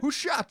Who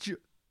shot you?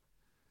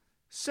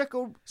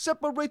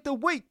 Separate the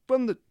weight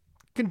from the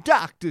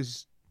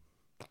conductors.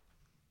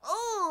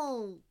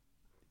 Oh!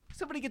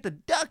 Somebody get the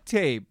duct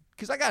tape,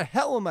 because I got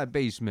hell in my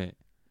basement.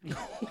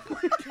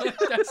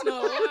 That's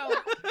not allowed.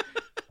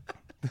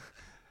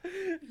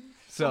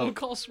 Someone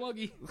call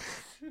Smuggy.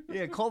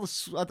 Yeah, call the,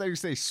 I thought you were going to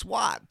say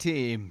SWAT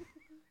team.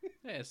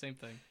 Yeah, same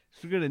thing.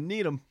 We're going to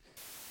need them.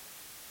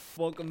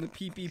 Welcome to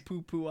Pee Pee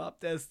Poo Poo Op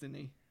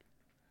Destiny.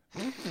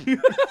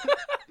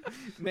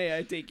 May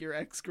I take your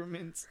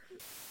excrements?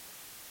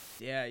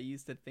 Yeah, I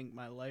used to think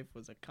my life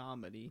was a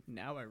comedy.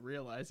 Now I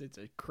realize it's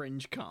a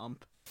cringe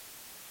comp.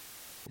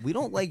 We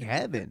don't like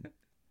heaven.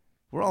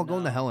 We're all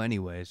going to No. hell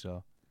anyway,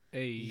 so.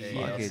 Hey. Hey,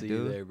 Fuck I'll it, see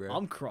dude. you there, bro.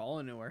 I'm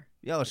crawling to her.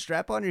 Yo,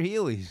 strap on your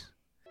heelys.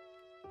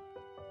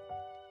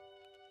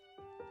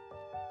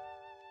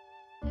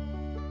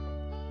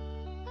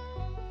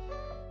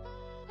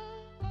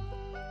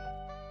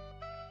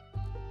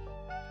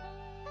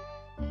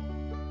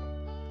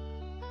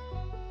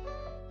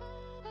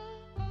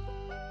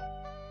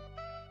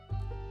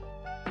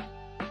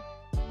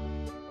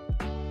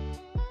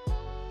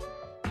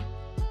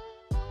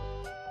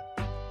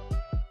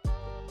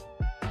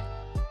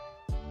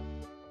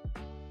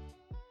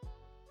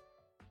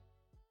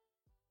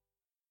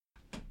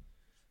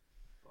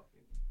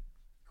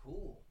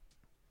 Cool.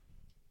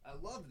 I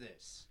love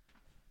this.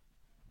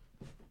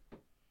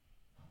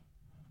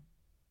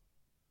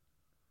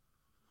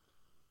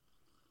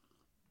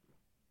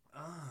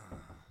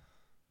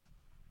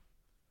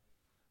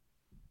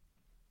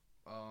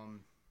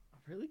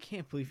 I really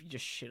can't believe you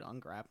just shit on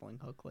Grappling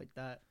Hook like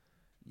that.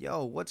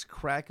 Yo, what's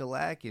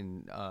crack-a-lack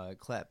and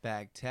clap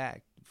back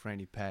tack?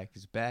 Franny Pack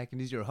is back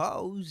and he's your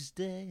host.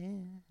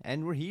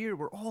 And we're here.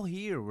 We're all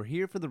here. We're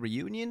here for the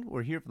reunion.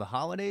 We're here for the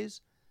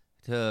holidays.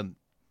 To,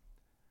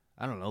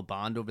 I don't know,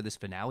 bond over this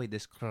finale,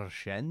 this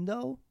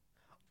crescendo.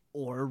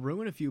 Or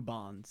ruin a few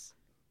bonds.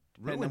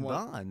 Depending Ruin on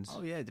what- bonds.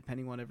 Oh, yeah,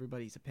 depending on what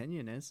everybody's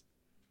opinion is.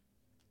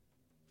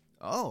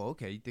 Oh,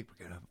 okay. You think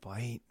we're gonna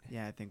fight?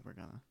 Yeah, I think we're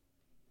gonna.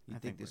 You I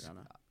think we're this?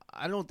 gonna.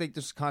 I don't think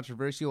this is a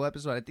controversial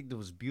episode. I think this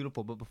was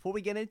beautiful. But before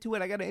we get into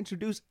it, I gotta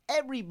introduce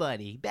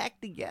everybody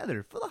back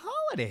together for the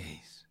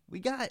holidays. We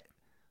got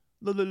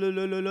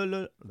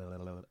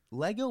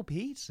Lego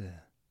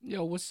Pizza,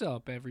 Yo, what's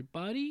up,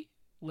 everybody?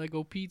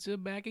 Lego Pizza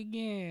back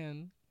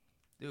again.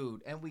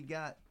 dude, and we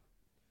got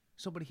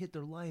somebody hit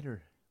their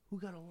lighter. Who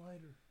got a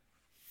lighter?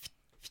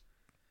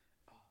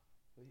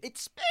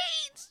 It's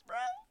Spades, bro.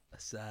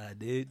 Aside,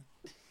 dude.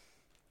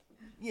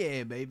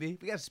 Yeah, baby.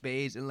 We got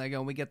Spades and Lego,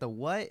 and we got the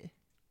what?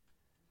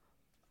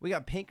 We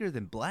got Pinker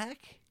Than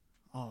Black.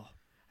 Oh,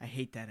 I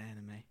hate that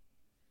anime.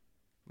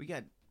 We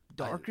got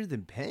Darker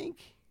Than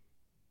Pink.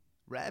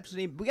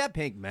 Rhapsody. We got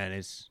Pink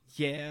Menace.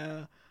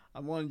 Yeah,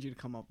 I wanted you to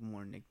come up with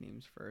more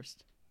nicknames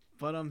first.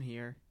 But I'm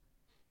here.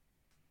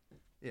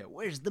 Yeah,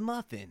 where's the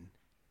muffin?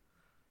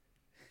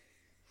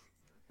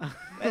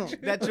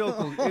 That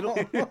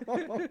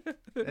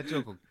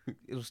joke will,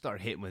 it'll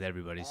start hitting with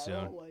everybody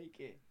soon. like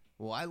it.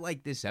 Well, I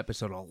like this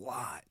episode a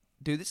lot.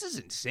 Dude, this is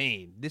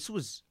insane. This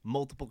was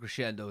multiple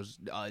crescendos,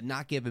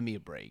 not giving me a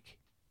break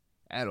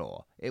at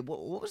all.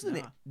 What was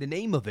Nah. the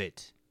name of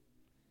it?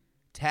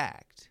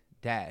 Tact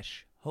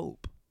dash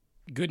hope.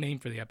 Good name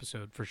for the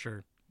episode, for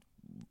sure.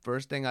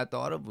 First thing I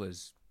thought of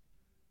was,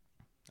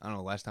 I don't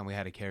know, last time we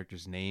had a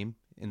character's name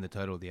in the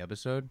title of the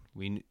episode,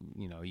 you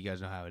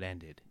guys know how it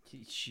ended.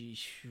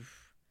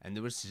 And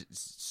there was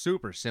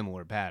super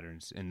similar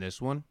patterns in this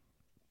one,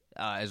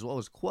 as well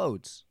as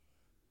quotes.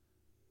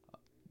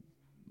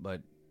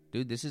 But,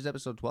 dude, this is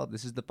episode 12.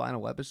 This is the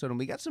final episode, and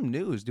we got some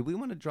news. Do we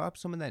want to drop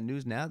some of that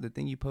news now? The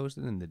thing you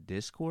posted in the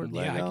Discord,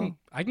 Yeah, Lego?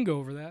 I can go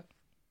over that.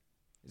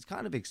 It's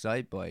kind of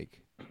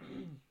Excitebike.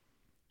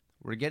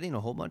 We're getting a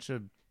whole bunch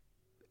of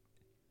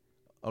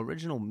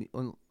original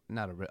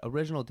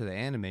to the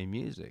anime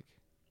music.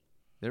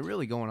 They're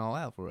really going all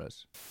out for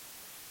us.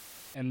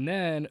 And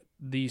then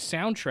the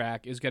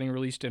soundtrack is getting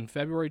released in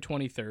February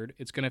 23rd.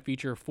 It's going to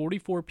feature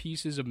 44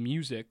 pieces of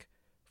music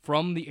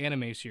from the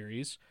anime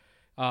series.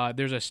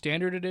 There's a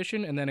standard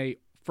edition and then a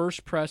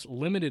first press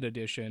limited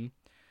edition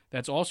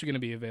that's also going to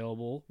be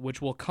available,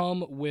 which will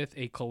come with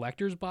a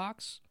collector's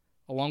box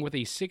along with a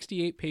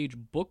 68-page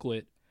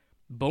booklet,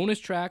 bonus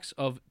tracks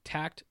of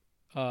Tact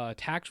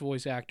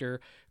voice actor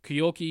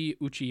Kyoki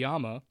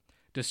Uchiyama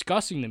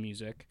discussing the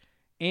music,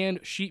 and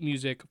sheet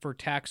music for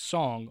Tact's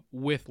song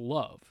With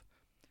Love.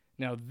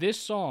 Now, this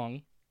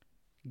song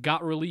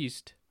got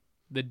released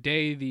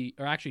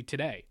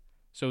today.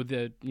 So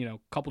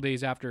couple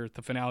days after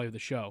the finale of the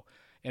show.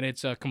 And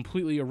it's a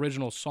completely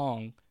original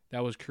song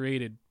that was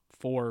created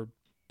for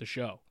the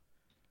show,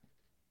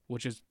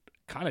 which is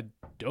kind of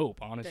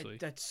dope, honestly.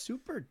 That's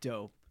super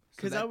dope.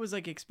 Because I was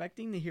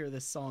expecting to hear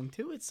this song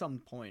too at some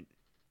point.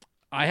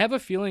 I have a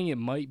feeling it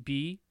might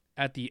be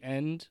at the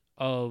end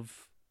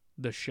of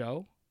the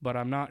show, but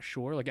I'm not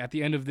sure. Like at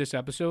the end of this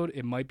episode,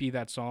 it might be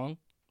that song,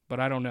 but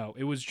I don't know.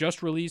 It was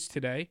just released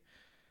today.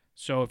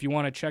 So if you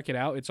want to check it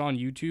out, it's on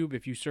YouTube.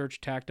 If you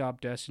search Tact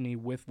Op Destiny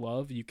with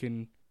Love, you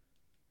can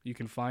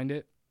find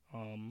it.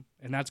 And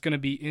that's going to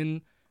be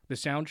in the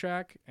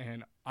soundtrack,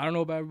 and I don't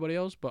know about everybody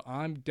else, but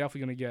I'm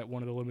definitely going to get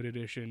one of the limited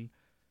edition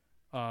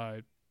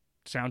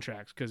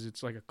soundtracks because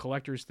it's like a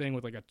collector's thing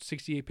with like a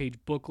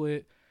 68-page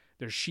booklet.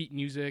 There's sheet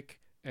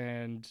music,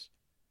 and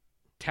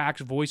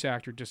Tack's voice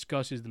actor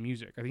discusses the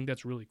music. I think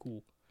that's really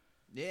cool.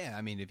 Yeah,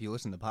 I mean, if you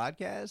listen to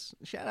podcasts,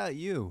 shout out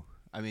you.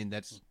 I mean,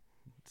 it's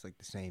like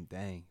the same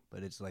thing,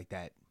 but it's like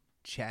that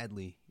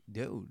Chadley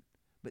dude.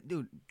 But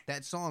dude,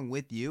 that song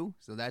With You,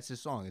 so that's the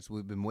song. It's what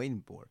we've been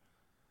waiting for.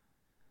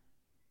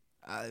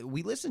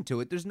 We listened to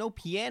it. There's no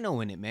piano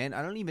in it, man.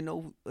 I don't even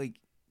know, like,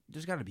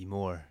 there's got to be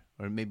more.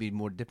 Or maybe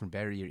more different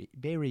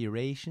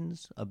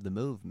variations of the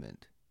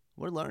movement.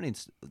 We're learning,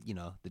 you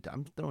know,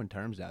 I'm throwing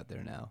terms out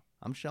there now.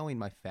 I'm showing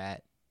my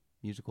fat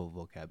musical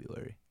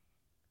vocabulary.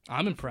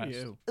 I'm impressed.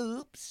 You.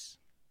 Oops.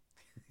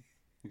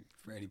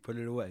 Freddie, put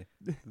it away.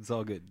 It's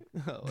all good.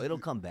 Oh, it'll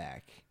come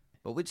back.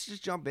 But let's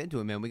just jump into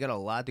it, man. We got a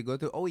lot to go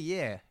through. Oh,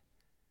 yeah.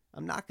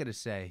 I'm not going to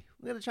say.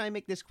 We're going to try and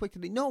make this quick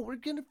today. No, we're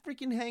going to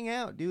freaking hang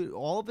out, dude.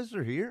 All of us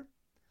are here.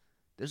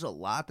 There's a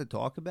lot to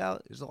talk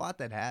about. There's a lot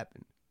that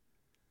happened.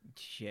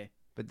 Shit.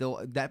 But though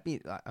that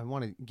means I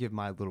want to give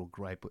my little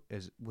gripe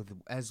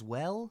as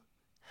well.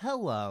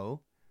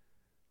 Hello.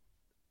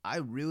 I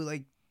really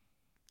like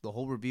the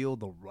whole reveal,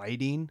 the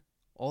writing,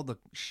 all the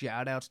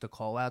shout outs, the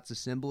call outs, the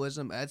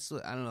symbolism. That's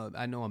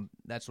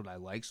that's what I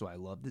like, so I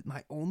loved it.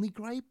 My only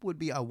gripe would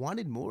be I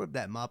wanted more of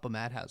that Mappa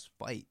Madhouse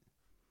fight.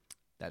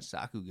 That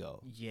Sakugo.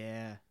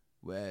 Yeah.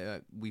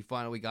 Where we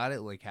finally got it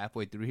like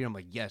halfway through here. I'm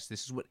like, yes,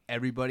 this is what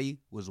everybody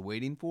was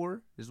waiting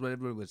for. This is what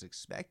everybody was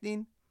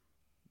expecting.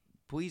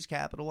 Please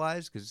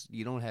capitalize because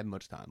you don't have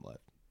much time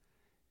left.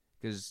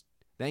 Because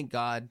thank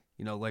God,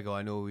 you know, Lego,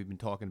 I know we've been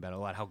talking about a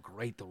lot, how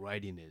great the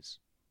writing is.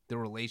 The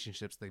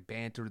relationships, the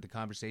banter, the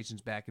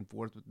conversations back and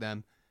forth with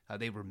them, how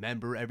they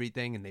remember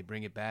everything and they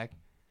bring it back.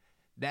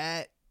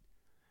 That,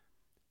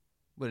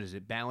 what is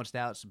it, balanced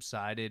out,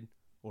 subsided,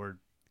 or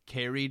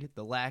carried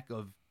the lack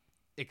of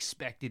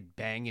expected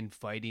banging,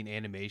 fighting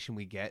animation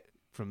we get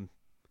from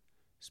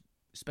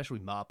especially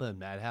Mappa and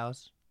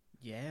Madhouse.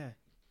 Yeah.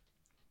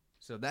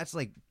 So that's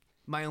like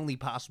my only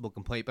possible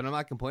complaint, but I'm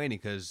not complaining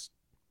because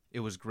it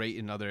was great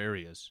in other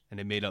areas and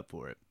it made up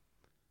for it.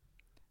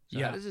 So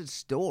Yeah. how does it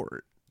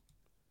start?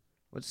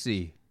 Let's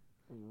see.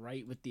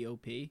 Right with the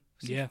OP.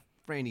 Yeah.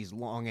 Franny's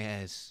long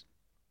ass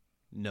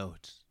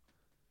notes.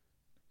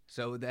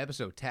 So the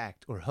episode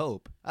Tact or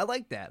Hope. I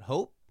like that.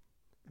 Hope.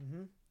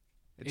 Mm-hmm.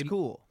 It's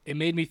cool. It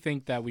made me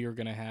think that we were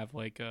going to have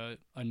like a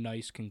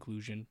nice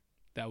conclusion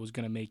that was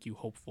going to make you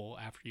hopeful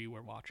after you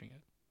were watching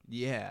it,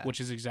 Yeah. which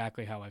is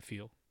exactly how I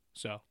feel.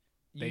 So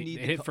You they need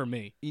to hit for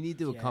me. You need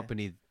to Yeah.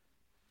 accompany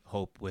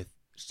hope with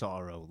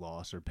sorrow,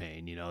 loss, or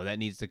pain. You know, that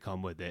needs to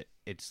come with it.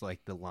 It's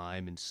like the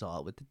lime and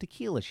salt with the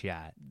tequila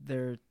shot.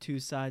 They're two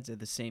sides of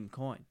the same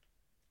coin.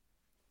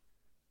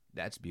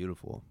 That's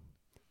beautiful.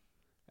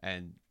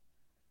 And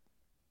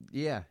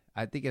yeah,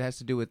 I think it has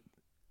to do with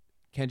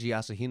Kenji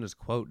Asahina's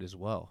quote as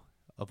well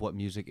of what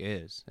music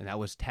is. And that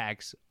was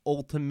Tack's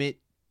ultimate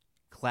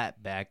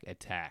clapback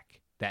attack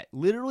that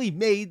literally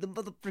made the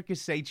motherfucker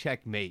say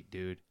checkmate,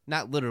 dude.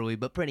 Not literally,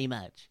 but pretty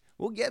much.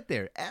 We'll get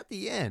there at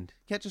the end.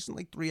 Catch us in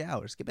like 3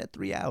 hours. Skip at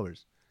 3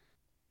 hours.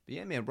 But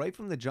yeah, man, right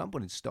from the jump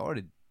when it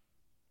started,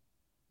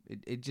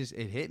 it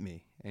hit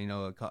me. And, you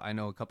know, I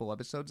know a couple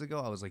episodes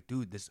ago, I was like,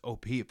 dude, this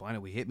OP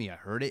finally hit me. I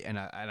heard it, and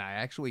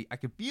I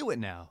can feel it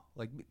now.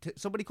 Like,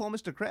 somebody call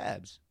Mr.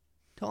 Krabs.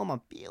 Tell him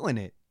I'm feeling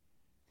it.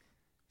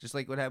 Just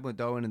like what happened with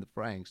Darwin and the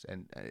Franks.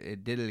 And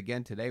it did it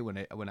again today when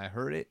I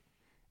heard it.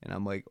 And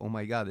I'm like, oh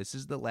my God, this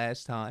is the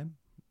last time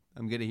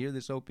I'm going to hear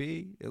this OP.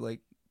 Like,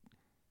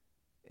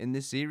 in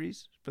this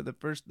series for the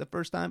first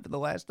time, for the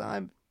last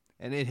time.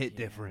 And it hit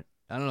different.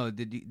 I don't know.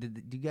 Did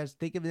you guys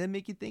think of it? Did it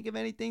make you think of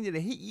anything? Did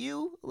it hit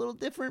you a little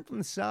different from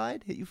the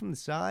side? Hit you from the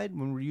side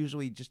when we're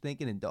usually just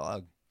thinking in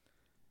dog?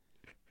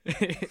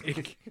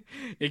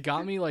 it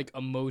got me like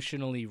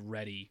emotionally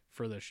ready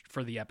for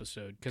the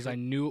episode because I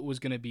knew it was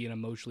going to be an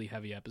emotionally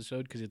heavy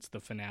episode because it's the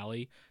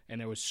finale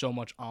and there was so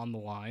much on the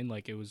line,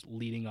 like it was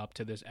leading up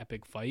to this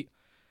epic fight.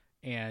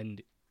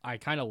 And I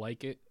kind of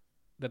like it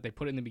that they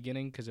put it in the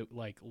beginning because it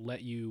like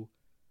let you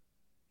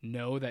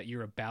know that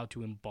you're about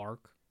to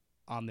embark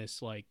on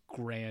this like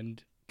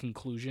grand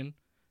conclusion,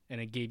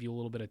 and it gave you a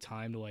little bit of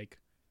time to like,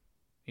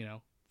 you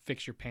know,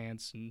 fix your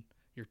pants and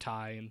your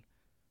tie and,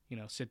 you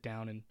know, sit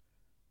down and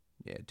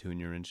Yeah, tune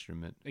your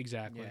instrument.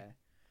 exactly. Yeah.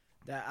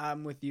 That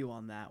I'm with you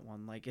on that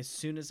one. Like as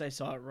soon as I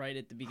saw it right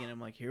at the beginning,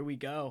 I'm like, here we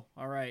go.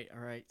 All right,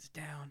 sit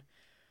down.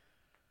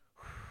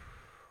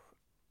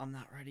 I'm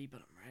not ready,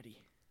 but I'm ready.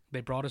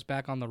 They brought us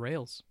back on the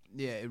rails.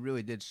 Yeah, it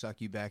really did suck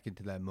you back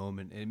into that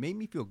moment. And it made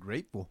me feel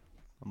grateful.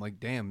 I'm like,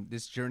 damn,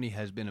 this journey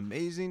has been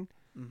amazing.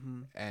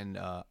 Mm-hmm. And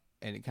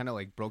it kind of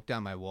like broke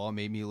down my wall,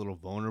 made me a little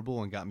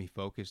vulnerable, and got me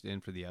focused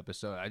in for the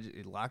episode.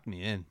 It locked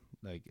me in.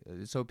 Like,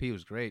 this OP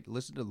was great.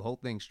 Listened to the whole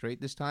thing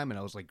straight this time, and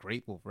I was like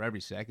grateful for every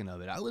second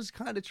of it. I was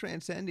kind of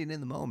transcending in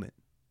the moment.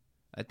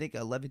 I think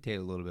I levitated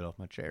a little bit off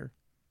my chair.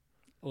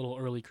 A little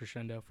early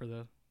crescendo for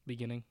the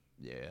beginning.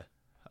 Yeah,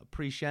 a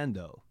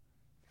crescendo.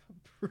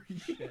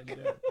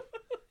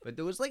 But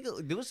there was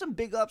some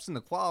big ups in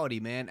the quality,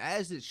 man,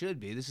 as it should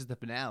be. This is the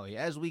finale,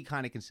 as we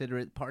kind of consider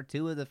it part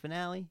 2 of the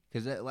finale,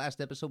 because that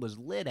last episode was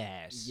lit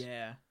ass.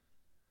 Yeah.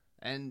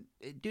 And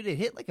dude, it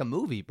hit like a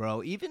movie,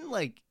 bro. Even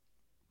like,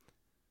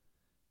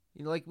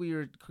 like we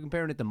were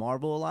comparing it to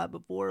Marvel a lot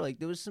before. Like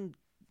there was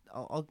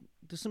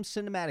there's some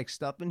cinematic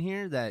stuff in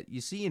here that you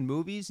see in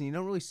movies and you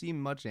don't really see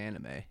much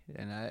anime.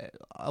 And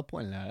I'll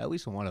point it out, at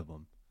least one of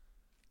them.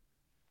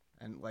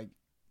 And like,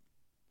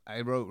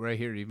 I wrote right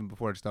here even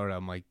before it started,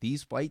 I'm like,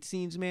 these fight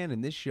scenes, man,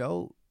 in this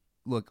show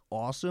look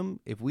awesome.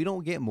 If we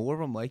don't get more of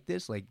them like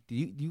this, like, do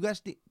you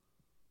guys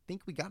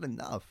think we got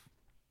enough?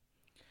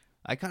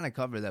 I kind of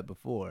covered that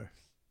before,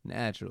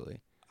 naturally.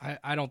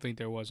 I don't think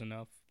there was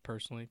enough,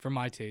 personally, for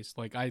my taste.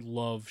 Like, I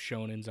love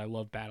shonens, I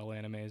love battle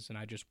animes, and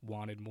I just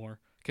wanted more.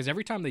 Because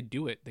every time they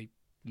do it, they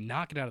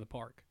knock it out of the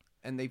park.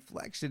 And they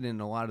flex it in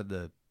a lot of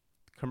the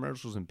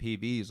commercials and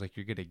PVs, like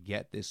you're going to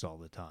get this all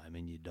the time,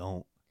 and you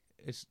don't.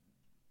 It's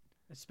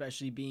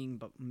Especially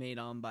being made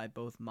on by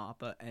both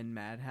MAPPA and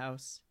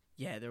Madhouse.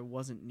 Yeah, there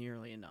wasn't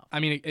nearly enough. I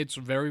mean, it's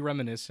very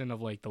reminiscent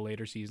of, like, the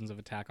later seasons of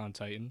Attack on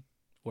Titan,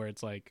 where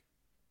it's like...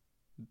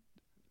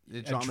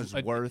 The drama's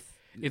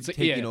it's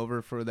taking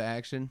over for the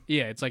action.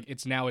 Yeah, it's like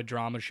it's now a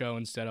drama show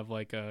instead of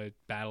like a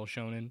battle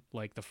shonen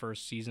like the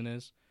first season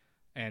is.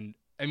 And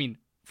I mean,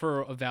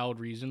 for a valid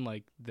reason,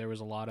 like there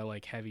was a lot of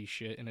like heavy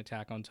shit in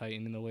Attack on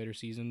Titan in the later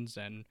seasons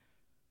and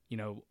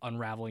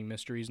unraveling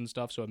mysteries and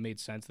stuff, so it made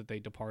sense that they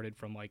departed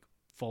from like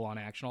full on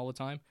action all the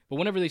time. But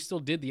whenever they still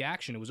did the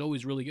action, it was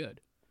always really good.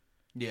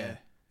 Yeah.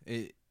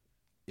 It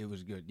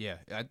was good. Yeah.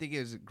 I think it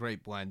was a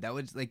great blend. That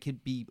was like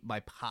could be my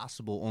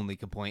possible only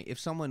complaint. If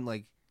someone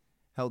like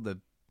held a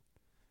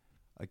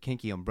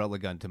kinky umbrella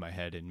gun to my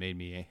head and made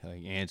me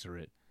like answer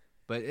it.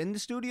 But in the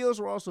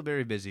studios, we're also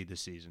very busy this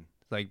season.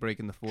 Like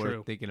breaking the fourth,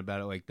 True. thinking about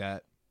it like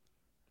that.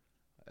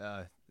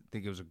 I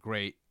think it was a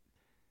great,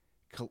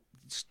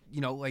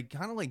 like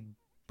kind of like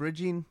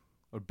bridging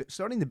or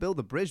starting to build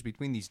a bridge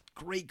between these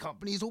great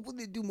companies. Hopefully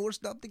they do more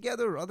stuff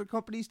together or other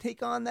companies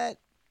take on that.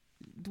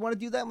 Want to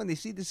do that when they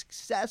see the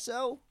success?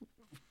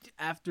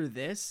 After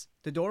this,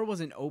 the door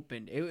wasn't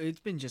opened. It's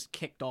been just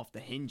kicked off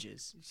the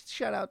hinges.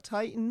 Shout out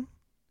Titan.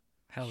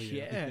 Hell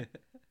yeah. Yeah.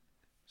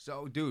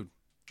 So, dude,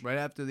 right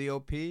after the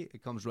OP,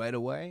 it comes right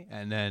away,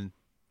 and then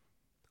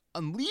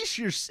unleash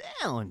your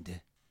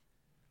sound.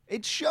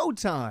 It's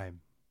showtime.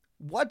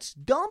 What's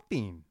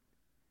dumping?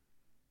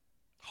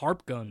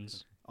 Harp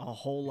guns. A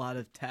whole lot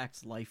of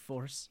taxed life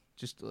force.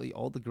 Just like,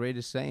 all the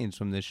greatest sayings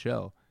from this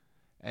show.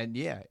 And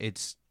yeah,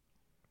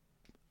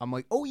 I'm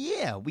like, oh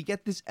yeah, we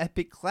get this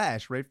epic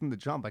clash right from the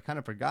jump. I kind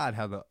of forgot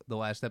how the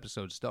last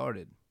episode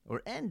started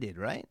or ended,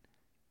 right?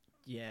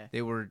 Yeah.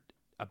 They were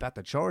about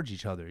to charge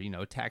each other,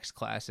 tax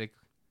classic.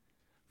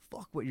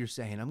 Fuck what you're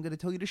saying. I'm going to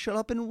tell you to shut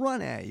up and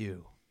run at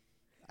you.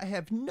 I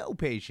have no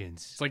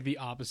patience. It's like the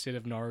opposite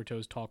of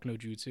Naruto's talk no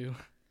jutsu.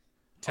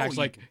 Tax yeah.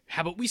 like,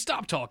 how about we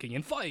stop talking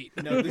and fight?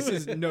 No, this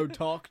is no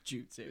talk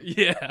jutsu.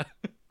 Yeah.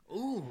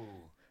 Ooh.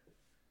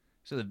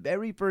 So the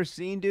very first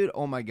scene, dude,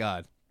 oh my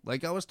God.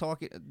 Like I was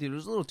talking, dude, it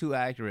was a little too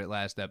accurate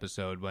last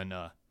episode when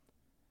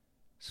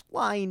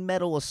flying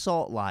metal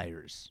assault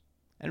liars.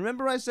 And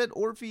remember I said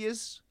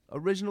Orpheus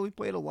originally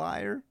played a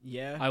liar?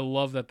 Yeah. I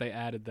love that they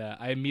added that.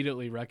 I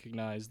immediately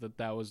recognized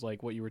that was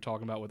like what you were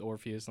talking about with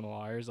Orpheus and the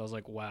liars. I was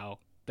like, wow,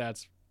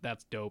 that's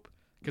dope.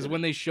 Because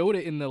when they showed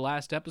it in the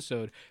last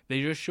episode,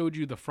 they just showed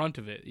you the front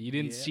of it. You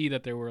didn't see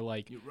that they were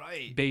like You're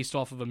right. based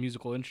off of a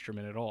musical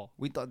instrument at all.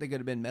 We thought they could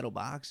have been metal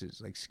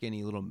boxes, like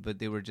skinny little, but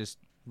they were just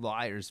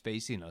liars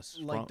facing us.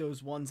 Like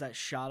those ones that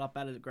shot up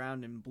out of the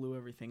ground and blew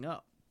everything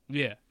up.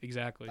 Yeah,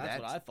 exactly.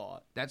 That's what I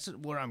thought. That's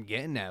where I'm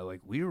getting at.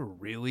 Like we were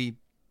really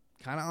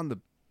kind of on the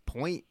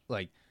point.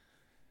 Like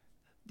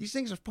these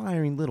things are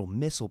firing little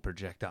missile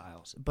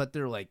projectiles, but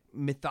they're like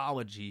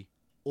mythology,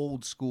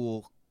 old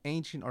school,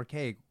 ancient,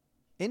 archaic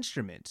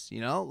instruments.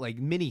 Like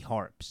mini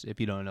harps. If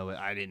you don't know it,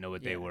 I didn't know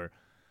what they were.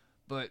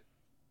 But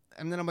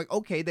and then I'm like,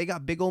 okay, they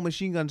got big old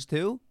machine guns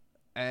too,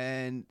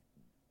 and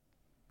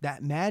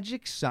that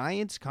magic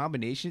science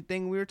combination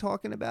thing we were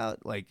talking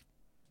about, like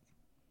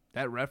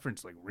that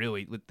reference, like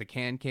really with the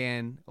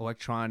can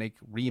electronic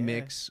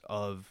remix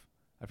of,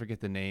 I forget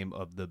the name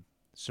of the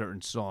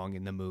certain song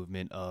in the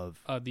movement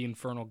of The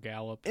Infernal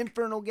Gallop.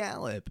 Infernal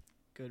Gallop.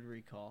 Good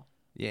recall.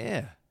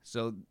 Yeah.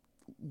 So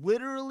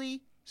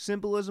literally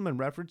symbolism and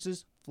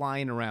references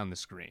flying around the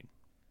screen.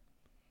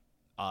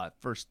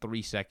 First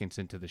 3 seconds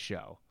into the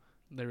show.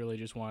 They really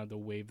just wanted to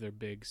wave their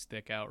big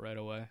stick out right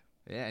away.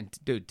 Yeah, and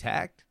dude,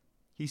 Tact,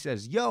 he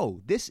says,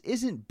 yo, this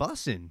isn't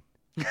bussin'.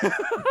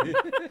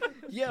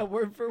 Yeah,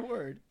 word for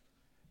word.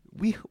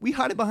 We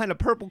hide behind a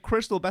purple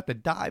crystal about to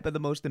die by the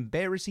most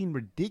embarrassing,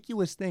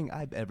 ridiculous thing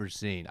I've ever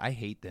seen. I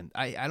hate them.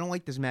 I don't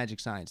like this magic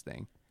science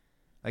thing.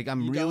 Like,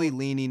 I'm You really don't?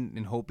 leaning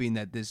and hoping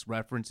that this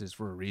reference is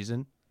for a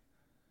reason.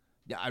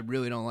 Yeah, I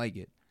really don't like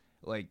it.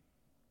 Like,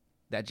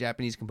 that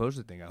Japanese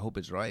composer thing, I hope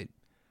it's right.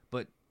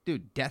 But,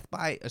 dude, death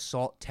by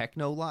assault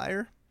techno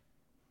liar?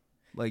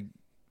 Like,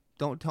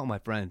 don't tell my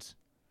friends.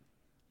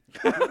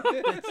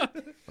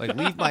 Like,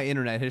 leave my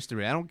internet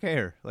history. I don't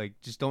care. Like,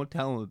 just don't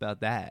tell him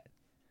about that.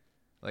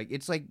 Like,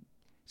 it's like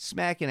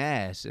smacking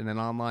ass in an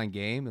online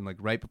game, and like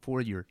right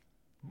before your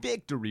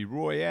victory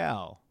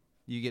royale,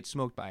 you get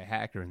smoked by a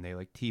hacker, and they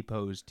like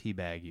T-pose,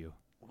 teabag you.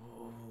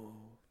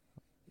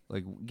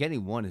 Like,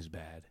 getting one is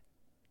bad,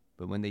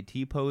 but when they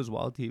T-pose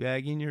while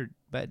teabagging, you're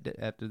bad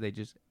after they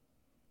just.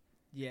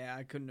 Yeah,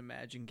 I couldn't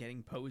imagine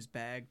getting pose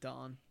bagged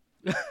on.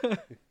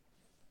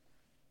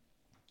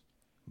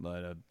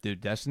 But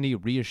dude, Destiny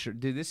reassured.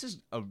 Dude, this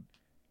is a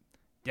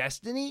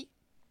Destiny.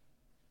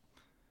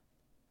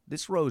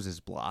 This rose is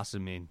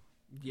blossoming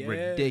Yeah.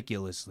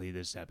 ridiculously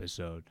this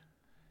episode.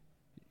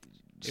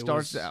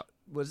 Starts out.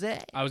 Was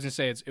that? I was gonna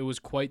say it was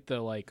quite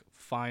the like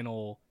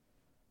final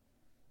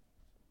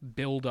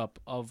build-up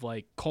of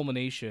like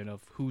culmination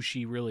of who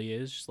she really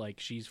is. Like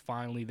she's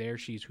finally there.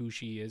 She's who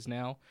she is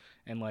now,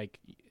 and like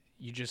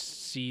you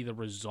just see the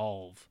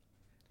resolve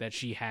that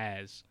she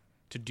has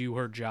to do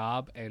her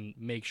job and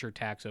make sure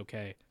Tak's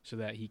okay, so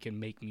that he can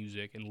make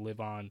music and live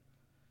on.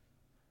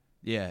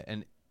 Yeah,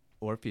 and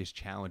Orpheus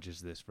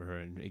challenges this for her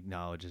and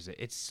acknowledges it.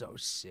 It's so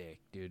sick,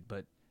 dude.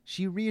 But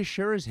she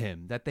reassures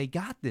him that they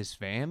got this,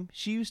 fam.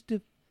 She's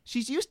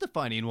used to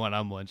fighting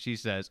one-on-one, she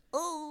says.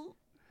 Oh.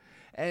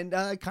 And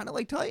kind of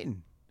like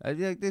Titan. I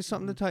think there's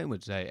something the Titan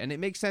would say. And it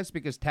makes sense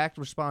because Tak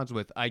responds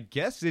with, I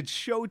guess it's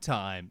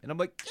showtime. And I'm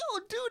like, yo,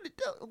 dude,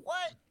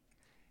 what?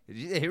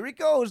 Here it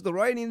goes. The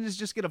writing is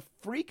just going to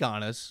freak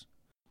on us.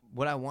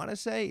 What I want to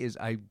say is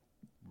I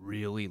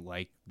really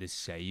like this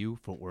Seiyu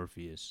for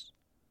Orpheus.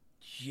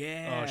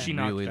 Yeah. She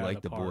knocked really it out of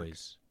like the the park.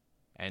 boys.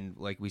 And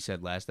like we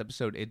said last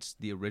episode, it's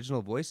the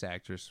original voice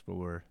actress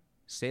for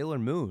Sailor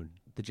Moon,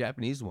 the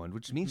Japanese one,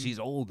 which means she's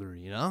older,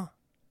 you know?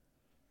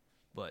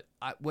 But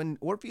when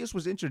Orpheus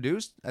was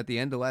introduced at the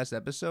end of last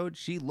episode,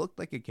 she looked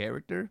like a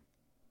character.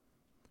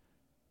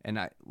 And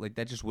that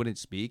just wouldn't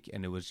speak,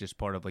 and it was just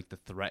part of like the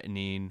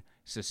threatening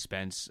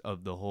suspense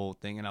of the whole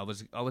thing. And I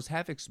was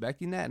half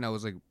expecting that, and I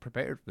was like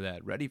prepared for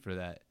that, ready for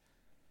that.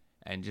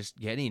 And just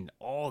getting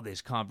all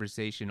this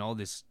conversation, all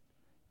this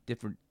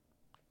different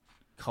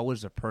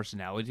colors of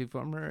personality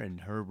from her,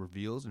 and her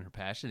reveals and her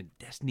passion, and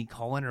Destiny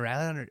calling her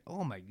out on her.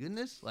 Oh my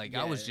goodness! Like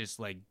I was Yeah. just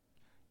like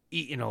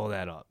eating all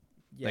that up.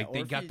 Yeah, Like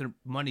they got Orpheus- their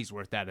money's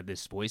worth out of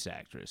this voice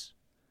actress.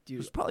 It Dude,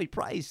 was probably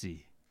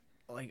pricey.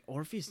 like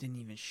Orpheus didn't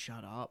even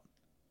shut up.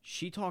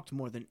 She talked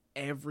more than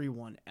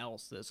everyone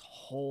else this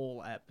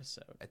whole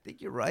episode. I think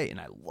you're right, and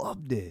I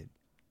loved it.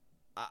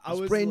 I It's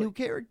a was brand like- new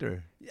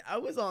character. I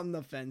was on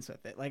the fence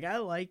with it. Like I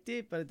liked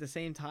it, but at the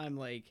same time,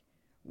 like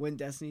when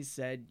Destiny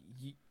said,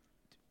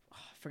 I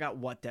forgot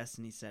what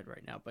Destiny said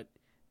right now, but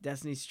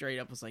Destiny straight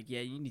up was like, "Yeah,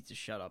 you need to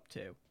shut up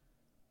too."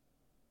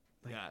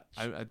 Like, Yeah,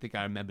 I think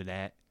I remember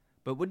that.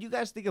 But what do you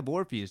guys think of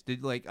Orpheus?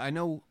 I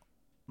know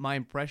my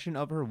impression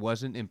of her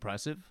wasn't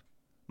impressive,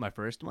 my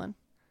first one,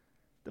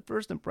 the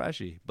first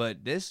impression,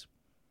 but this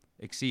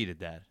exceeded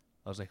that.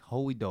 I was like,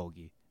 holy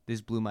doggy,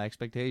 this blew my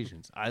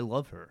expectations. I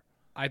love her.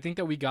 I think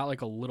that we got like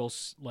a little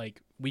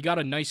we got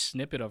a nice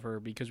snippet of her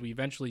because we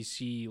eventually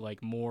see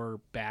like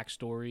more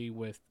backstory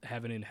with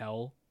Heaven and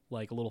Hell,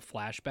 like a little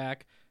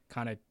flashback,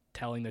 kind of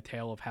telling the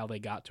tale of how they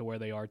got to where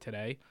they are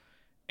today.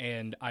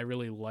 And I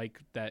really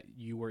like that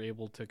you were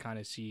able to kind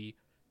of see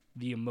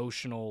the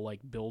emotional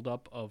like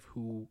buildup of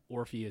who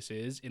Orpheus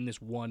is in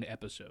this one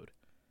episode.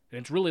 And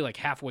it's really like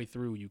halfway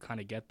through you kind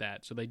of get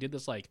that. So they did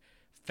this like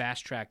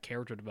fast track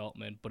character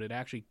development, but it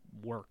actually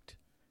worked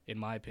in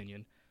my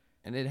opinion.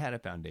 And it had a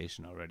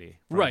foundation already.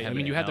 from Right. I Heaven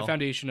mean, you and had the Hell.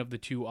 foundation of the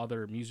two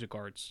other music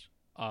arts,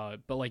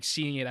 but like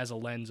seeing it as a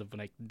lens of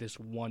like this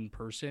one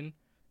person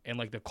and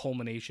like the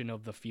culmination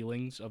of the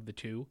feelings of the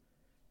two,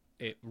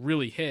 it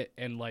really hit.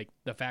 And like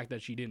the fact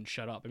that she didn't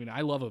shut up. I mean,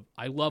 I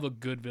love a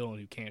good villain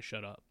who can't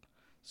shut up.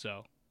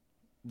 So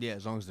Yeah,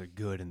 as long as they're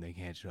good and they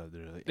can't show up.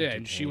 They're yeah,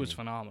 and she was entertaining.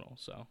 phenomenal.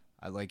 So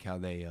I like how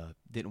they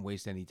didn't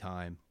waste any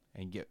time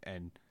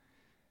and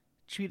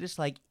treat us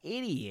like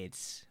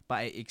idiots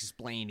by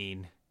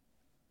explaining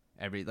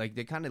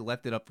they kind of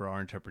left it up for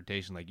our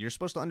interpretation. Like, you're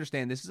supposed to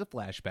understand this is a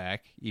flashback,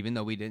 even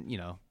though we didn't,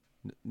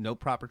 no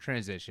proper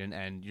transition,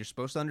 and you're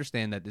supposed to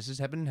understand that this is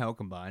Heaven and Hell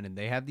combined, and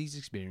they have these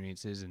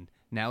experiences, and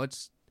now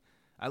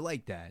I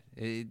like that.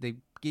 They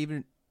gave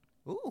it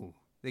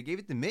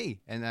to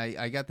me, and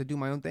I got to do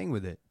my own thing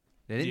with it.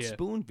 They didn't Yeah.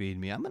 spoon feed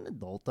me. I'm an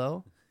adult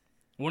though.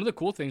 one of the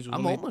cool things was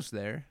I'm almost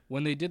there.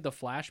 when they did the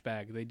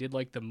flashback, they did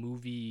like the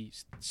movie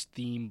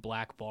theme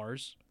black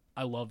bars.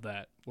 I love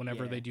that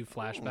whenever Yeah. they do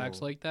flashbacks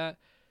Oh. like that.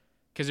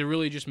 Because it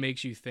really just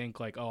makes you think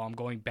like, oh, I'm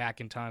going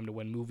back in time to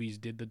when movies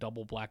did the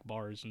double black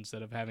bars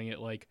instead of having it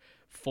like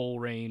full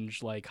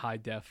range, like high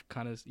def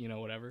kind of,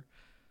 whatever.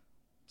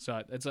 So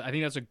I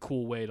think that's a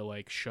cool way to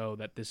like show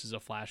that this is a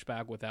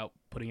flashback without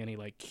putting any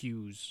like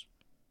cues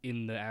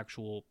in the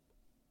actual,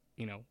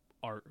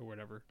 art or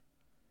whatever.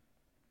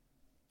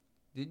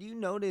 Did you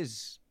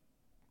notice?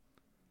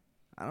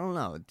 I don't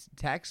know.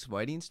 Tak's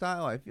fighting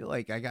style. I feel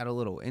like I got a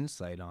little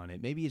insight on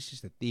it. Maybe it's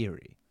just a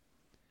theory,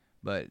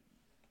 but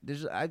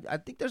I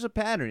think there's a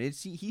pattern.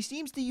 He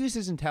seems to use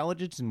his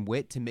intelligence and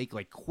wit to make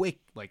like quick,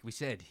 like we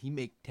said, he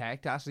make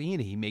Tak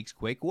Tasahina. He makes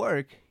quick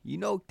work. You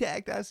know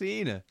Tak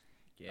Tasahina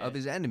of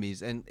his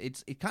enemies, and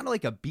it's kind of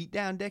like a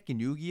beatdown deck in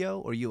Yu-Gi-Oh,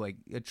 or you like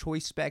a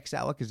choice specs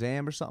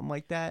Alakazam or something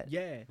like that.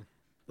 Yeah.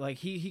 Like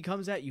he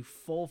comes at you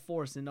full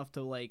force enough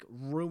to like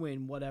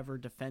ruin whatever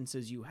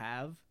defenses you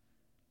have,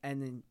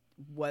 and then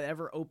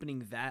whatever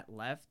opening that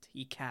left,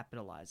 he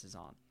capitalizes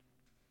on.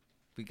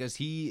 Because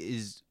he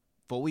is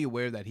fully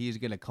aware that he is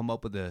going to come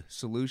up with a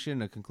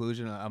solution, a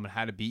conclusion on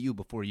how to beat you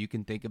before you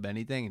can think of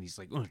anything. And he's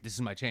like, oh, this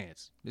is my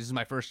chance. This is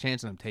my first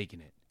chance, and I'm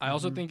taking it. I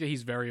also think that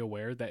he's very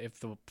aware that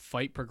if the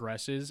fight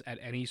progresses at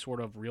any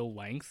sort of real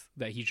length,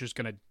 that he's just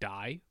gonna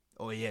die.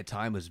 Oh, yeah,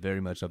 time was very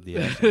much of the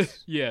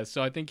essence. Yeah,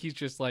 so I think he's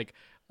just like,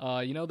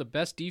 the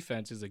best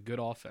defense is a good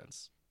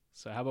offense.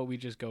 So how about we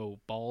just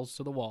go balls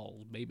to the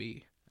walls,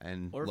 baby?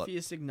 And look,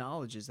 Orpheus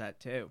acknowledges that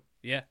too.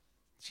 Yeah.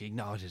 she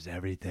acknowledges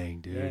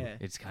everything, dude. Yeah.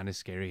 It's kind of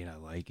scary, and I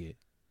like it.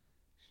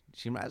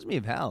 She reminds me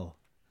of Hell.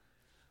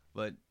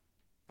 But,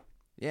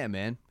 yeah,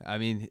 man. I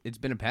mean, it's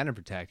been a pattern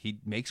for Tak. He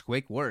makes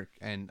quick work,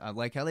 and I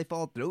like how they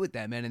followed through with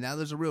that, man, and now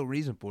there's a real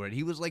reason for it.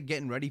 He was, like,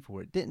 getting ready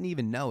for it. Didn't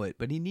even know it,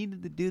 but he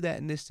needed to do that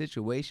in this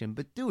situation.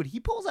 But, dude, he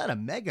pulls out a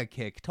mega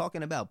kick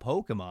talking about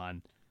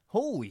Pokemon.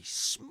 Holy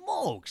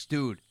smokes,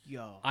 dude.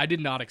 Yo. I did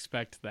not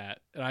expect that.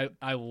 And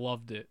I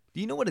loved it.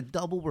 Do you know what a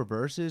double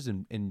reverse is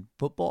in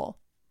football?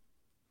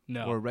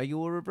 No. Or a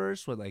regular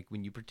reverse, where like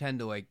when you pretend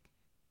to like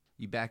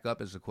you back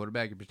up as a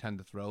quarterback, you pretend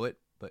to throw it,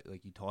 but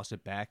like you toss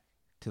it back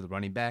to the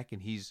running back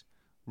and he's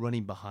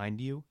running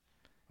behind you.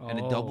 And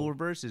a double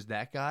reverse is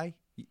that guy.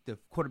 The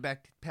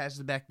quarterback passes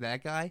it back to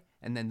that guy,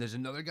 and then there's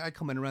another guy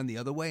coming around the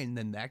other way, and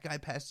then that guy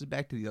passes it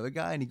back to the other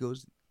guy, and he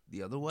goes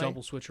the other way.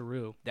 Double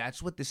switcheroo.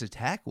 That's what this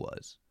attack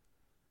was.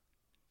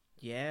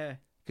 Yeah.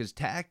 Because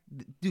Tak,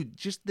 dude,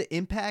 just the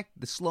impact,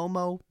 the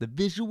slow-mo, the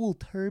visual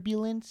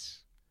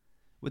turbulence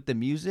with the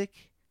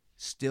music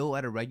still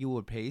at a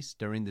regular pace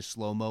during the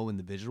slow-mo and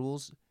the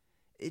visuals,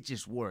 it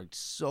just worked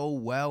so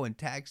well. And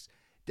Tak's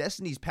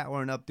Destiny's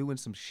powering up doing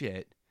some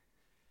shit.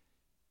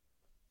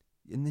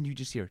 And then you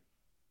just hear...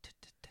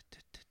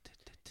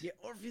 Yeah,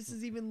 Orpheus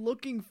is even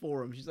looking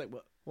for him. She's like,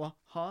 what,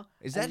 huh?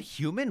 Is that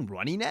human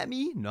running at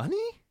me? Nani?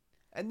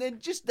 And then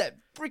just that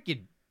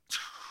freaking...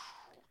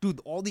 Dude,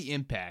 all the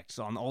impacts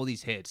on all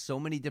these hits, so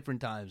many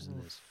different times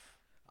in this.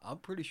 I'm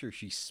pretty sure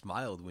she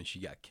smiled when she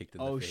got kicked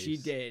in the Oh, face. she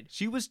did.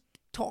 She was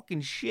talking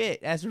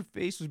shit as her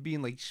face was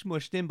being like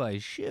smushed in by a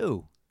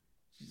shoe.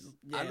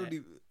 I don't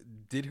even.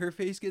 Did her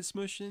face get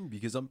smushed in?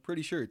 Because I'm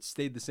pretty sure it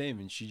stayed the same,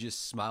 and she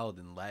just smiled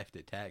and laughed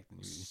at Tak.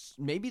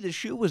 Maybe the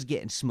shoe was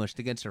getting smushed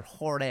against her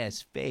hard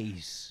ass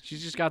face.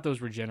 She's just got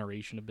those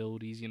regeneration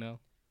abilities, you know?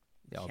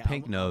 Yo, Yeah,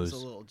 Pink I nose.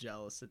 was a little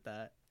jealous at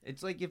that.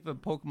 It's like if a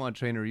Pokemon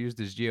trainer used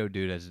his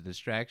Geodude as a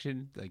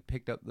distraction, like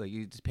picked up, like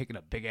he's just picking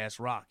a big ass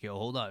rock. Yo,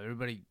 hold on,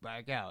 everybody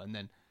back out,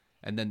 and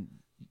then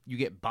you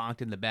get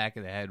bonked in the back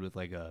of the head with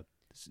like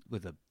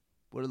with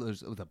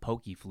a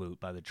pokey flute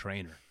by the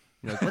trainer.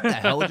 You're like, what the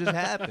hell just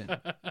happened?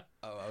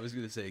 Oh, I was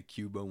gonna say a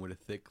Cubone with a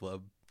thick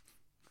club.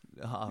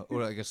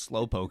 Or like a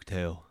slowpoke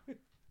tail.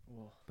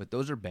 But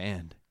those are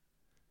banned.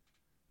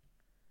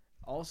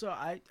 Also,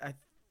 I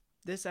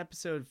this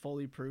episode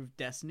fully proved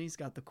Destiny's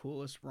got the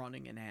coolest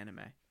running in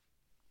anime.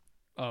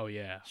 Oh,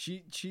 yeah.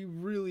 She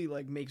really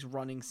like makes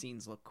running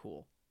scenes look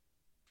cool.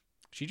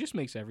 She just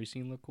makes every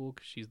scene look cool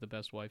because she's the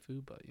best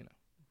waifu, but, you know.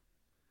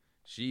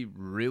 She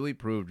really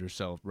proved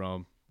herself,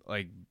 bro.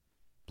 Like,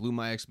 blew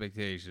my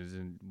expectations,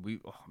 and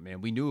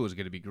we knew it was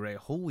gonna be great.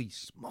 Holy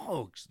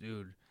smokes,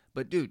 dude!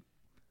 But dude,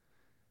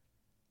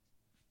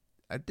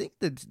 I think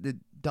the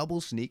double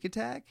sneak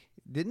attack,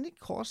 didn't it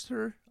cost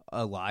her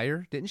a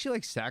lyre? Didn't she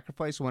like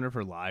sacrifice one of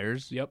her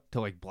lyres? Yep.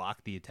 To like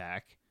block the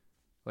attack.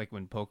 Like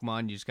when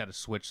Pokemon, you just got to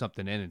switch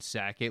something in and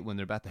sack it when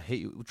they're about to hit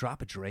you,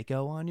 drop a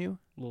Draco on you.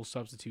 A little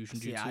substitution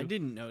jutsu. Yeah, I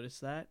didn't notice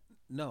that.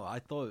 No, I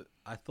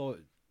thought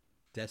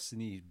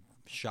Destiny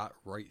shot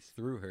right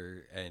through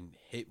her and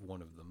hit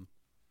one of them,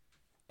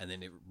 and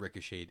then it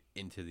ricocheted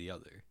into the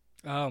other.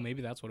 Oh,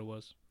 maybe that's what it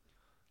was.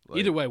 Like,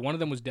 Either way, one of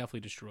them was definitely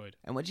destroyed.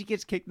 and when she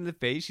gets kicked in the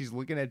face, she's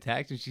looking at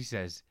Tak and she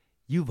says,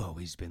 "You've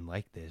always been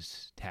like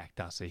this, Tak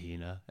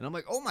Tasahina." And I'm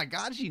like, oh my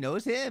God, she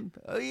knows him.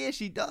 Oh yeah,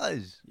 she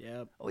does.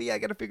 Yep. Oh yeah, I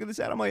got to figure this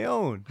out on my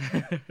own.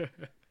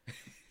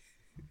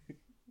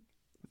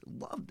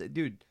 Loved it,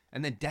 dude.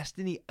 And then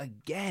Destiny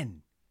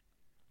again.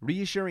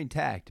 Reassuring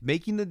Tak,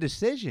 making the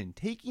decision,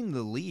 taking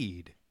the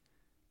lead.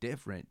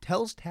 Different.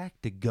 Tells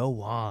Tak to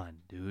go on,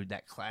 dude.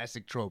 That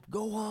classic trope.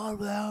 Go on,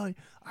 man.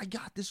 I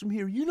got this from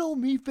here. You know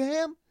me,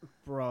 fam.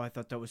 Bro, I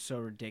thought that was so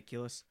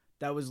ridiculous.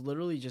 That was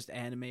literally just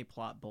anime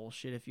plot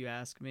bullshit, if you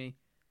ask me.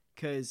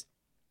 Because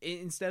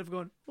instead of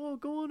going, oh,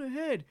 go on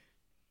ahead,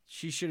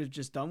 she should have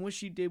just done what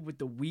she did with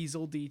the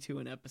Weasel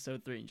D2 in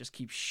episode 3 and just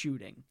keep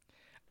shooting.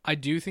 I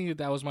do think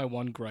that was my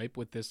one gripe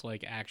with this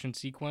like action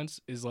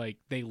sequence is like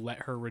they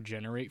let her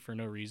regenerate for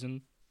no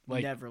reason.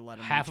 Like Never let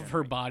him half of her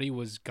regenerate. body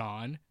was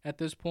gone at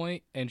this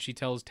point, and she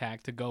tells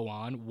Tak to go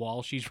on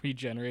while she's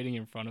regenerating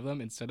in front of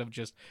them instead of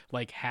just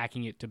like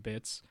hacking it to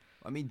bits.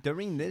 I mean,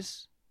 during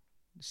this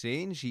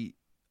scene, she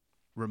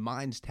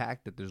reminds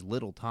Tack that there's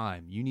little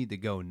time. You need to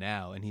go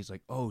now. And he's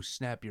like, oh,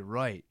 snap, you're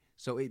right.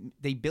 So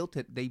they built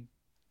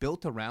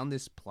around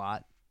this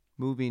plot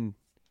moving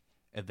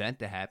event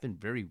to happen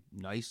very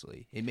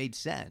nicely. It made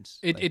sense.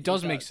 It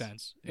does make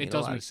sense. It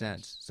does a lot make of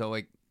sense. So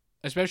like,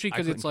 especially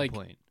because it's like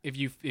complain. if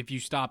you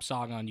stop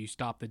Sagan, you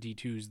stop the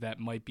D2s that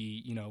might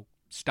be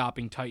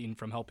stopping Titan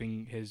from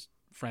helping his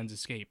friends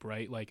escape,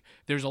 right? Like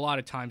there's a lot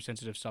of time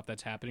sensitive stuff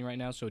that's happening right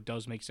now, so it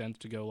does make sense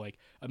to go like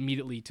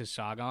immediately to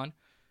Sagan,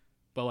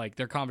 but like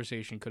their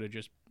conversation could have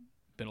just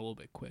been a little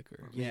bit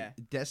quicker. Yeah.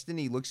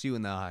 Destiny looks you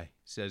in the eye,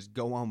 says,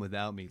 go on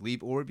without me.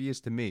 Leave Orpheus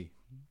to me.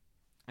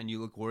 And you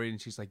look worried,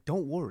 and she's like,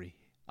 don't worry.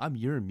 I'm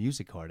your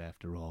music heart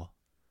after all.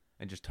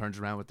 And just turns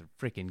around with her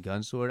freaking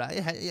gun sword.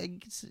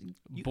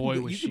 Boy,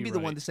 you was can she be the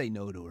right. one to say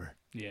no to her.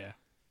 Yeah.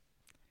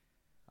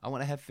 I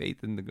want to have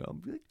faith in the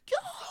gun. Be like,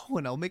 go!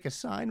 And I'll make a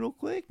sign real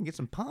quick and get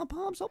some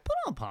pom-poms. I'll put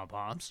on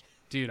pom-poms.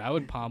 Dude, I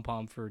would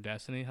pom-pom for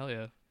Destiny. Hell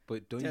yeah.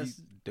 But don't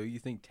you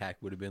think Tack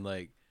would have been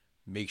like,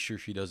 make sure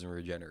she doesn't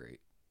regenerate?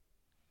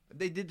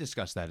 They did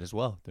discuss that as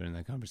well during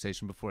that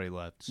conversation before he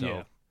left. So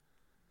Yeah.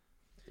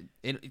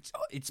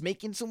 it's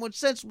making so much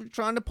sense. We're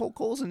trying to poke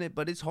holes in it,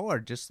 but it's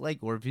hard, just like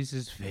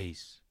Orpheus's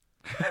face.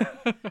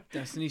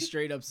 Destiny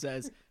straight up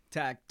says,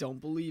 Tack,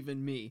 don't believe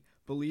in me.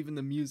 Believe in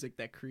the music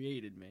that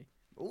created me.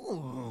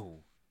 Ooh.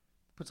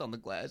 Puts on the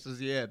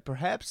glasses. Yeah,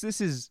 perhaps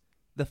this is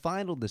the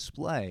final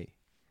display,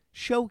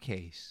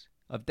 showcase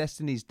of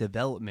Destiny's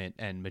development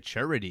and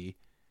maturity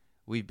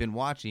we've been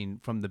watching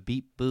from the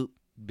beep boop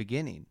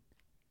beginning.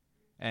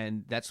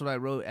 And that's what I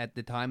wrote at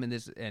the time in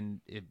this,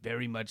 and it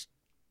very much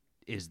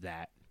is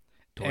that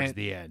towards And-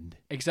 the end.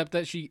 Except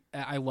that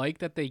I like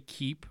that they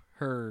keep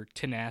her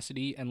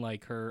tenacity and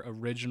like her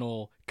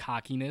original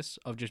cockiness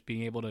of just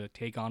being able to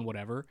take on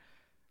whatever,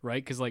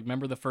 right? Because like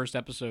remember the first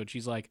episode,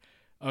 she's like,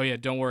 "Oh yeah,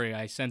 don't worry,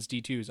 I sense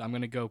D2s. I'm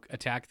gonna go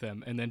attack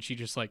them," and then she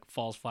just like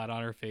falls flat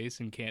on her face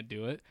and can't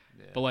do it.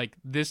 Yeah. But like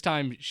this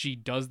time, she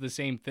does the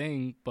same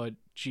thing, but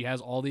she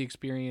has all the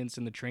experience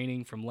and the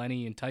training from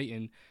Lenny and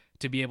Titan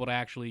to be able to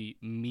actually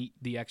meet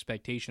the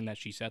expectation that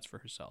she sets for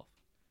herself.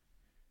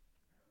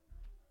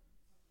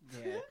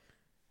 Yeah.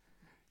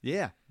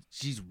 Yeah,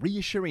 she's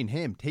reassuring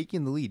him,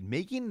 taking the lead,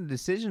 making a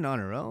decision on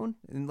her own.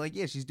 And like,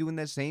 yeah, she's doing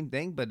that same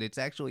thing, but it's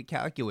actually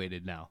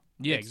calculated now.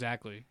 Yeah,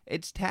 exactly.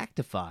 It's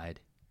tactified.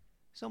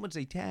 Some would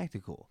say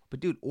tactical. But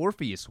dude,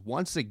 Orpheus,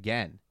 once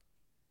again,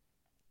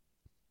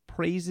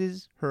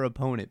 praises her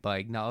opponent by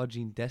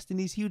acknowledging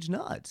Destiny's huge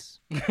nuts.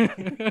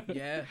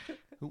 Yeah.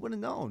 Who would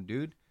have known,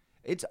 dude?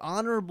 It's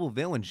honorable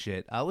villain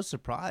shit. I was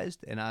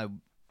surprised, and I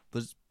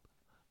was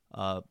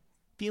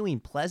feeling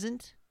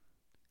pleasant.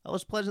 I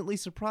was pleasantly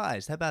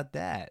surprised. How about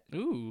that?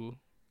 Ooh.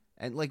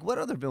 And like, what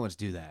other villains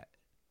do that?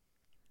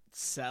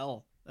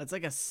 Cell. That's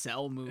like a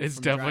Cell move. It's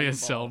from definitely a Dragon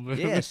Cell Ball. move.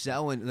 Yeah,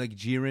 Cell and like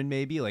Jiren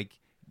maybe. Like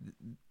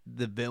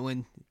the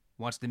villain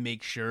wants to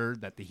make sure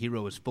that the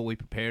hero is fully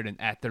prepared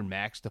and at their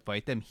max to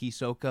fight them.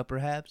 Hisoka,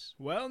 perhaps.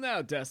 Well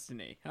now,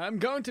 Destiny. I'm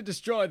going to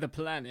destroy the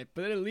planet,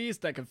 but at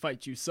least I can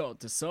fight you sword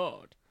to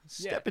sword.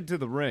 Step into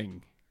the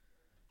ring.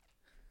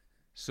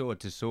 Sword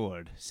to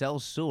sword.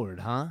 Cell's sword,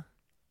 huh?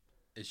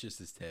 It's just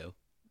his tail.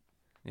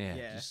 Yeah,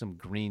 Yeah. just some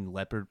green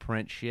leopard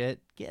print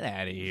shit. Get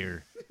out of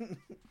here.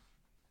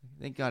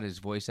 Thank God his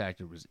voice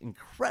actor was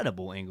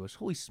incredible English.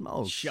 Holy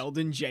smokes.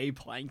 Sheldon J.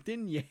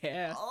 Plankton?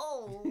 Yeah.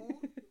 Oh.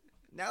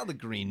 Now the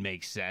green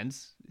makes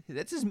sense.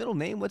 That's his middle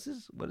name. What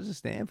does it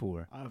stand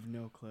for? I have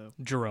no clue.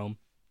 Jerome.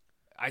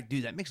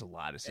 That makes a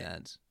lot of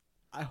sense.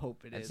 I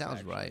hope it That is. sounds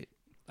actually. right.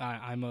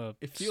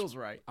 It feels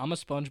right. I'm a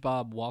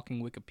SpongeBob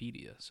walking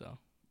Wikipedia, so.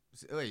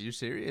 Wait, you're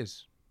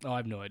serious? Oh, I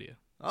have no idea.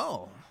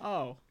 Oh,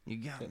 Oh. you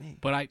got me.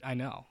 But I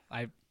know.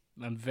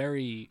 I'm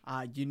very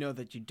You know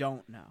that you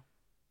don't know.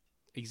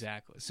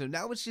 exactly. So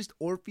now it's just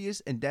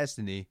Orpheus and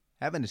Destiny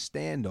having a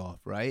standoff,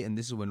 right? And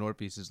this is when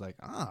Orpheus is like,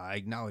 I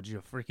acknowledge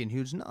you're freaking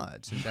huge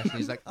nuts. And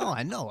Destiny's like, oh,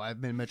 I know, I've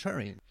been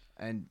maturing.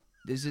 And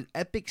there's an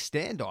epic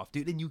standoff,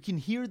 dude, and you can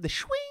hear the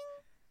swing.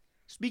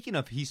 Speaking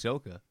of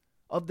Hisoka,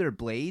 of their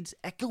blades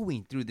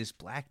echoing through this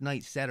Black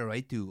Knight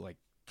satellite through like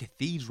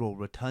cathedral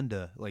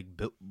rotunda, like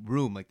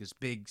room, like this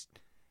big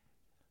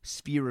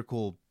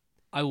spherical.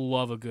 I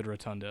love a good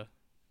rotunda.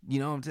 You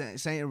know what I'm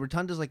saying? A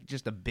rotunda's like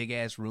just a big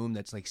ass room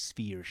that's like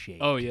sphere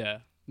shaped. Oh yeah.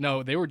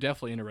 No, they were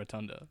definitely in a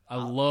rotunda. I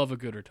love a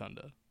good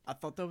rotunda. I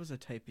thought that was a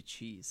type of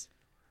cheese.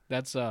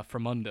 That's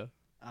Fremunda.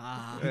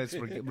 Ah. That's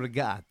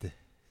regatta.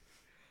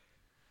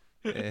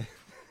 Yeah.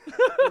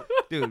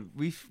 Dude,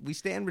 we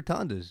stand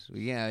rotundas.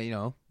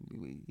 Yeah,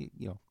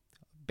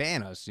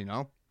 ban us.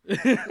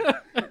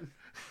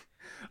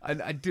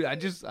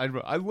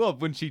 I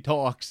love when she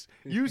talks.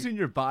 Using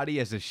your body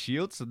as a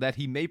shield so that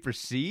he may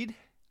proceed,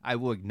 I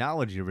will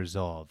acknowledge your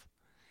resolve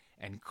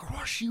and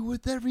crush you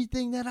with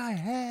everything that I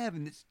have.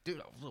 And this dude,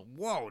 I was like,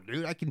 whoa,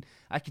 dude,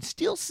 I can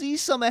still see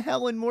some of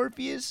hell in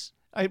Morpheus.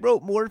 I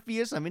wrote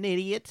Morpheus. I'm an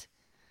idiot,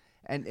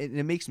 and it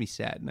makes me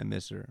sad, and I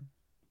miss her.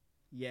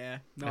 Yeah.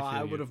 No, I feel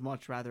I you. would have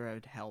much rather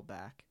had Hell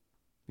back.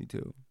 Me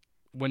too.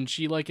 when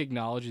she like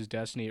acknowledges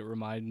Destiny, it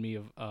reminded me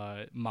of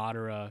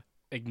Madara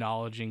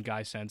acknowledging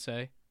Guy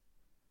Sensei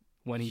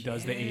when he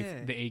does the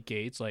Yeah. eight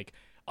gates. Like,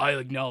 I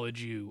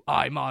acknowledge you,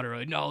 I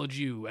Madara acknowledge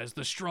you as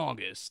the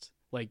strongest.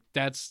 Like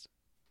that's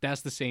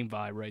the same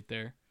vibe right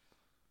there.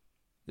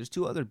 There's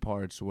two other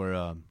parts where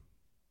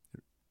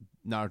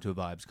Naruto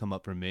vibes come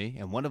up for me,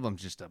 and one of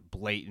them's just a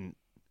blatant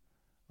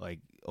like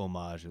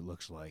homage. It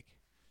looks like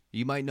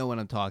you might know what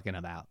I'm talking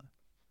about.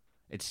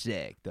 It's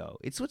sick though.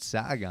 It's with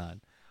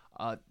Sagan.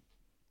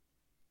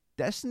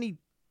 Destiny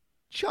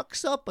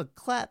chucks up a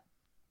clap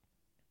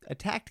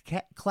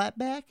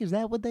back. Is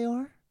that what they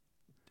are?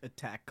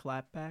 Attack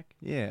clap back.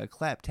 Yeah, a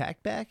clap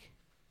tack back.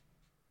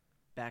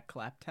 Back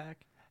clap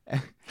tack.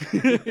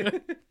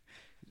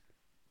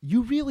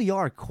 You really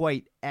are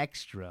quite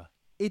extra.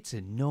 It's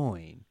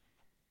annoying.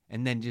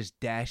 And then just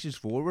dashes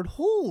forward.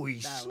 Holy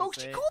That was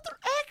smokes, she it. called her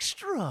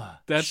extra.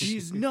 That's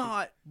She's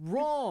not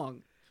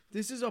wrong.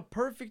 This is a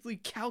perfectly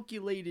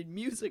calculated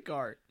music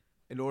art.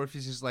 And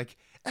Orpheus is like,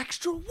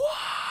 extra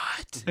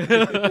what?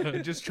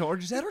 And just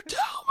charges at her.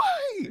 Tell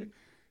me.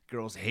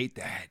 Girls hate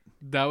that.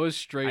 that was I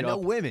straight know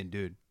up. women,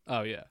 dude.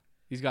 Oh yeah,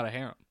 he's got a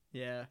harem.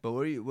 Yeah. But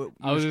what are you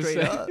I was were just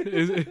straight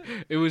saying, up?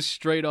 it was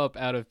straight up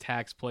out of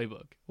Tack's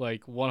playbook.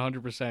 Like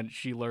 100%,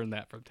 she learned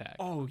that from Tack.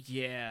 Oh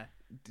yeah.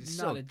 It's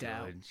Not so a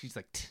doubt. good. She's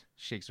like,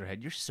 shakes her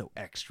head. You're so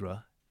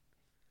extra.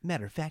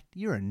 Matter of fact,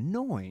 you're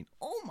annoying.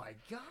 Oh my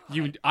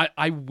god.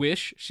 I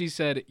wish she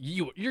said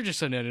you're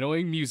just an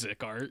annoying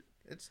music art.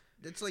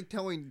 It's like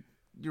telling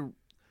your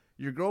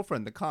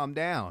girlfriend to calm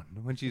down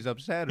when she's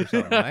upset or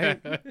something,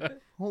 right?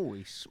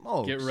 Holy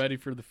smokes. Get ready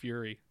for the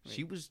fury.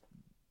 She was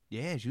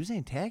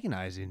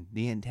antagonizing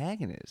the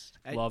antagonist.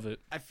 Love it.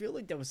 I feel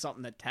like that was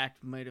something that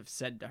Tact might have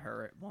said to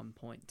her at one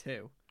point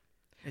too.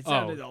 It Oh.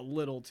 sounded a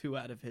little too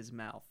out of his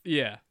mouth.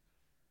 Yeah.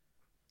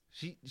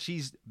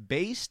 She's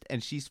based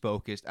and she's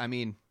focused. I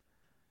mean,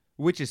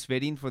 which is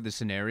fitting for the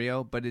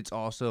scenario, but it's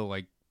also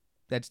like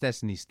that's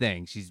Destiny's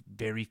thing. She's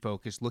very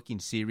focused, looking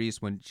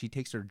serious when she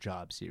takes her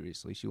job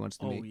seriously. She wants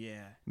to Oh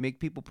yeah. make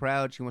people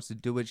proud. She wants to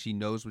do it. She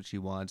knows what she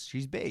wants.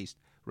 She's based,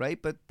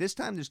 right? But this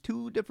time there's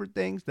two different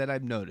things that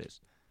I've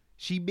noticed.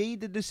 She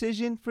made the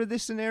decision for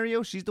this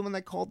scenario. She's the one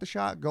that called the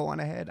shot. Go on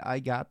ahead. I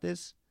got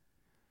this.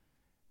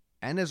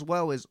 And as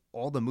well as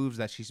all the moves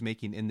that she's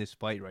making in this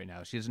fight right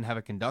now. She doesn't have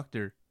a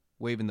conductor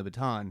waving the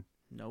baton.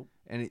 Nope.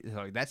 And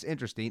like, that's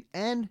interesting.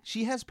 And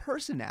she has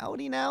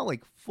personality now,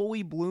 like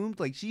fully bloomed.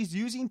 Like she's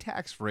using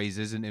tax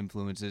phrases and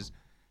influences.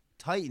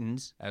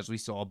 Titans, as we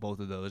saw both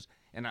of those.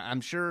 And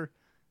I'm sure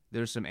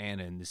there's some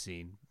Anna in the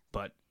scene.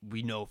 But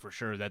we know for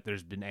sure that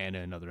there's been Anna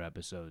in other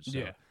episodes. So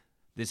Yeah.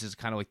 this is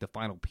kind of like the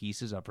final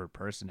pieces of her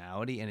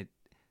personality. And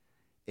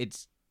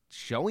it's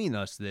showing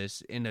us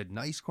this in a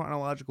nice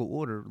chronological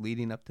order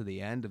leading up to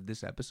the end of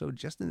this episode.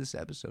 Just in this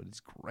episode. It's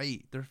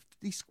great.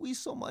 They squeeze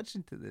so much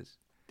into this.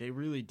 They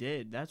really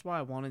did. That's why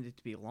I wanted it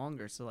to be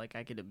longer, so like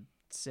I could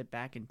sit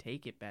back and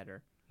take it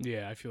better.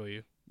 Yeah, I feel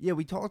you. Yeah,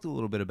 we talked a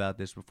little bit about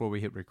this before we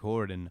hit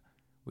record, and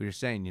we were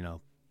saying,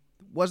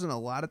 wasn't a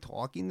lot of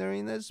talking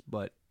during this,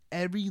 but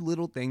every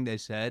little thing they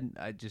said,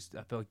 I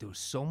felt like there was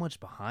so much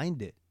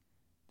behind it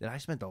that I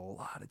spent a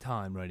lot of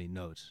time writing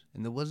notes,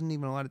 and there wasn't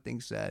even a lot of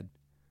things said.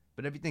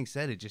 But everything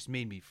said, it just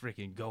made me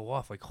freaking go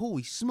off, like,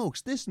 holy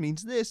smokes, this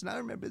means this, and I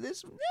remember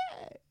this from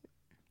that.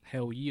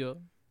 Hell yeah.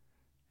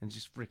 And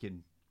just freaking,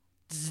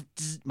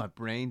 my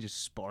brain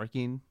just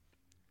sparking.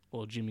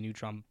 Little Jimmy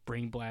Neutron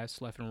brain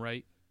blast left and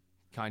right.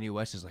 Kanye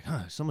West is like,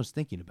 someone's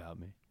thinking about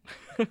me.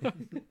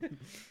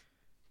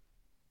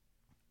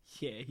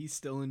 Yeah, he's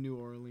still in New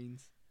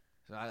Orleans.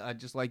 So I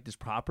just like this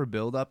proper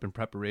build-up and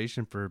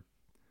preparation for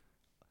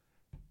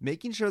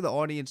making sure the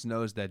audience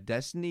knows that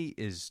Destiny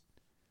is,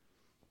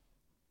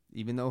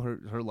 even though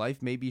her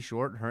life may be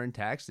short, her and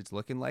Tax, it's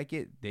looking like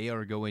it, they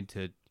are going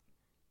to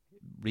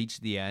reach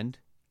the end.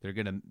 They're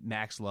going to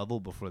max level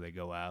before they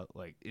go out.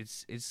 Like,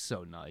 it's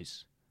so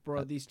nice.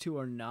 Bro, these two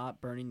are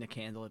not burning the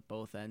candle at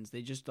both ends.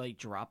 They just like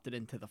dropped it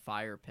into the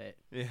fire pit.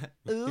 Yeah.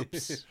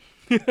 Oops.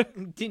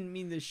 Didn't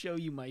mean to show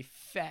you my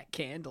fat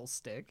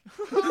candlestick.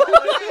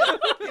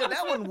 Yeah,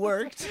 that one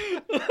worked.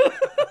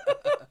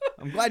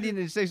 I'm glad you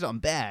didn't say something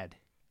bad.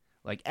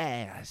 Like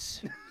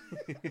ass.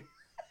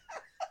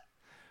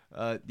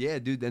 Yeah,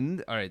 dude.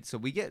 Then all right, so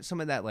we get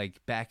some of that like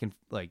back and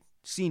like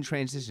scene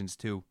transitions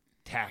to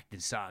Tact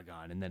and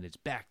Sagan, and then it's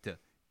back to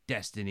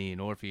Destiny and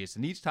Orpheus.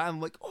 And each time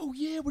I'm like, oh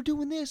yeah, we're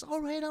doing this.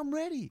 All right, I'm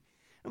ready.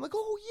 I'm like,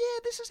 oh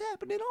yeah, this is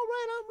happening. All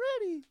right, I'm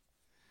ready.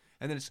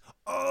 And then it's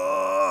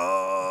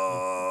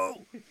oh,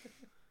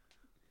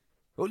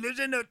 oh,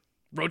 listen to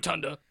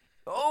Rotunda.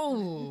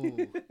 oh,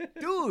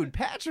 dude,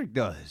 Patrick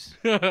does.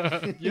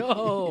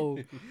 Yo.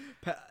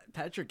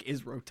 Patrick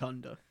is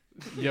Rotunda.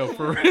 Yo,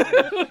 for real.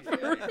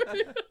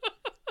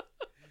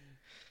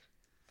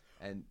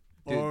 And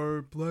dude,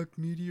 Are black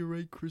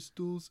meteorite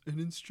crystals an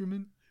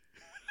instrument?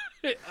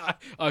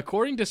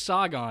 According to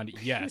Sagan,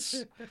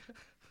 yes.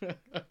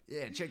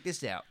 yeah, check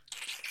this out.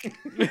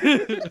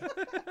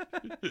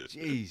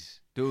 Jeez,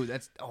 dude,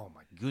 that's oh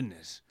my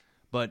goodness.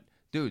 But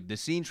dude, the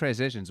scene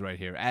transitions right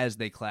here as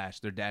they clash.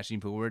 They're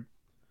dashing forward.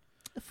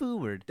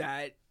 Forward.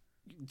 That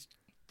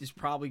is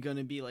probably going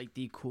to be like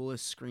the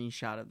coolest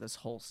screenshot of this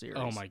whole series.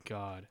 Oh my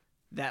god.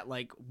 That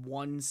like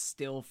one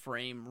still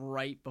frame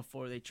right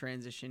before they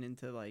transition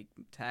into like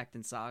Tact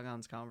and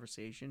Sagan's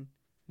conversation.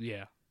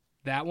 Yeah.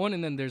 That one,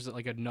 and then there's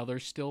like another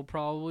still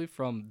probably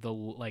from the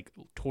like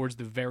towards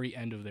the very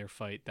end of their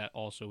fight that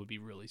also would be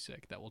really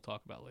sick that we'll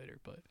talk about later.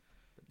 But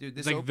Dude,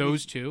 this like opening-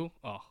 those two,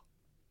 oh,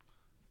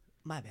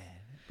 My bad.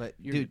 But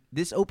You're- dude,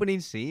 this opening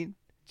scene,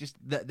 just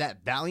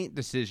that valiant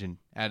decision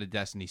out of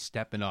Destiny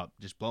stepping up,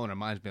 just blowing our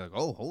minds, being like,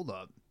 "Oh, hold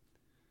up."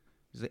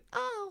 He's like,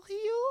 "Oh,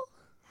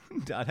 heal."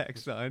 Dot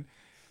X sign.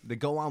 The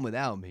go on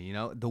without me, you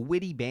know, the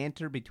witty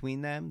banter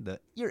between them, the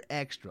you're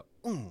extra,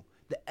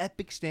 the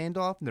epic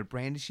standoff, and they're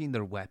brandishing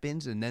their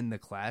weapons, and then the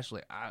clash.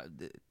 Like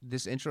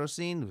this intro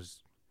scene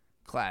was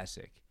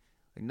classic.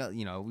 Like, no,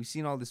 you know, we've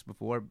seen all this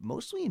before,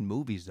 mostly in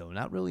movies though,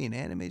 not really in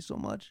anime so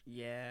much.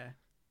 Yeah.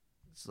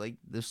 It's like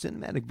the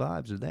cinematic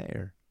vibes are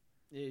there.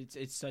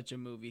 It's such a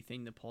movie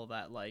thing to pull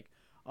that like,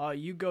 oh,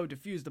 you go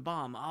defuse the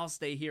bomb, I'll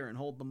stay here and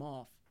hold them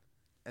off.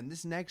 And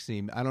this next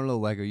scene, I don't know,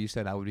 Lego, you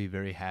said I would be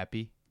very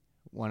happy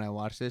when I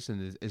watch this,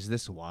 and is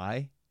this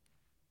why?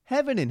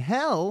 Heaven and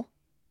hell?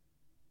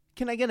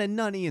 Can I get a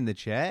nunny in the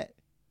chat?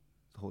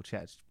 The whole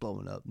chat's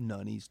blowing up.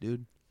 Nunnies,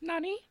 dude.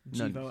 Nani?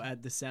 Jivo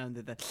add the sound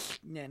of the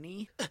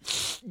nanny.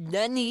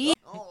 Nunny?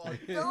 Oh,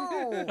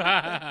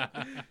 no.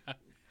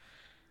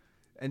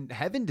 And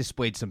Heaven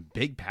displayed some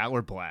big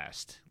power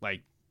blast.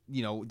 Like,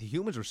 you know, the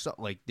humans were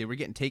like they were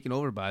getting taken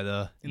over by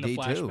the In the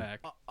D2. flashback.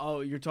 Oh,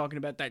 you're talking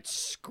about that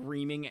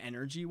screaming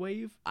energy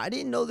wave? I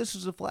didn't know this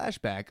was a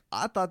flashback.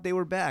 I thought they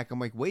were back. I'm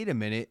like, wait a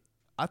minute.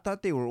 I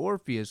thought they were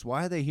Orpheus.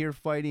 Why are they here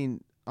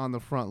fighting on the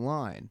front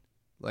line?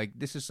 Like,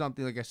 this is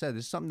something, like I said,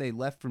 this is something they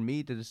left for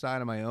me to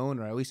decide on my own,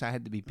 or at least I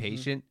had to be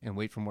patient and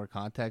wait for more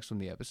context from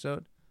the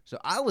episode. So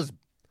I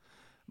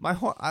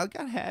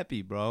got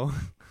happy, bro.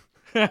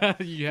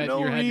 you had No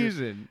you had your-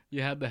 reason.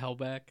 you had the hell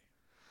back.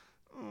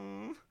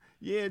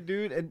 Yeah,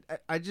 dude. And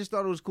I just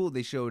thought it was cool.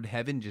 They showed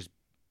Heaven just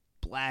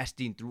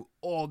blasting through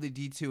all the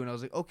D2, and I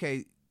was like,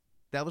 okay,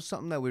 that was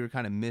something that we were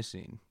kind of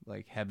missing.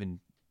 Like,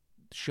 Heaven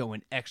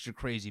showing extra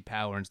crazy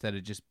power instead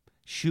of just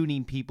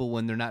shooting people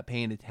when they're not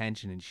paying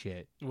attention and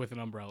shit. With an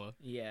umbrella.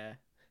 Yeah.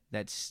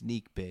 That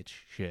sneak bitch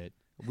shit.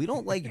 We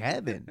don't like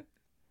Heaven.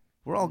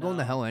 We're all going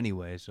to No. hell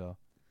anyway, so.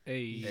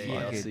 Hey. Hey,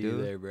 Fuck I'll it, see you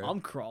dude. there, bro.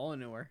 I'm crawling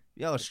to her.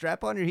 Yo,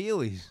 strap on your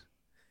heelys.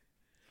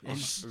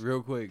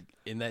 Real quick,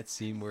 in that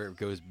scene where it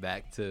goes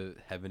back to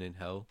heaven and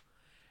hell,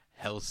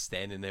 Hell's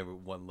standing there with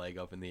one leg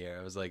up in the air.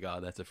 I was like, oh,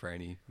 that's a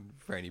Franny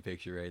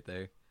picture right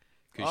there.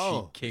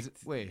 Because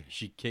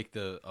she kicked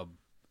a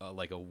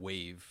like a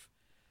wave.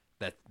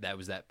 That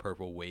was that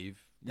purple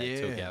wave that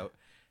took Yeah. out,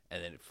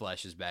 and then it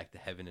flashes back to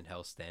heaven and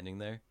Hell standing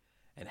there,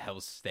 and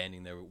Hell's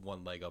standing there with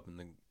one leg up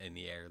in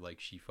the air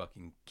like she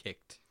fucking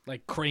kicked.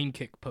 Like crane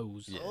kick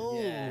pose.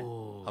 Yeah.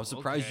 Oh, I'm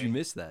surprised okay. you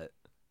missed that.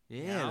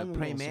 Yeah, I'm the a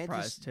praying little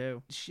mantis surprised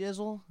too.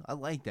 shizzle. I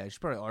like that. She's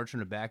probably arching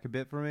her back a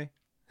bit for me.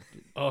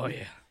 Oh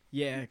yeah.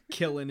 Yeah,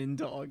 killing and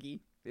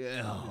doggy.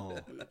 Yeah.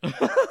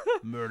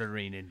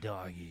 Murdering and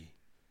doggy.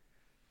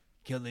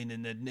 Killing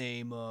in the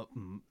name of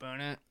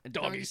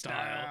Doggy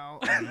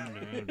style.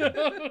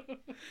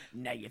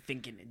 Now you're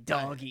thinking of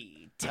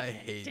doggy. I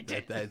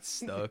hate that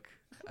stuck.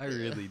 I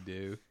really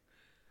do.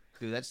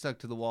 Dude, that stuck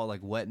to the wall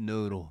like wet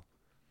noodle.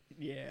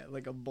 Yeah,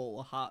 like a bowl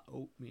of hot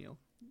oatmeal.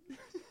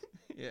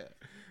 Yeah.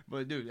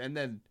 But dude, and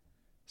then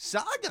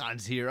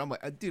Sagan's here. I'm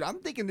like, dude, I'm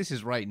thinking this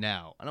is right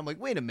now. And I'm like,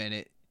 wait a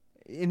minute.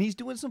 And he's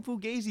doing some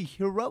Fugazi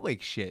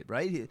heroic shit,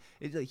 right?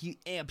 It's like he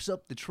amps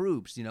up the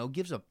troops, you know,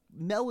 gives a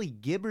Melly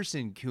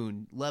Giberson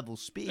coon level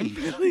speech.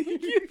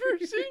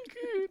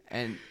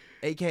 And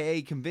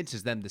AKA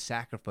convinces them to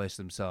sacrifice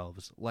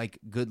themselves like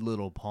good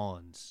little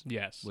pawns.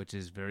 Yes. Which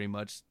is very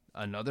much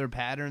another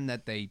pattern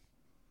that they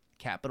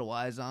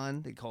capitalize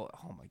on. They call it,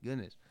 oh my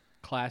goodness.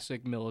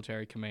 Classic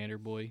military commander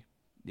boy.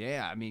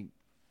 Yeah, I mean,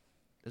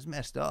 it's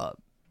messed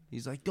up.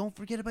 He's like, don't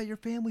forget about your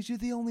families. You're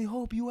the only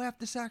hope. You have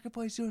to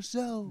sacrifice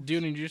yourself.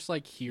 Dude, and you just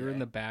like hear in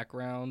the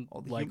background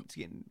All the like humans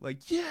getting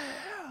like, yeah.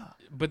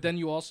 but then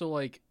you also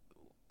like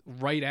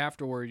right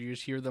afterward you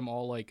just hear them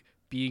all like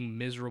being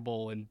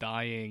miserable and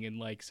dying and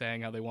like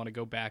saying how they want to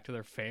go back to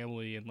their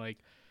family and like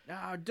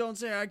Ah, don't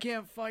say I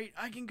can't fight.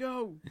 I can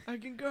go. I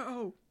can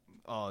go.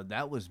 Oh,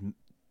 that was,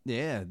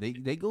 yeah. They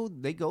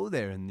go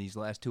there in these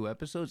last two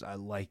episodes. I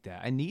like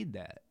that. I need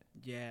that.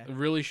 Yeah. it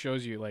really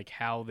shows you like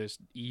how this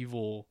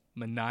evil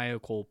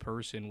maniacal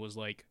person was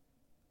like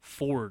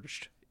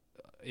forged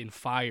in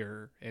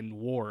fire and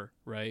war,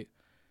 right?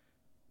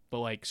 But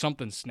like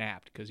something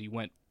snapped because he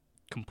went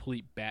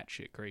complete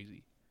batshit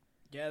crazy.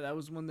 Yeah, that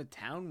was when the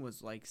town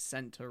was like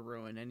sent to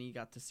ruin and he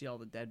got to see all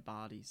the dead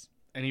bodies.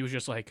 And he was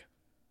just like,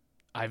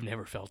 I've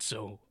never felt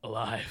so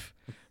alive.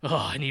 Oh,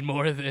 I need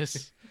more of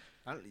this.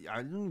 I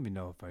don't even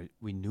know if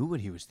we knew what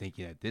he was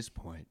thinking at this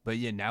point. But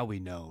yeah, now we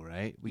know,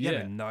 right? We get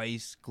Yeah. a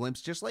nice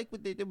glimpse, just like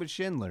what they did with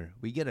Schindler.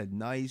 We get a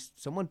nice,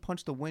 someone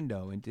punched a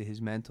window into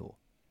his mental.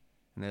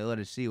 And they let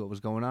us see what was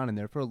going on in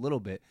there for a little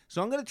bit.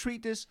 So I'm going to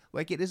treat this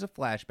like it is a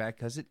flashback,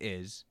 because it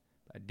is.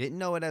 I didn't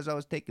know it as I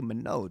was taking my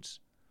notes.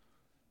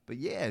 But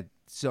yeah,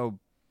 so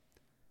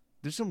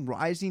there's some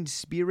Rising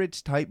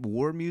Spirits type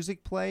war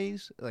music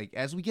plays, like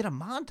as we get a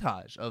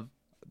montage of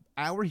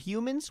our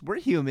humans, we're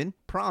human,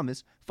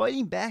 promise,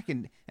 fighting back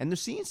and they're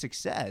seeing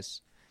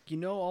success. You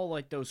know, all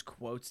like those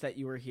quotes that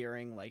you were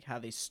hearing, like how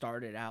they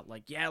started out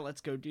like, yeah,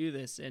 let's go do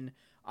this, and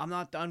I'm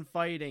not done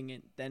fighting,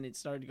 and then it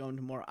started going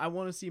to more, I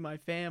want to see my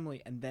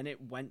family, and then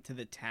it went to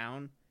the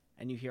town,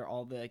 and you hear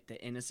all the like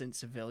the innocent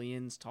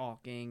civilians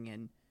talking,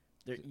 and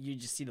you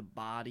just see the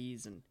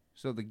bodies and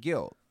So the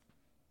guilt.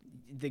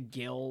 the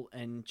guilt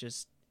and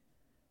just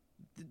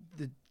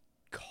the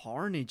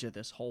carnage of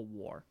this whole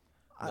war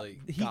Like,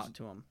 got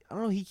to him. I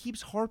don't know, he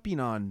keeps harping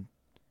on,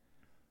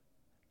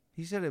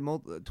 he said it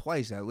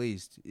twice at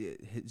least,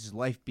 his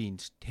life being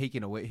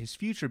taken away, his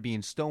future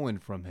being stolen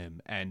from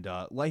him, and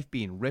life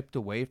being ripped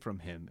away from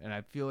him. And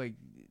I feel like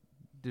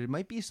there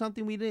might be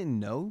something we didn't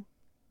know,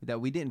 that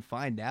we didn't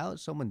find out.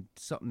 Something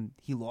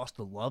he lost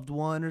a loved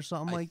one or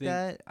something like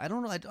that. I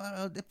don't know.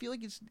 I feel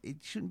like it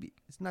shouldn't be.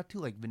 It's not too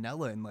like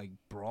vanilla and like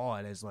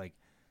broad as like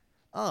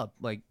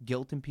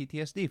guilt and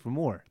PTSD from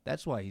war.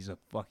 That's why he's a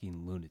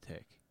fucking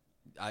lunatic.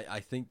 I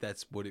think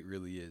that's what it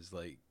really is.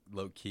 Like,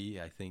 low key,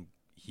 I think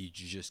he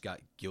just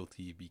got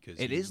guilty because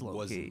It he is low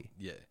wasn't, key.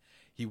 Yeah,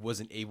 he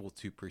wasn't able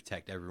to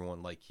protect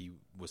everyone like he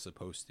was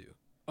supposed to.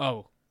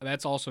 Oh,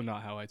 that's also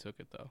not how I took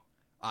it though.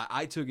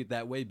 I took it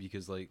that way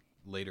because like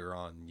later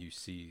on you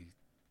see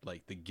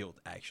like the guilt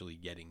actually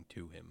getting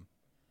to him.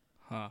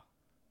 Huh.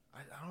 I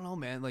don't know,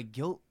 man. Like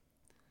guilt.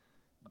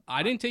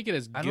 I didn't take it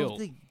as I guilt. don't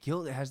think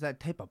guilt has that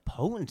type of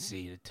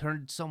potency to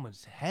turn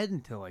someone's head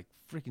into like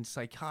freaking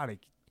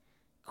psychotic,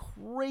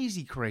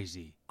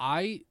 crazy.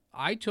 I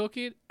took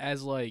it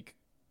as like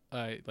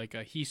a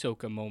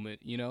Hisoka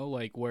moment, you know,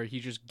 like where he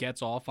just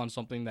gets off on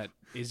something that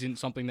isn't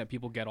something that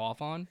people get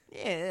off on.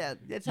 Yeah,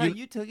 that's how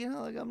you took it.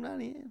 Huh? Like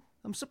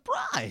I'm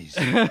surprised.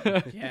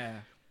 Yeah.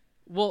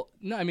 Well,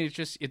 no, I mean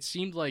it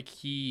seemed like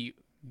he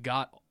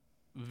got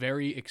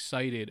very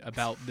excited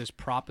about this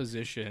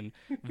proposition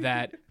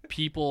that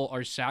people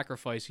are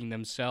sacrificing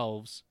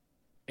themselves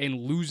and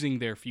losing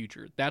their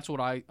future. That's what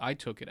I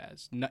took it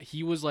as.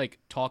 He was like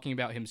talking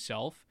about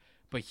himself,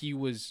 but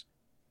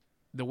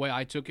the way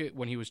I took it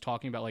when he was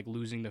talking about like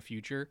losing the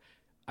future,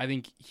 I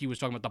think he was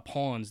talking about the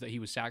pawns that he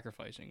was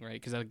sacrificing, right?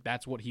 Because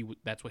that's what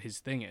his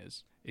thing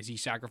is he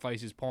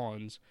sacrifices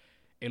pawns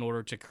in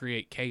order to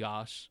create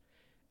chaos,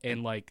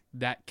 and like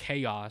that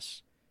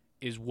chaos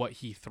is what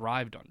he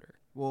thrived under.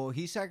 Well,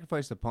 he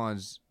sacrificed the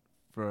pawns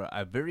for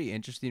a very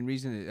interesting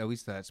reason. At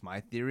least that's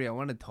my theory. I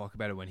want to talk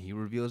about it when he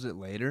reveals it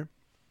later.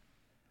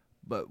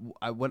 But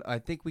what I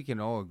think we can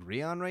all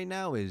agree on right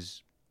now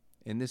is,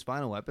 in this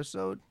final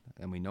episode,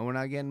 and we know we're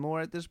not getting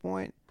more at this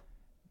point,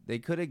 they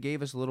could have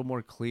gave us a little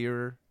more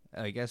clear,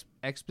 I guess,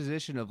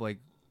 exposition of like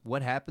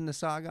what happened to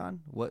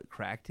Sagan, what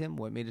cracked him,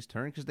 what made his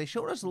turn. Because they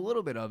showed us a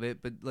little bit of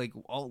it, but like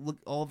all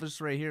of us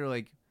right here,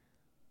 like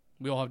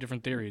we all have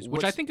different theories,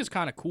 which I think is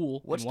kind of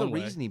cool. What's in the one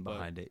way, reasoning but-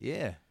 behind it?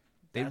 Yeah,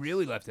 they That's-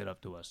 really left it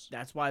up to us.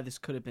 That's why this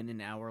could have been an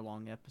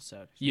hour-long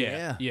episode.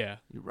 Yeah. You're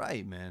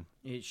right, man.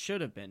 It should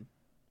have been.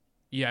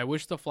 Yeah, I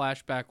wish the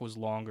flashback was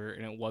longer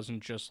and it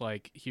wasn't just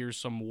like, here's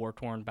some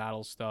war-torn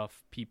battle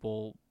stuff,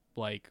 people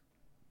like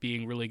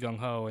being really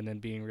gung-ho and then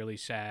being really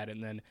sad,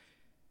 and then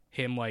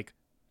him like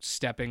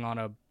stepping on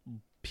a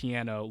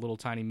piano, little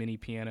tiny mini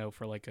piano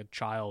for like a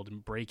child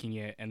and breaking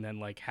it, and then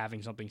like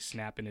having something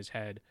snap in his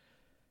head.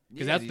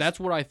 Because that's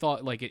what I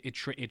thought, like it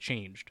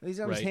changed. He's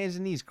on right? his hands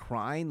and knees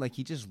crying like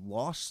he just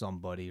lost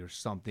somebody or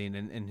something,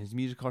 and his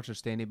music arts are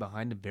standing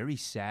behind him very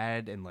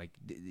sad, and like,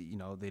 you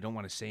know, they don't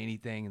want to say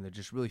anything and they're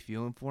just really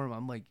feeling for him.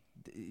 I'm like,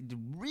 it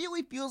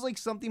really feels like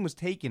something was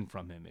taken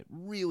from him. It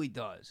really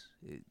does.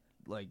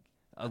 Like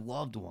a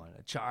loved one,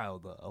 a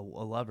child, a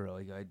lover.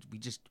 Like we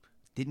just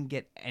didn't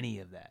get any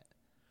of that.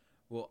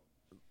 Well,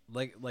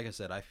 like I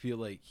said, I feel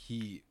like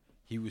he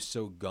was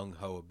so gung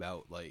ho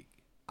about like,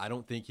 I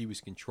don't think he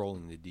was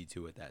controlling the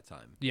D2 at that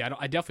time. Yeah,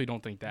 I definitely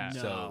don't think that.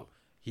 No. So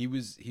he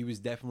was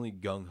definitely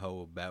gung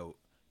ho about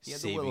He had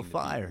the saving will of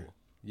fire. people.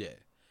 Yeah.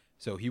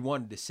 So he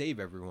wanted to save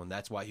everyone.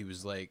 That's why he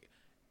was like,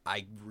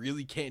 I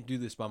really can't do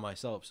this by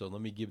myself, so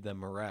let me give them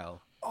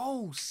morale.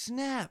 Oh,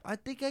 snap. I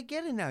think I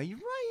get it now. You're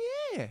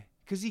right, yeah.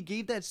 Because he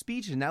gave that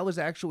speech, and that was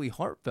actually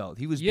heartbeat.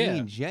 He was Yeah.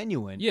 being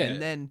genuine. Yeah.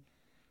 And then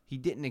he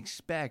didn't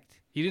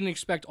expect... He didn't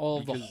expect all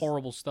of the Because-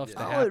 horrible stuff yeah.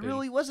 to Oh, happen. it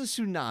really was a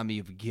tsunami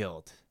of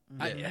guilt.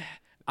 Yeah.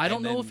 I don't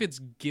And know then- if it's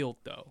guilt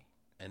though.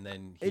 And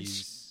then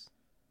It's-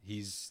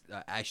 he's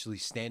actually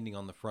standing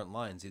on the front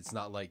lines. It's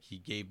not like he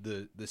gave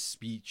the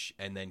speech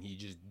and then he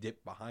just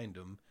dipped behind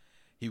him.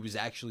 He was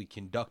actually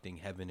conducting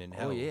heaven and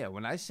hell. Oh, yeah.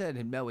 When I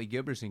said Melly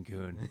Giberson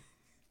coon,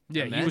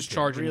 Yeah, he Imagine. was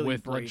charging Really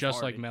with like,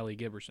 just like brave-hearted. Melly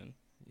Giberson.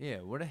 yeah,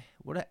 what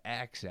a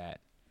axe at.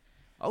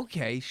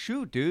 Okay,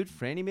 shoot, dude.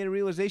 Franny made a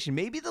realization.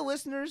 Maybe the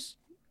listeners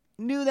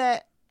knew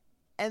that,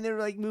 and they're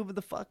like, moving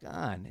the fuck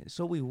on.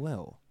 So we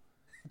will.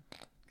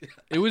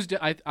 It was.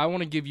 I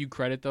want to give you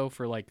credit though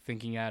for like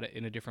thinking at it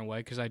in a different way,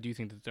 because I do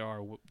think that there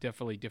are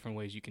definitely different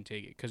ways you can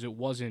take it, because it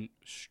wasn't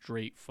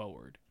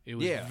straightforward. It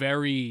was Yeah.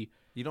 very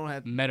You don't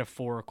have.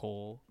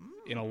 metaphorical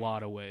in a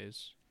lot of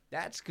ways.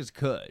 That's because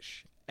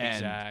Kush. And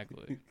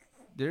Exactly.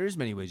 there's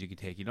many ways you can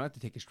take it. You don't have to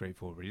take it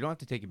straightforward. You don't have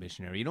to take it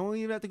missionary. You don't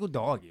even have to go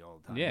doggy all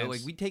the time. Yeah, But, like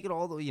it's- we take it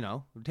all the,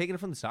 we're taking it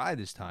from the side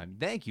this time.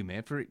 Thank you,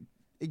 man, for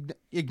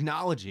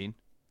acknowledging.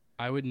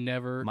 I would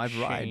never My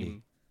variety.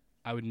 shame.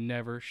 I would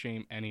never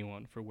shame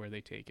anyone for where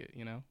they take it.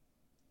 You know.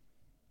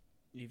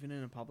 Even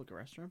in a public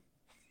restroom.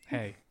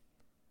 Hey,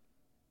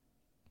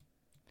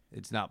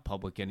 It's not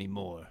public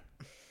anymore.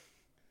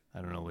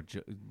 I don't know what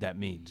that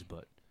means,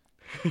 but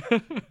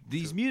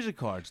these music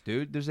cards,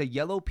 dude. There's a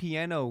yellow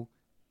piano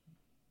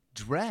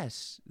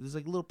dress. There's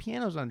like little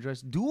pianos on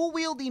dress. Dual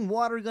wielding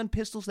water gun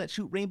pistols that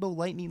shoot rainbow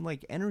lightning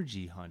like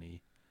energy,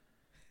 honey.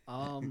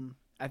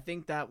 I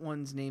think that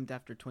one's named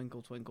after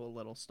Twinkle Twinkle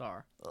Little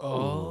Star.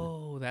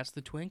 oh, that's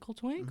the Twinkle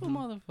Twinkle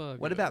motherfucker.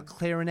 What about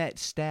clarinet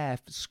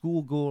staff,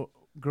 schoolgirl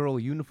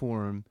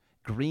uniform,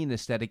 green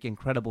aesthetic,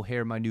 incredible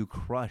hair, my new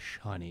crush,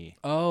 honey?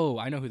 Oh,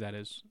 I know who that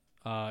is.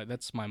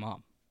 That's my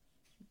mom.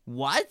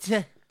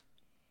 What?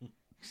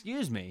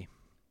 Excuse me.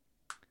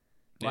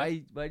 Yeah.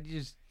 Why'd you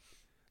just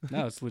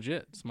No, it's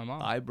legit. It's my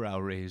mom. eyebrow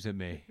raise at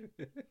me?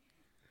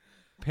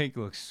 Pink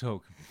looks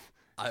so.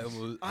 I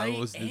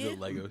almost did the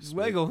Lego. split.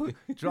 Lego,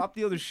 drop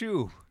the other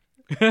shoe.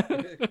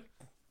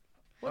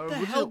 What the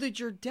hell did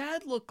your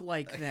dad look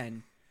like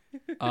then?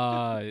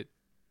 A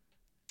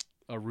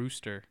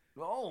rooster.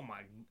 Oh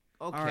my.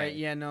 Okay. All right,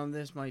 yeah, no,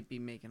 this might be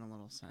making a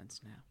little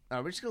sense now. All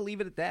right, we're just gonna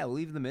leave it at that. We'll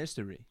leave the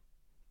mystery.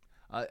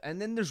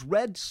 And then there's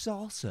red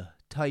salsa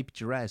type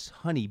dress,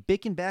 honey,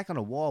 bicking back on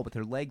a wall with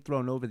her leg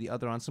thrown over the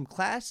other on some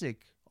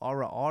classic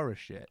aura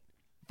shit.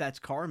 That's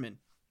Carmen.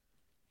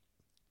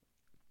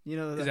 You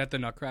know Is that the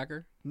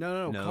Nutcracker?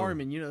 no, No.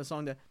 Carmen. You know the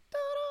song that.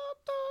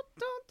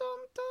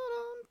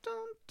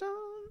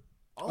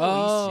 Oh,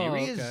 Oh, are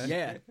you serious? okay.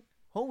 Yeah.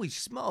 Holy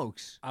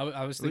smokes!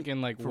 I was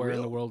thinking like, For where in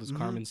real? the world is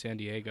Carmen San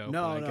Diego?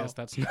 No, but I no. guess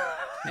that's not.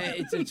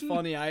 It's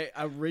funny. I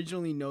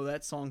originally know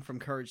that song from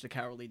Courage the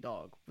Cowardly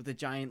Dog with the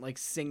giant like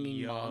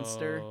singing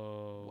monster.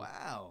 Yo.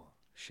 Wow.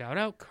 Shout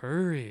out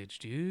Courage,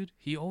 dude.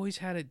 He always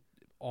had it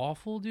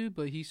awful, dude,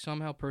 but he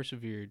somehow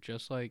persevered,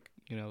 just like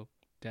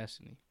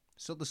Destiny.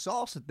 So the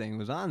salsa thing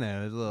was on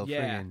there. It was a little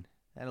Yeah. friggin'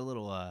 had a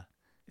little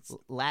It's-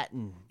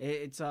 Latin.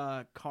 It's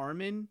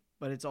Carmen,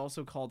 but it's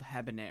also called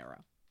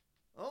habanera.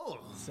 Oh.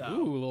 So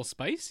Ooh, a little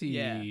spicy.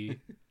 Yeah.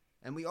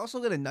 And we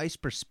also get a nice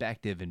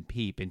perspective and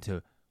peep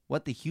into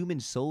what the human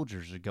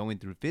soldiers are going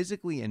through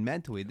physically and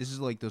mentally. This is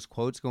like those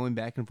quotes going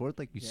back and forth,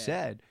 like you Yeah.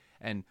 said.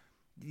 And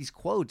these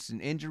quotes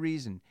and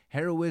injuries and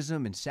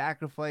heroism and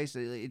sacrifice,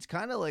 it's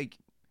kind of like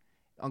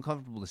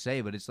uncomfortable to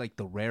say, but it's like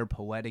the rare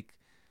poetic,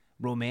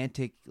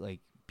 romantic, like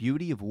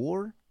beauty of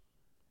war.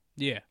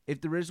 Yeah. If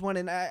there is one,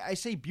 and I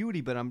say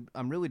beauty, but I'm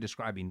really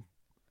describing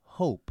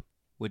hope,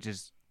 which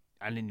is,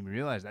 I didn't even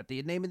realize that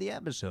the name of the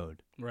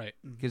episode. Right.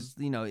 Because,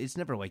 it's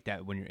never like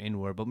that when you're in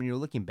war, but when you're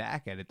looking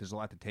back at it, there's a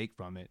lot to take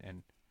from it.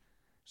 And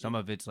some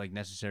of it's like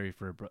necessary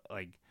for,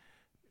 like,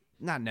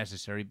 not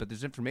necessary, but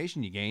there's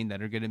information you gain that's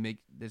going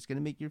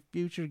to make your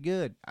future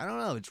good. I don't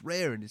know. It's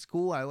rare and it's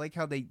cool. I like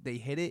how they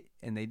hit it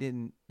and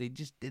they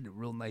just did a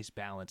real nice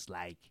balance,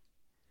 like.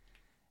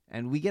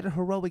 And we get a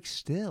heroic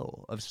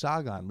still of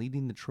Sagan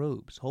leading the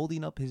troops,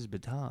 holding up his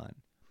baton,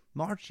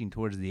 marching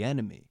towards the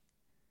enemy.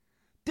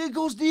 There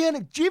goes the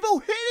enemy.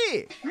 Jivo, hit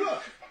it!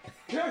 Look,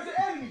 there's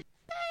the enemy.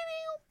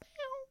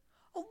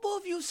 I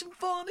love you,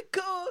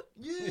 Symphonica.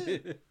 Yeah.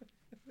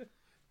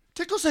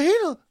 Tickle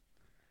Sahina.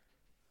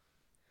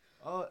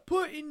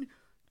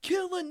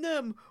 Killing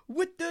them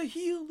with the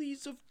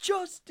Heelys of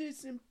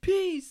justice and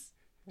peace.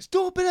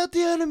 Stomping out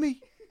the enemy.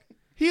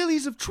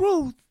 Heelys of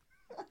truth.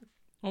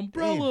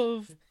 Umbrella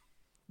of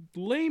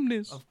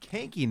lameness. Of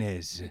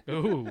kinkiness.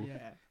 Oh.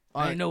 Yeah.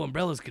 I didn't know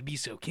umbrellas could be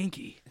so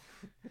kinky.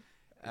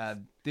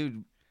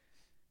 Dude,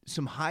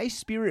 some high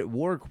spirit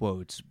war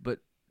quotes, but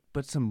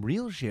some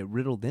real shit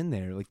riddled in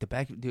there. Like the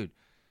back, dude,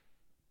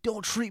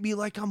 don't treat me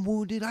like I'm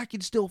wounded. I can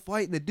still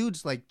fight. And the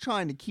dude's like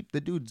trying to keep the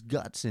dude's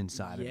guts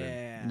inside of him.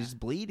 Yeah. And he's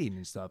bleeding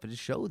and stuff. It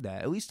just showed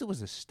that. At least it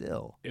was a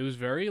still. It was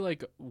very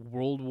like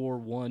World War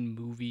One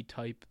movie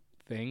type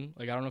thing.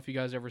 Like I don't know if you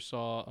guys ever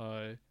saw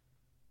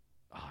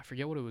I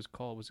forget what it was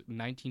called. Was it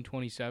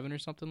 1927 or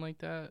something like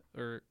that?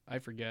 Or I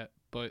forget.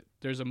 But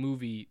there's a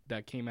movie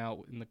that came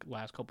out in the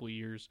last couple of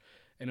years,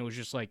 and it was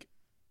just like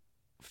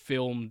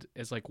filmed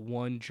as like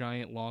one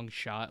giant long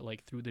shot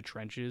like through the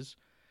trenches,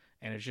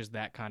 and it's just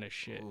that kind of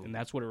shit. Ooh. And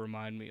that's what it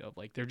reminded me of.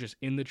 Like they're just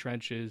in the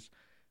trenches.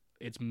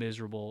 It's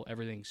miserable.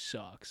 Everything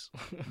sucks.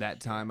 That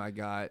time I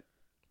got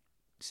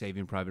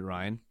Saving Private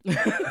Ryan.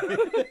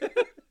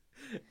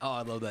 Oh,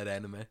 I love that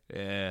anime.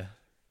 Yeah.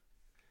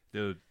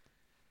 Dude.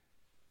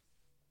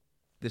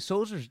 The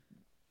soldiers,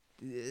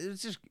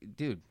 it's just,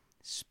 dude,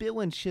 spill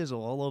and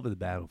chisel all over the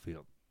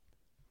battlefield.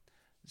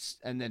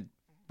 And then,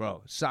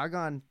 bro,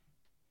 Sagan,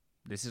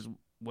 this is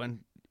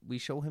when we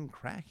show him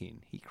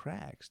cracking. He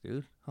cracks,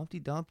 dude. Humpty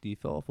Dumpty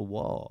fell off a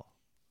wall.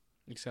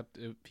 Except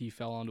if he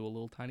fell onto a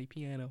little tiny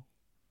piano.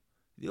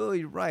 Oh,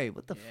 you're right.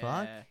 What the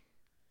fuck?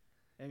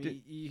 Yeah. I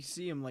mean, you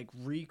see him like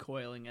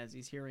recoiling as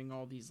he's hearing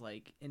all these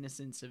like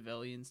innocent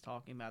civilians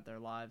talking about their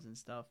lives and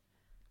stuff.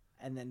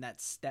 And then that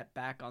step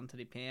back onto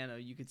the piano,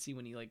 you could see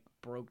when he like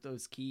broke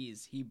those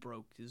keys, he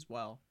broke as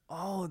well.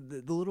 Oh,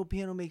 the little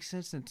piano makes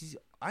sense.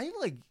 I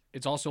like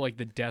It's also like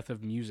the death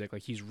of music.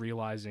 Like he's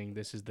realizing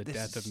this is the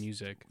death of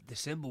music. the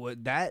symbol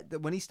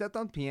that when he stepped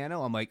on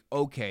piano, I'm like,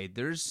 okay,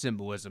 there's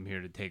symbolism here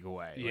to take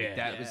away. Like, Yeah.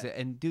 that was it.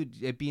 And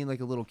dude, it being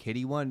like a little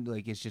kiddie one,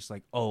 like it's just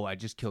like, oh, I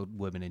just killed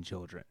women and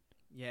children.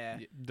 Yeah.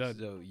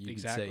 So you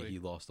exactly. could say he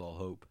lost all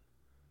hope.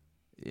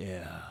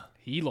 Yeah,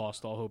 He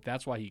lost all hope.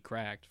 That's why he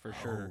cracked for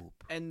sure.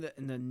 Hope. And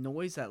the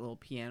noise that little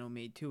piano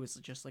made too is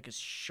just like a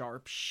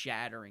sharp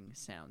shattering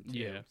sound too.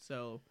 Yeah.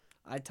 So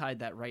I tied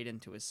that right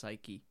into his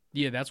psyche.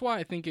 Yeah, that's why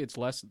I think it's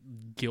less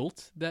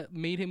guilt that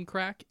made him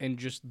crack and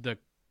just the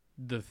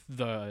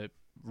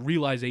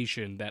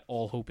realization that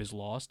all hope is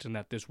lost and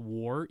that this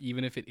war,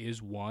 even if it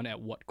is won, at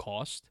what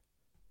cost?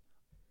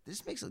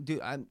 This makes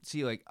dude.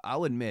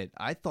 I'll admit,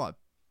 I thought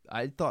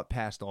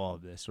past all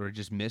of this, or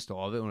just missed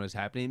all of it when it was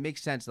happening. It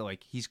makes sense that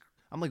like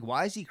I'm like,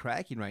 why is he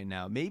cracking right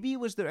now? Maybe it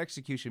was their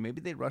execution. Maybe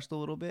they rushed a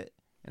little bit,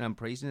 and I'm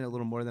praising it a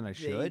little more than I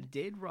should They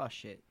did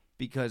rush it.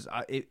 because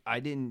I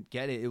didn't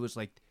get it. It was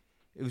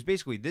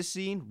basically this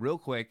scene real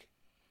quick.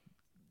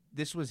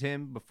 This was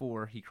him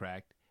before he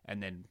cracked,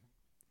 and then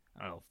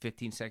I don't know,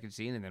 15-second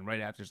scene, and then right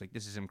after it's like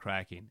this is him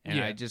cracking, and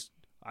Yeah.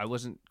 I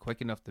wasn't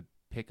quick enough to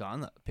pick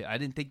on the. I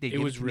didn't think they It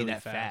gave was it to me really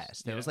that fast,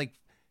 fast. It yeah. was like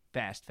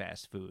fast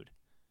food.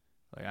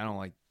 Like I don't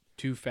like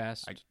Too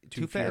fast,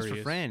 too fast for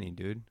furious. Franny,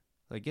 dude.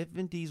 Like get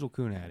Vin Diesel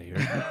Coon out of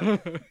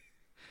here.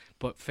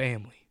 But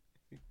family.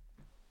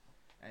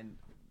 And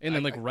And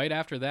then, like, right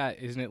after that,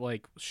 isn't it,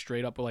 like,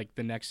 straight up, like,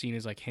 the next scene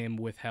is, like, him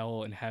with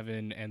Hell and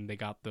Heaven, and they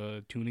got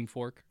the tuning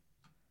fork?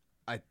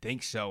 I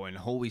think so. And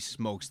holy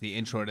smokes, the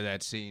intro to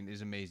that scene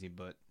is amazing.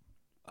 But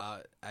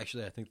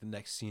Actually, I think the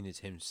next scene is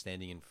him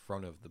standing in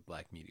front of the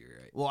black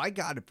meteorite. well, I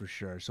got it for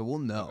sure, so we'll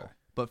know. Okay.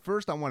 But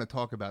first, I want to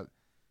talk about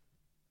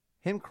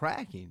him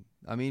cracking.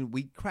 I mean,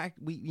 we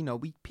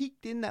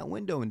peeked in that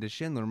window into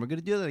Schindler, and we're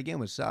gonna do that again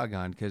with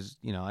Sagan because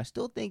I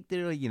still think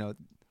they're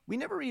we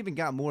never even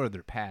got more of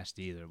their past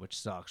either, which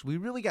sucks. We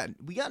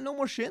got no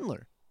more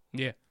Schindler,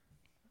 Yeah.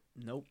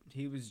 Nope.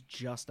 He was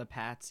just a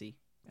patsy.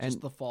 And-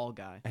 Just the fall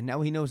guy. and now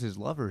he knows his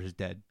lover is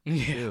dead. Yeah.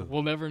 Ew.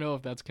 We'll never know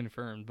if that's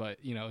confirmed, but,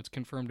 it's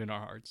confirmed in our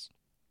hearts.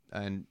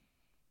 And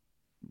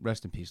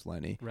rest in peace,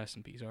 Lenny. Rest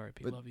in peace,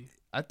 R.I.P. But- Love you.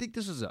 I think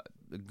this is a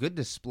good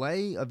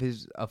display of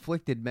his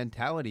afflicted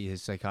mentality,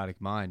 his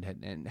psychotic mind,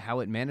 and how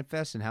it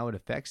manifests and how it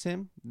affects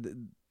him.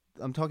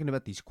 I'm talking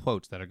about these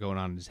quotes that are going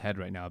on in his head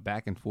right now,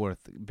 back and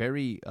forth,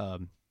 very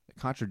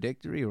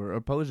contradictory or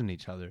opposing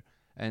each other.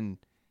 And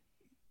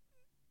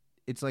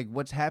it's like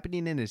what's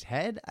happening in his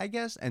head, I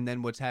guess, and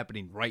then what's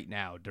happening right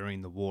now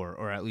during the war,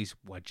 or at least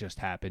what just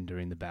happened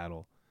during the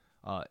battle.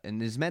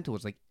 And his mental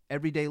is like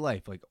everyday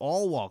life, like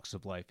all walks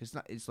of life.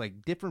 It's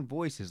like different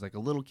voices, like a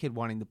little kid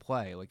wanting to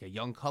play, like a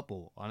young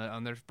couple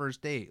on their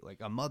first date, like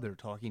a mother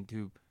talking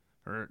to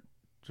her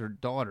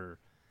daughter,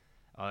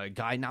 a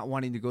guy not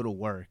wanting to go to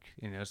work,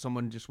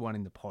 someone just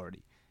wanting to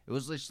party. It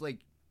was just like,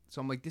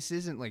 so I'm like, this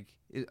isn't like,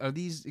 are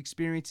these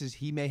experiences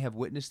he may have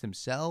witnessed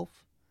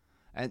himself?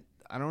 And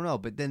I don't know,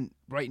 but then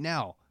right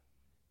now,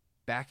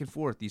 back and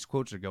forth, these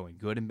quotes are going,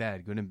 good and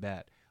bad, good and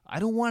bad. I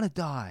don't want to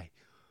die.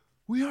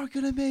 We are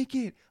going to make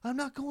it. I'm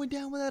not going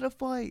down without a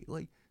fight.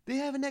 Like, they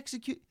haven't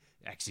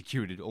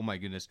executed. Oh my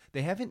goodness.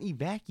 They haven't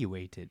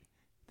evacuated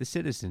the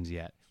citizens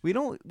yet. We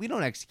don't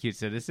execute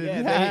citizens.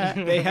 Yeah,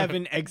 they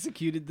haven't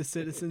executed the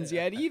citizens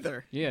yet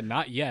either. Yeah,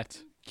 not yet.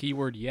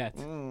 Keyword yet.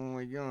 Oh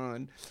my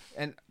god!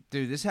 And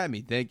dude, this had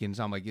me thinking.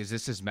 So I'm like, is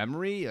this his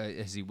memory?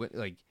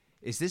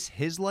 Is this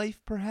his life?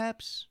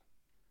 Perhaps.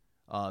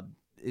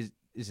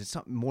 Is it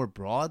something more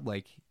broad,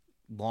 like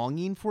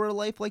longing for a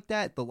life like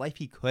that, the life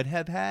he could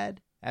have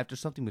had after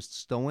something was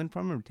stolen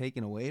from him or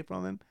taken away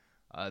from him?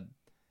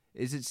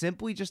 Is it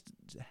simply just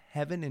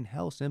heaven and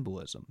hell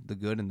symbolism, the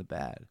good and the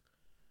bad?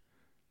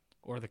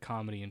 Or the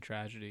comedy and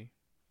tragedy.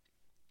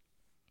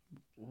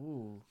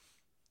 Ooh.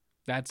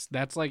 That's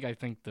like, I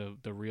think,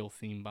 the real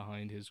theme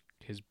behind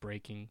his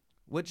breaking.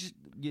 Which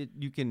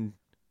you can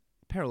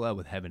parallel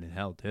with heaven and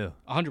hell too.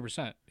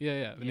 100%. Yeah.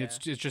 And Yeah. it's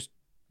just,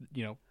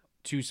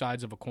 two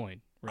sides of a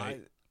coin,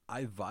 right?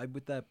 I vibe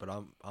with that, but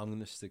I'm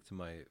gonna stick to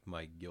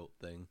my guilt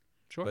thing.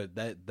 Sure. But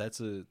that's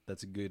a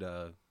good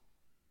I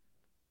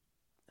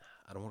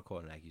don't want to call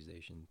it an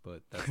accusation,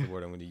 but that's the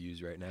word I'm going to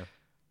use right now.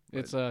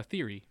 It's a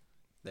theory.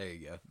 There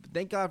you go.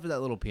 Thank God for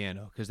that little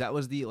piano, because that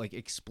was the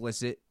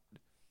explicit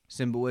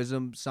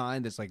symbolism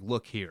sign that's like,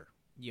 look here.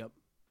 Yep.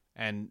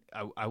 And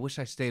I wish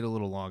I stayed a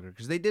little longer,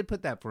 because they did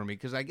put that for me,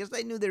 because I guess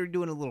they knew they were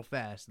doing it a little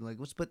fast. And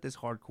let's put this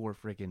hardcore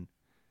freaking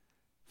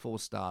full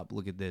stop.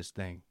 Look at this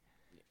thing.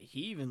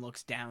 He even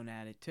looks down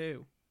at it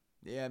too.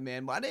 Yeah,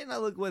 man. Why didn't I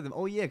look with him?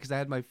 Oh, yeah, because I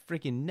had my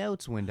freaking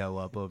notes window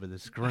up over the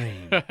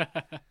screen.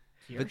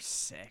 You're But-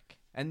 sick.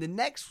 And the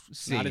next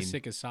scene. Not as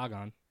sick as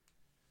Sagan.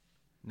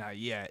 Not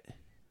yet.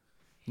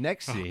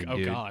 Next scene, Oh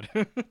dude. God.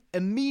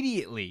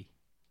 Immediately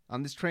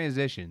on this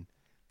transition,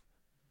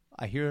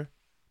 I hear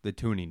the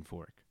tuning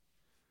fork.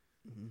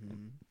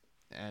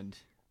 And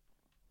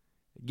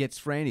it gets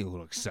Franny a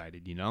little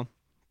excited, you know?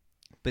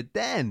 But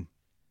then,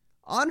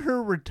 on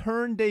her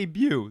return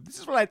debut, this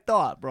is what I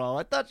thought, bro.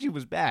 I thought she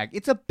was back.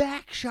 It's a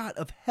back shot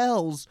of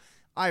Hell's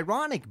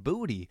ironic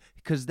booty,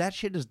 because that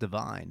shit is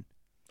divine.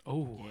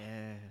 Oh,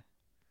 Yeah.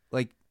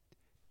 Like,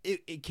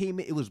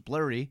 it was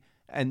blurry,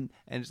 and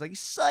it's like,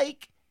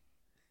 psych!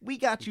 We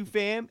got you,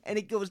 fam. And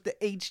it goes to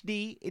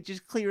HD. It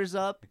just clears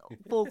up,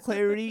 full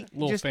clarity.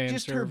 Little just fan her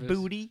service.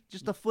 booty,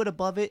 just a foot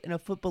above it and a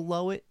foot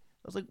below it.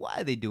 I was like, why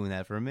are they doing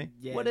that for me?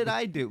 Yeah. What did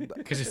I do?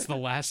 because it's the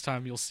last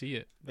time you'll see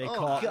it. They Oh,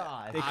 caught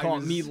God. they I caught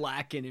was- me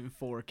lacking in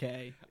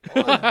 4K.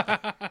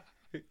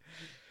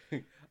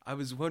 I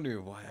was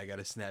wondering why I got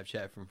a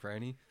Snapchat from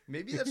Franny.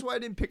 Maybe that's why I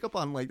didn't pick up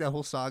on like that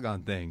whole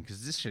Sagan thing,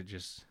 because this shit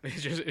just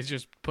It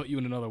just put you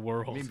in another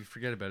world. made me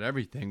forget about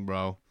everything,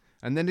 bro.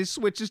 And then it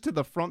switches to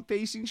the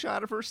front-facing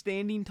shot of her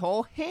standing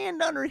tall,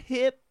 hand on her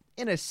hip,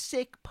 in a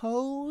sick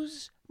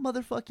pose.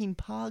 Motherfucking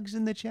Pogs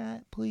in the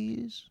chat,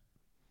 please.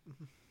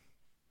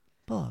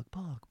 Pog.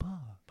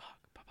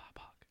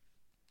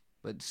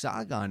 But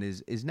Sagan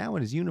is now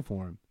in his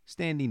uniform,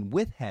 standing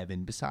with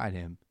Heaven beside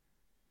him.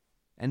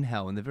 And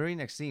Hell in the very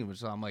next scene,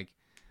 which I'm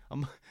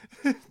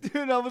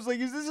dude, I was like,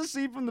 is this a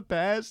scene from the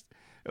past?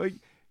 Like,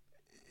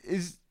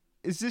 is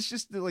this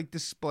just like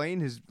displaying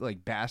his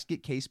like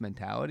basket case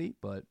mentality?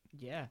 But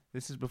Yeah.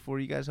 this is before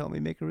you guys help me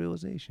make a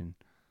realization.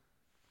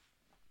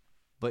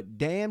 But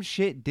damn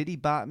shit did he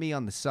bot me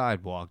on the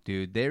sidewalk,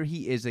 dude. There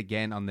he is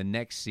again on the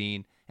next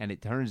scene, and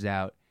it turns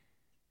out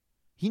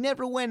he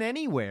never went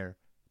anywhere.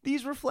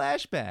 These were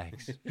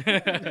flashbacks.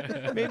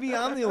 Maybe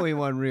I'm the only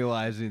one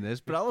realizing this,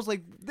 but I was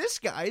like, this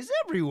guy's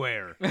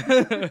everywhere.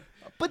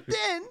 But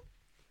then,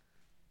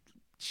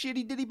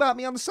 shitty did he bot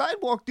me on the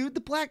sidewalk, dude.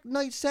 The Black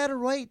Knight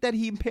Satellite that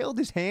he impaled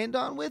his hand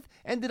on with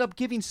ended up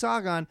giving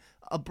Sagan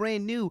a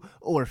brand new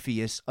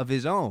Orpheus of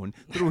his own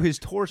through his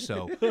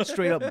torso,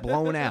 straight up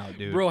blown out,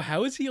 dude. Bro,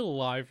 how is he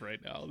alive right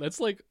now?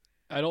 That's like,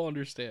 I don't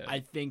understand. I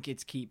think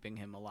it's keeping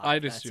him alive.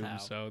 I'd That's assume how.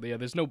 so. Yeah,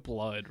 there's no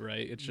blood,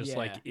 right? It's just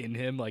like Yeah. in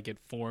him, like it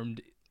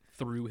formed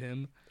through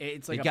him.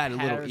 It's He like got a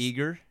little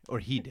eager, or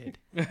he did.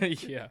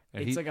 Yeah.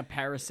 And It's he- like a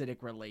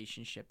parasitic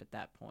relationship at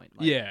that point.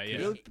 Like, Yeah, You yeah.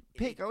 know,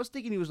 Pick, I was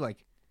thinking he was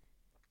like,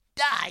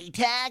 die,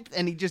 tagged,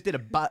 and he just did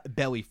a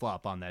belly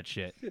flop on that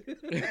shit.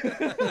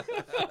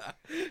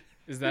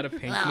 Is that a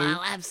pink Well, move?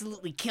 I'll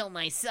absolutely kill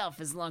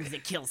myself as long as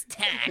it kills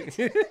Tact.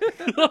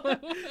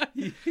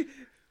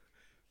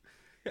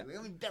 Let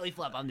me belly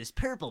flop on this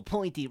purple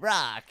pointy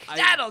rock.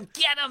 That'll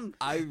get him.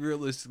 I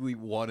realistically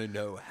want to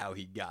know how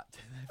he got to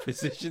that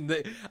position.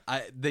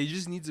 They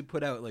just need to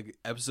put out like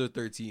episode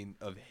 13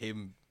 of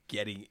him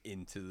getting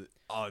into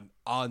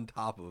on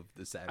top of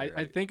the satellite.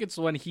 I think it's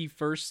when he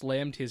first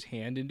slammed his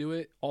hand into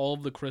it, all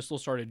of the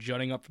crystals started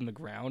jutting up from the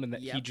ground, and that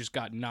he Yep. just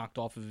got knocked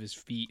off of his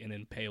feet and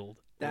impaled.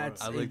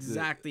 That's I like the-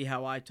 exactly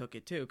how I took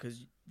it too.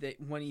 Because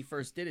when he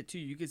first did it too,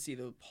 you could see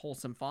the whole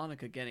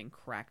Symphonica getting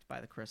cracked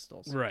by the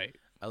crystals. Right.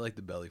 I like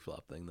the belly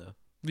flop thing though.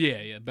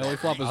 Yeah. Belly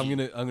flop is I'm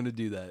gonna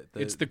do that.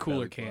 it's the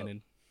cooler belly flop.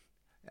 cannon.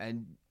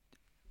 And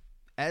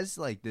as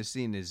like this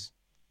scene is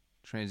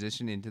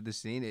transitioning into the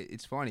scene,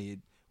 it's funny.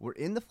 We're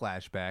in the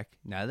flashback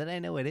now that I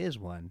know it is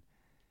one,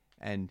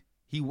 and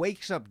he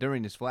wakes up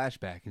during this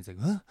flashback and he's like,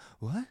 "Huh?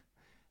 What?"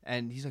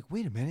 And he's like,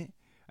 "Wait a minute!"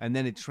 And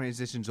then it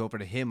transitions over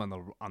to him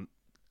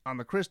on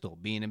the crystal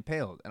being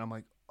impaled, and I'm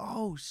like,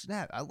 "Oh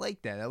snap! I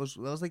like that. That was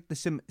like the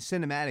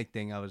cinematic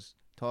thing I was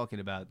talking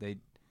about. They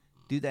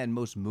do that in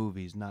most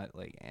movies, not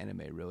like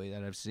anime really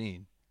that I've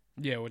seen."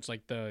 Yeah, it's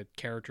like the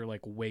character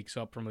like wakes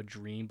up from a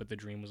dream, but the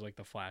dream was like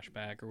the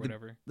flashback or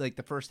whatever. Like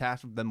the first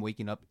half of them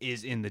waking up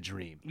is in the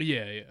dream.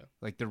 Yeah.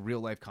 Like the real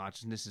life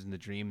consciousness is in the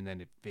dream, and then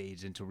it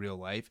fades into real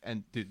life.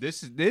 And dude,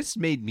 this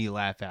made me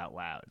laugh out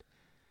loud.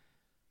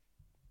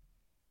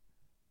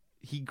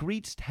 He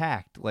greets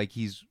Tact like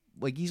he's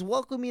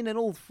welcoming an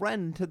old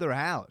friend to their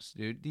house,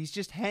 dude. He's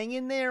just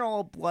hanging there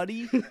all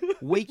bloody,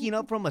 waking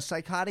up from a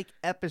psychotic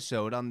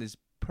episode on this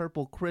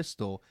purple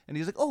crystal, and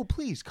he's like, "Oh,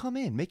 please come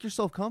in, make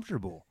yourself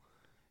comfortable."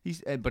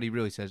 But he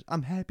really says,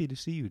 "I'm happy to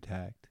see you,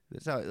 Tact."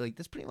 That's how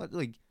that's pretty much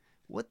like,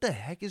 what the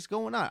heck is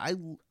going on?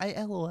 I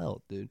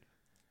LOL, dude.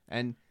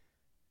 And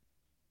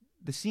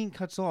the scene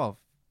cuts off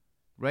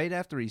right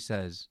after he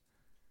says,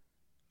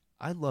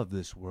 "I love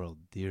this world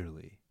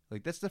dearly."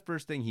 Like, that's the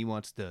first thing he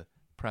wants to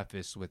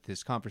preface with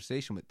his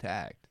conversation with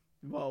Tact.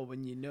 Well,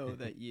 when you know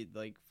that you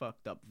like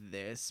fucked up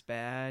this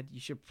bad, you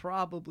should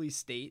probably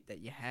state that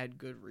you had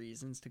good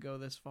reasons to go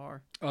this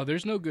far. Oh,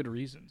 there's no good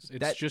reasons.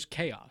 It's just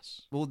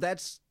chaos. Well,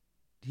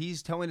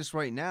 he's telling us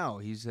right now.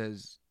 He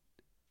says,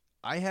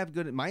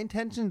 my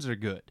intentions are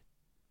good.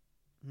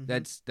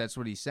 That's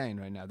what he's saying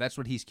right now. That's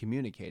what he's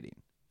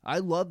communicating. I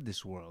love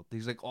this world.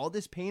 He's like, all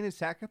this pain and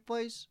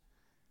sacrifice,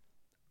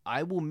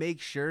 I will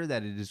make sure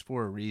that it is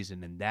for a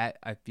reason. And that,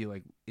 I feel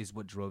like, is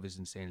what drove his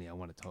insanity. I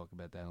want to talk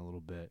about that in a little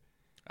bit.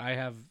 I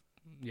have,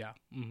 yeah.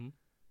 Mm-hmm.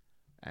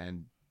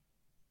 And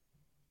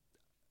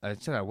I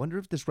said, I wonder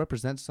if this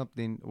represents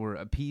something or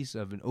a piece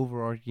of an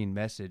overarching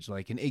message,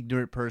 like an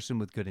ignorant person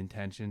with good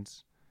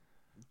intentions.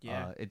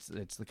 Yeah. It's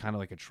the kind of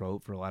like a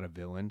trope for a lot of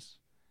villains,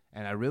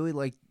 and I really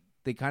like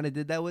they kind of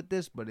did that with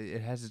this, but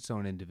it has its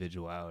own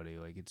individuality,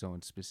 like its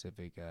own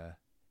specific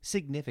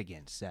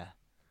significance,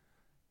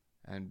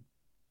 and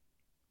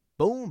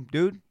boom,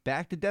 dude,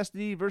 back to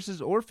Destiny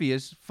versus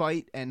Orpheus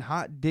fight and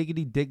hot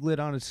diggity Diglett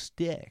on a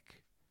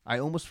stick. I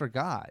almost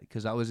forgot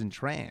because I was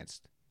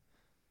entranced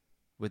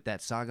with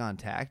that Sagan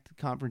Tact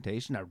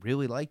confrontation. I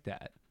really like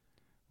that.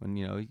 When,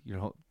 your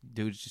whole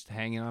dude's just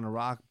hanging on a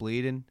rock,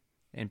 bleeding,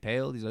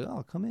 impaled. He's like,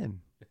 oh, come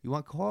in. You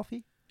want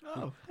coffee?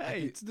 Oh,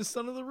 hey, it's the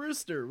son of the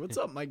rooster. What's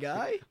up, my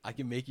guy? I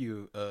can make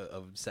you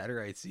a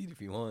Saturite seat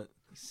if you want.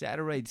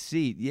 Saturite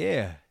seat,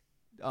 yeah.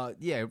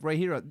 Yeah, right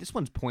here. This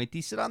one's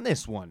pointy. Sit on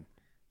this one.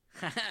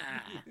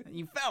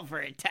 You fell for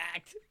it,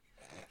 Tact.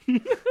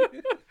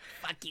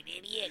 Fucking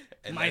idiot.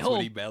 And My that's whole-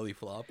 when he belly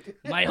flopped.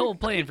 My whole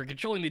plan for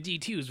controlling the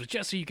D2s was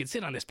just so you could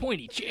sit on this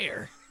pointy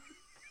chair.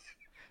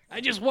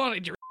 I just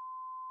wanted your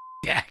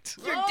act.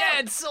 Your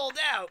dad sold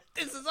out.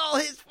 This is all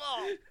his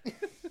fault.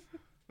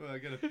 I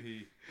gotta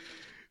pee.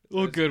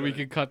 Well, good, we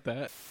can cut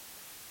that.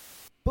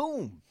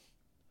 Boom.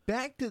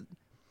 Back to...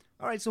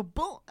 All right, so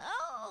boom.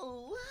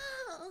 Oh.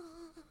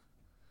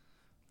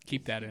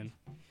 Keep that in.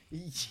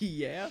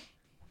 Yeah.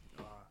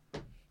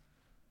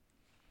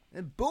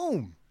 And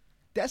boom.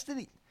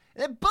 Destiny.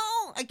 And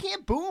boom. I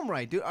can't boom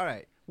right, dude. All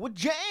right. What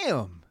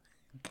jam?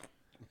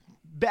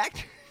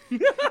 Back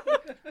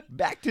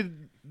to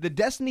the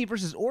Destiny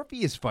versus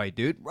Orpheus fight,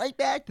 dude. Right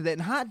back to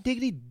that hot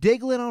diggity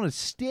Diglett on a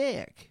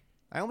stick.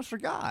 I almost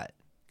forgot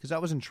because I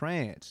was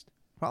entranced.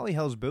 Probably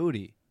Hell's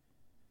Booty.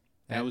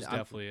 That And was I'm-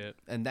 definitely it.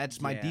 And that's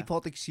my Yeah.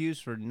 default excuse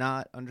for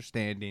not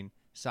understanding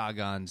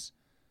Sagan's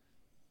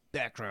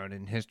background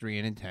and history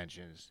and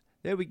intentions.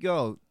 There we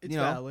go. It's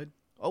valid.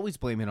 Always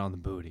blame it on the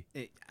booty.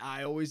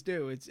 I always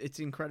do. It's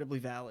incredibly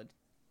valid.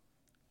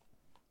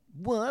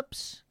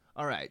 Whoops.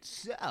 All right,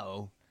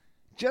 so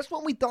just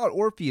when we thought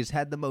Orpheus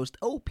had the most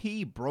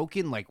OP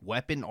broken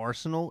weapon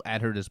arsenal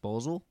at her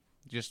disposal,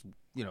 just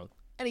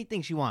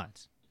anything she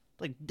wants,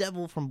 like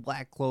Devil from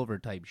Black Clover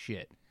type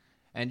shit,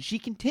 and she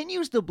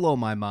continues to blow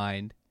my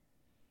mind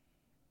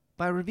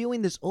by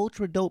revealing this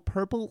ultra dope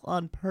purple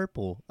on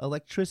purple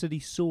electricity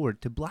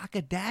sword to block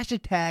a dash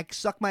attack,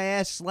 suck my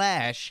ass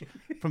slash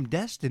from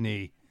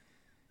Destiny.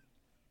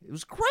 It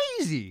was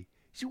crazy.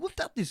 She whipped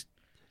out this.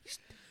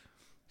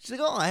 She's like,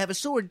 oh, I have a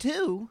sword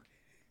too.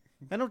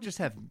 I don't just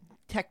have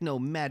techno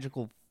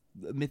magical,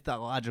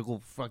 mythological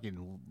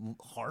fucking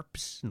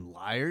harps and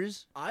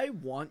lyres. I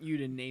want you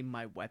to name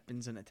my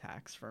weapons and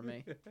attacks for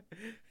me.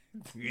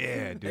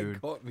 Yeah,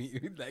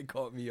 That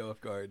caught me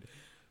off guard.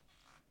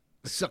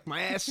 Suck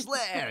my ass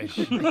slash.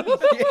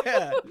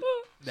 Yeah.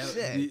 Now,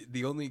 Sick.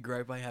 the only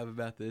gripe I have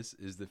about this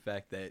is the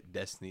fact that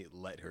Destiny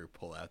let her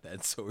pull out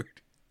that sword.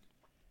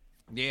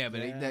 Yeah, but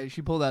Yeah.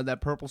 she pulled out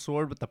that purple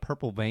sword with the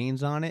purple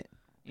veins on it.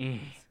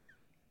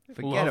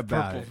 Forget Love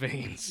about purple it.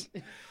 veins.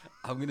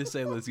 I'm gonna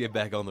say let's get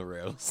back on the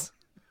rails.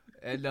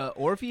 And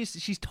Orpheus,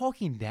 she's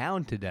talking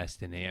down to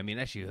Destiny. I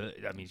mean,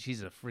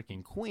 she's a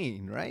freaking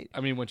queen, right?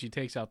 I mean, when she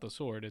takes out the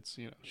sword, it's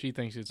she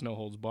thinks it's no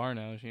holds bar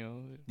now.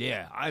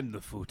 Yeah, I'm the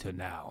Futa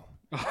now.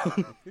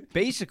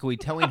 Basically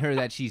telling her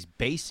that she's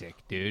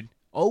basic, dude.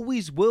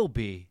 Always will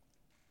be.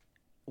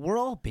 We're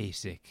all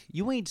basic.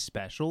 You ain't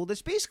special.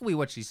 That's basically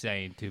what she's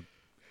saying to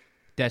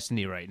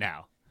Destiny right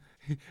now.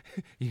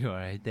 You all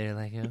right there,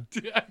 Lego?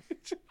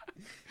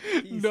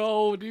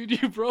 No,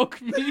 dude, you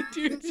broke me,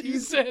 dude. You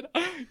said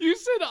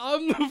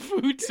I'm the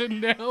Futa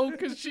now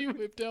because she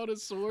whipped out a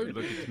sword.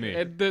 Look at me.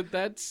 And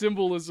that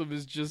symbolism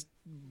is just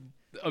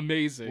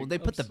amazing. Well, they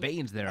put the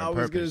veins there I on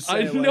was gonna purpose. say,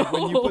 I when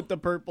you know. put the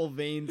purple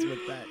veins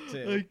with that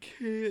too. I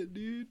can't,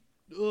 dude.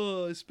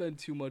 Oh, I spend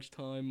too much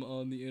time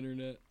on the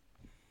internet.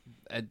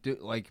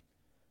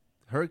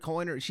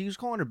 She was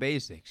calling her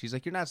basic. She's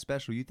like, you're not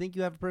special. You think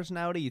you have a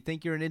personality? You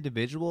think you're an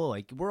individual?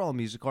 Like, we're all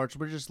music arts.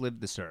 We're just live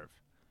to serve.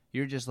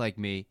 You're just like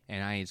me,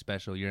 and I ain't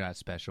special. You're not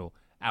special.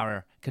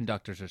 Our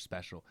conductors are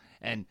special.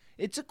 And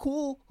it's a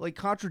cool,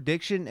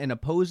 contradiction and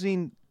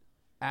opposing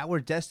our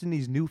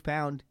Destiny's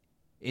newfound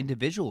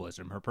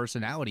individualism, her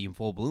personality in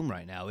full bloom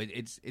right now.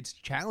 It's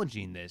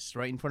challenging this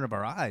right in front of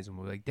our eyes, and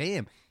we're like,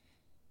 damn.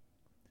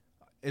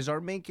 Is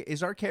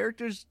our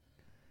characters,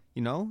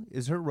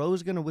 is her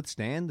rose going to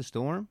withstand the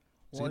storm?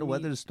 Is it Well, going to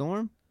weather the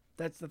storm?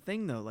 That's the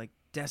thing, though.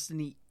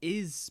 Destiny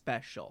is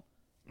special.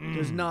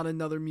 There's not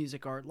another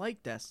music art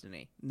like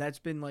Destiny. And that's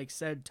been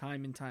said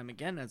time and time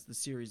again as the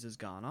series has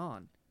gone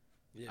on.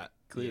 Yeah,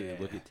 clearly yeah.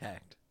 look at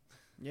Tact.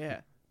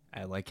 Yeah.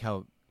 I like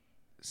how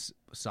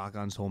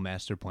Sagan's whole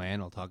master plan,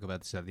 I'll talk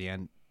about this at the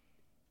end,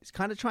 is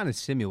kind of trying to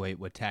simulate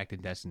what Tact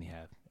and Destiny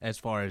have as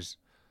far as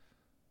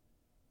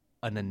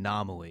an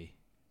anomaly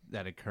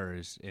that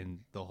occurs in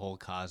the whole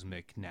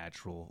cosmic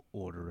natural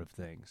order of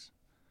things.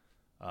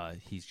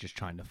 He's just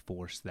trying to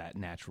force that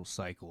natural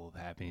cycle of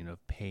happening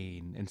of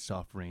pain and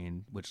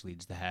suffering, which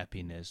leads to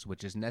happiness,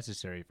 which is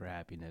necessary for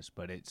happiness,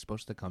 but it's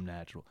supposed to come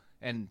natural.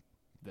 And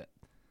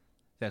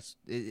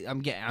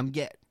I'm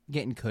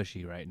getting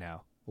cushy right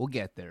now. We'll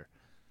get there.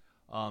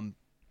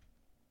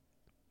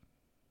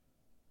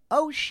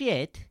 Oh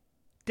shit!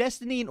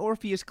 Destiny and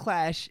Orpheus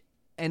clash,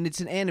 and it's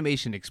an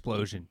animation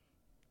explosion.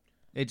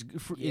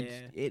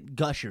 It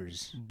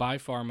gushers By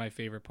far my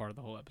favorite part of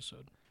the whole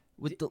episode.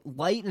 with the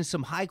light and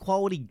some high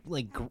quality,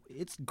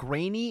 it's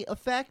grainy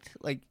effect,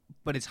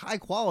 but it's high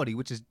quality,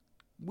 which is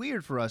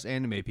weird for us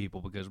anime people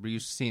because we're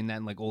used to seeing that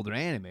in like older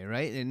anime,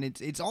 right? And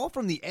it's all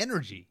from the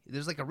energy.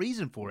 There's like a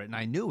reason for it, and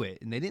I knew it,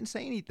 and they didn't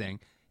say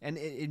anything, and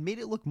it made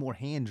it look more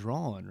hand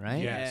drawn,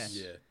 right? Yes.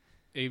 Yeah.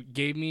 It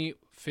gave me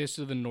Fist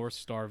of the North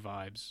Star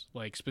vibes,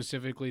 like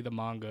specifically the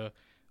manga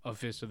of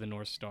Fist of the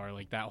North Star,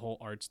 like that whole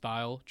art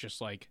style, just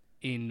like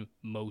in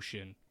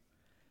motion.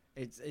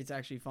 It's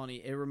actually funny.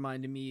 It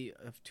reminded me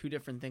of two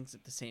different things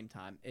at the same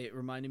time. It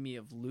reminded me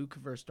of Luke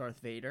versus Darth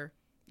Vader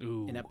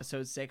Ooh. in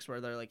episode 6, where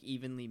they're like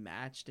evenly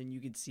matched and you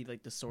could see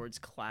like the swords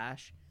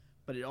clash.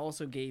 But it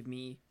also gave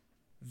me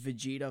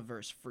Vegeta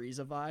versus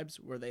Frieza vibes,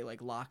 where they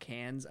like lock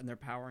hands and they're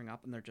powering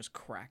up and they're just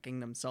cracking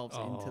themselves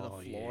into the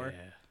floor.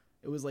 Yeah.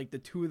 It was like the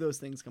two of those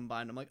things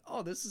combined. I'm like,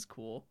 oh, this is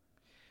cool.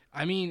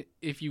 I mean,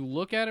 if you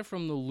look at it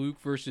from the Luke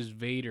versus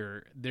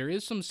Vader, there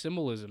is some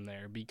symbolism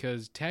there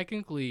because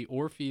technically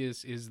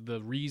Orpheus is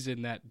the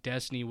reason that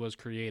Destiny was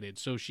created.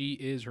 So she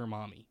is her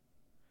mommy.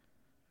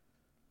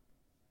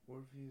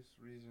 Orpheus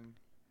reason.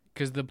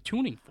 Because the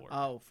tuning fork.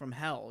 Oh, from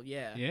hell,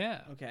 yeah.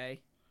 Yeah.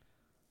 Okay.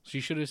 She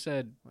should have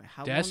said, Wait,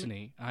 how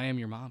Destiny, I am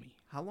your mommy.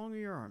 How long are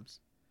your arms?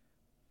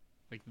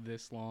 Like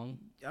this long.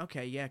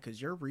 Okay, yeah,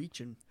 because you're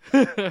reaching.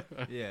 Yeah,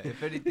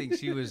 if anything,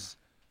 she was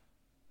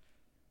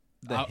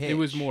the It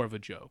was Hitch. more of a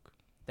joke.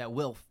 that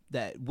Will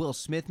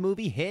Smith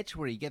movie Hitch,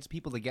 where he gets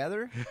people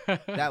together.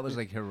 That was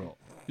like her role.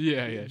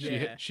 Yeah.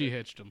 Yeah. She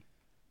hitched him.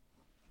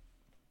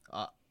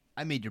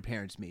 I made your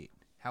parents meet.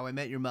 How I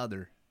Met Your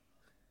Mother.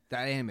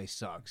 That anime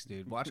sucks,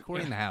 dude. Watch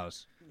Corey in the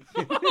House.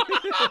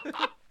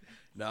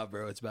 Nah,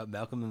 bro, it's about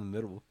Malcolm in the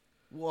Middle.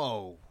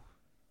 Whoa.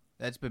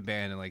 That's been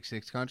banned in like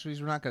 6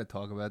 countries. We're not going to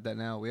talk about that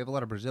now. We have a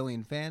lot of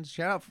Brazilian fans.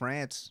 Shout out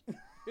France.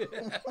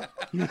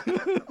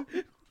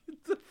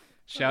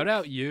 Shout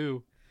out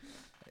you.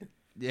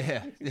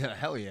 Yeah,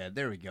 hell yeah.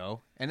 There we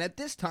go. And at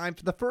this time,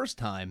 for the first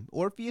time,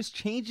 Orpheus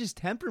changes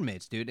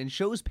temperaments, dude, and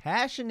shows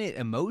passionate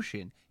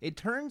emotion. It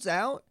turns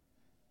out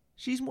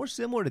she's more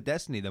similar to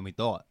Destiny than we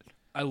thought.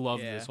 I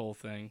love Yeah. this whole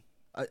thing.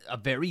 A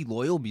very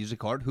loyal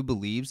music art who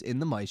believes in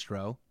the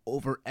maestro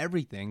over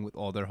everything with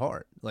all their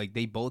heart. Like,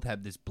 they both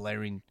have this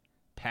blaring,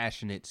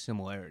 passionate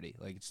similarity.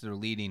 Like, it's their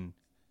leading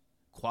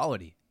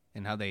quality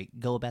and how they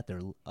go about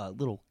their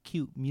little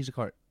cute music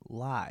art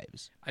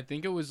lives. I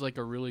think it was like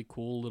a really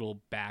cool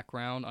little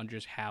background on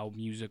just how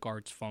music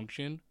arts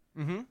function.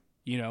 Mm-hmm.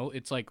 You know,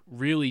 it's like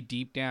really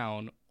deep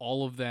down,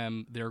 all of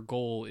them, their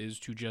goal is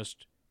to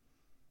just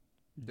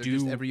They're do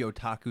just every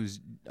otaku's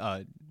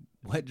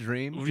wet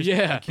dream. Just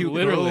yeah, a cute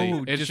literally.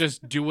 girl. It's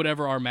just do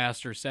whatever our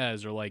master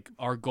says, or like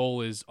our goal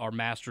is our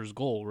master's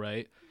goal,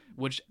 right?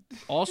 Which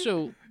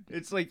also,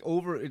 It's like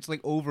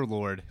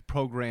Overlord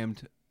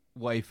programmed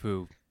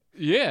waifu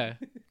yeah,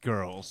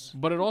 girls.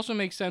 but it also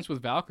makes sense with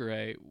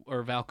Valkyrie.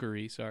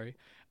 Sorry,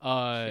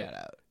 Shout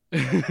out.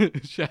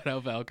 shout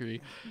out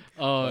Valkyrie.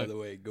 By the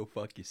way, go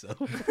fuck yourself.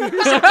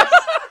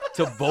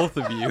 To both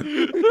of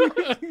you.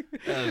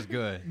 That was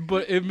good.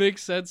 But it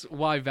makes sense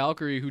why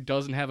Valkyrie, who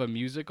doesn't have a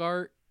music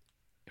art,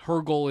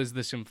 her goal is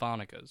the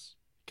Symphonicas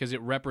because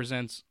it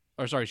represents.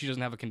 Or sorry, she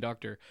doesn't have a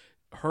conductor.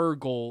 Her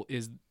goal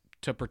is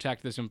to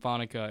protect the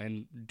Symphonica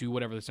and do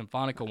whatever the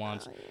Symphonica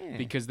wants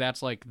because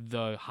that's like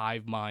the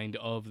hive mind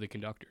of the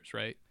conductors,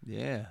 right?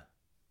 Yeah,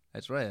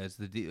 that's right.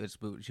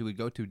 That's what she would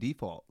go to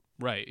default.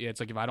 Right. Yeah, it's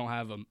like if I don't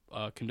have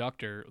a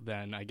conductor,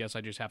 then I guess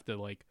I just have to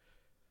like,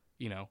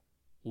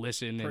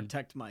 listen and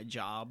Protect my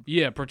job.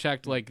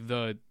 protect like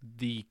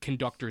the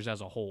conductors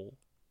as a whole.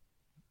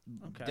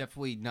 Okay.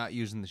 Definitely not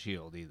using the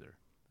shield either.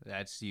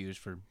 That's used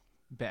for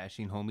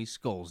bashing homies'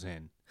 skulls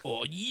in.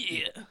 Oh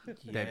yeah.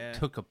 That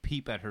took a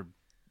peep at her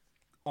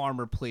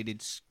armor-plated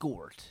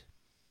skort.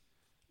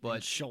 But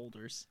But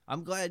shoulders.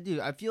 I'm glad, dude.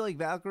 I feel like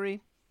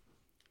Valkyrie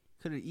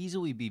could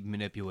easily be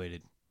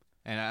manipulated,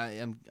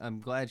 and I'm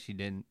glad she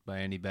didn't by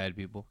any bad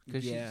people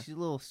because Yeah. she's a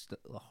little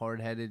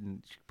hard-headed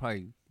and she could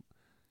probably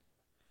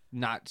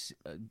not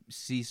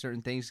see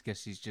certain things because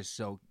she's just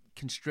so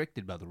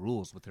constricted by the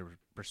rules with her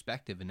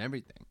perspective and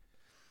everything.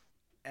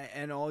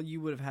 And all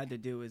you would have had to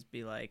do is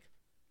be like,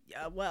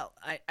 yeah, well,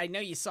 I know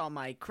you saw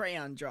my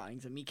crayon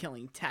drawings of me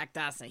killing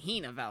Taktas and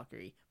Hina,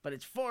 Valkyrie, but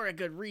it's for a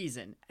good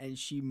reason. And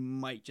she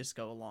might just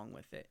go along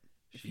with it.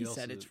 If She he also-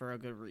 said it's for a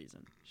good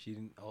reason.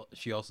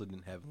 She also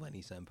didn't have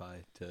Lenny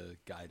Senpai to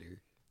guide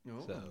her.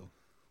 So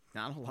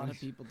Not a lot of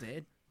people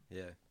did.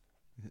 yeah.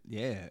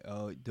 Yeah.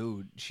 Oh,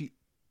 dude. She.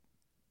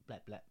 Blah,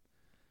 blah.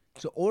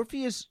 So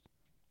Orpheus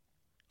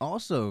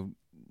also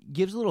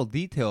gives a little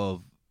detail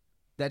of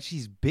that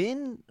she's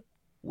been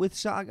with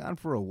Sagan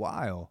for a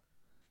while.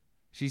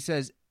 She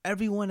says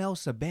everyone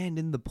else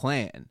abandoned the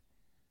plan.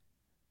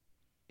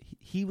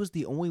 He was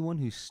the only one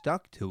who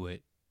stuck to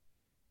it.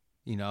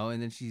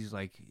 And then she's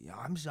like,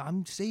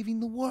 I'm saving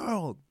the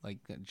world, like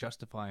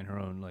justifying her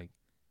own like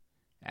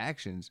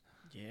actions.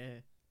 Yeah.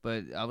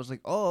 But I was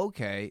like, oh,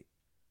 okay.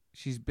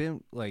 She's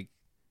been like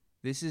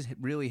this is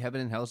really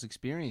Heaven and Hell's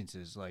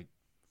experiences, like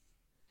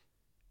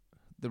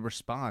the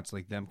response,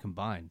 like them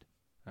combined.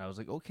 And I was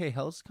like, okay,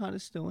 Hell's kind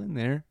of still in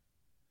there.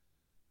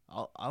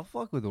 I'll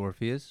fuck with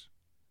Orpheus.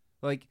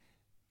 Like,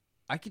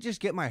 I could just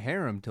get my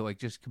harem to like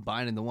just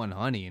combine into one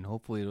honey, and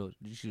hopefully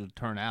she'll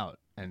turn out,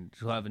 and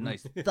she'll have a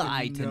nice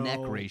thigh to neck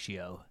No.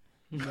 ratio.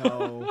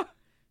 No.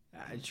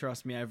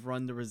 Trust me, I've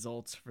run the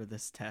results for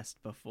this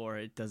test before.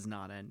 It does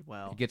not end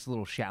well. It gets a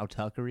little show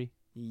tuckery,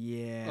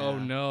 Yeah. Oh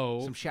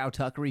no! some show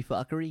tuckery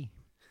fuckery.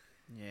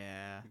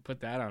 Yeah. Put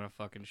that on a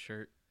fucking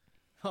shirt.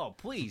 Oh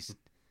please,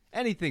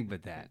 anything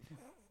but that.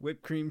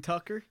 Whipped cream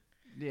Tucker?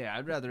 Yeah,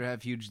 I'd rather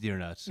have huge deer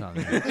nuts on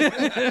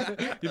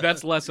there. Dude,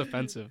 that's less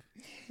offensive.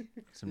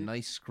 Some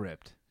nice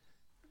script.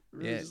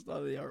 Really Yeah. just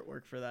love the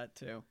artwork for that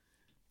too.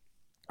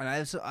 And I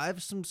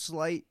have some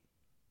slight.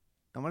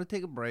 I want to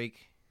take a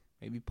break,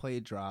 maybe play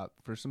a drop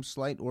for some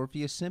slight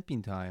Orpheus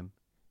simping time.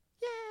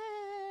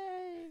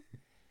 Yay!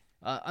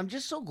 I'm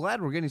just so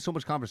glad we're getting so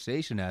much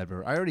conversation out of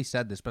her. I already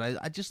said this, but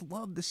I just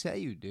love the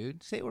Seiyu,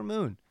 dude. Sailor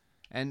Moon.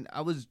 And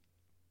I was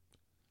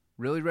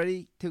really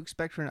ready to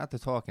expect her not to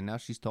talk, and now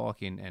she's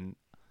talking, and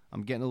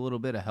I'm getting a little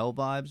bit of Hell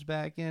vibes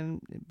back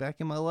in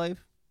my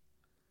life.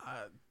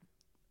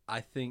 I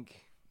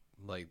think,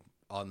 like,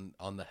 on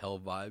the Hell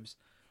vibes,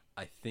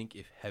 I think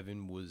if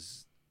Heaven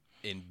was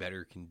in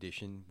better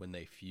condition when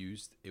they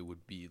fused, it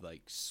would be,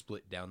 like,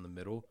 split down the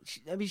middle.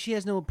 I mean, she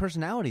has no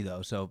personality,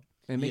 though, so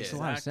it makes Yeah,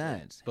 a lot of exactly.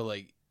 sense. But,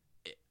 like,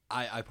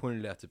 I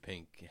pointed out to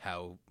Pink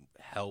how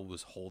Hell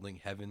was holding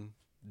Heaven,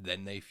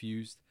 then they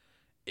fused.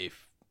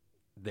 If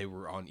they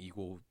were on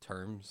equal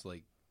terms,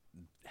 like,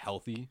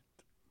 healthy,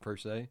 per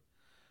se,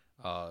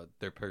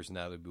 their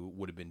personality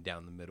would have been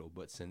down the middle.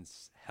 But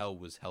since Hell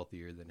was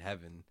healthier than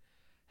Heaven,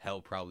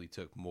 Hell probably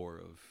took more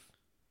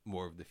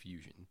of the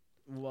fusion.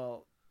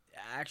 Well,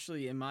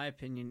 actually, in my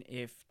opinion,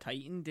 if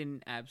Titan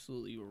didn't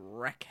absolutely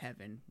wreck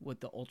Heaven with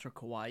the Ultra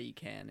Kawaii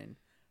cannon,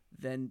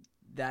 then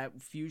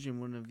that fusion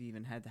wouldn't have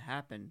even had to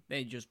happen.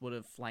 They just would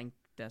have flanked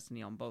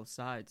Destiny on both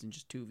sides and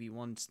just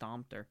 2v1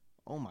 stomped her.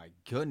 Oh my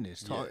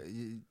goodness!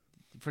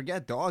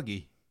 Forget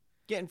Doggy,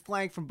 getting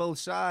flanked from both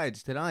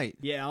sides tonight.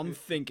 Yeah, I'm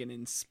thinking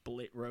in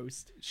split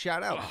roast.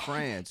 Shout out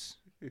France.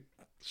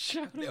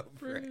 Shut No up,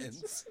 friends.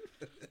 friends.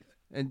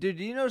 And dude,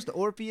 do you notice the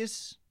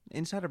Orpheus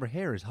inside of her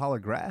hair is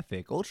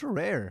holographic, ultra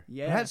rare?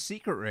 Yeah. Perhaps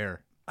secret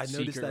rare. I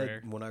noticed Secret that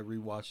rare. when I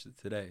rewatched it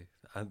today.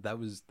 That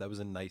was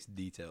a nice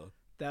detail.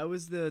 That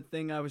was the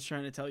thing I was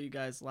trying to tell you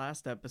guys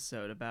last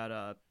episode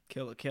about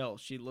Kill la Kill.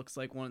 She looks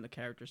like one of the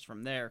characters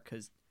from there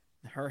because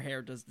her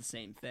hair does the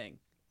same thing.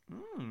 A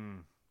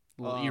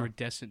little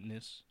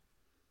iridescentness.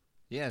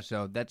 Yeah,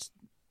 so that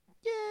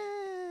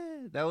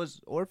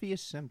was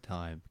Orpheus simp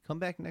time. Come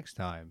back next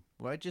time.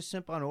 Why just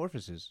simp on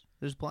Orpheus?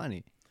 There's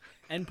plenty.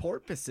 And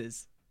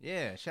porpoises.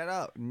 Yeah, shout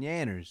out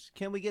Nanners.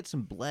 Can we get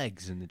some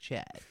blegs in the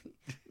chat?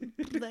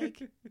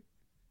 Bleg.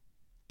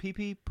 Pee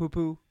pee poo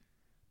poo.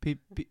 Pee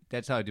pee.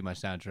 That's how I do my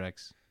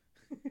soundtracks.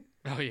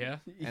 Oh yeah.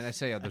 And I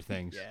say other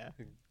things. Yeah.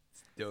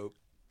 It's dope.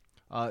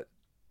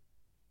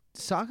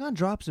 Sagan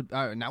drops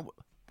a now.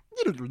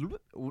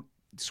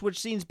 Switch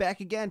scenes back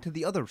again to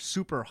the other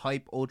super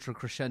hype ultra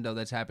crescendo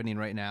that's happening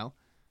right now.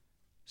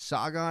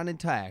 Sagan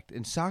intact,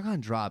 and Sagan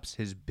drops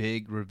his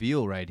big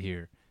reveal right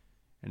here,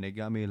 and it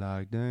got me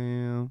like,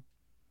 damn.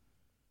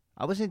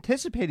 I was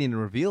anticipating a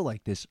reveal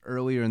like this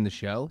earlier in the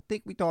show. I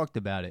think we talked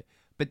about it,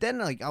 but then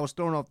like I was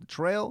thrown off the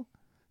trail.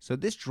 So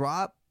this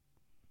drop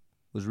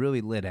was really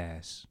lit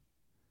ass.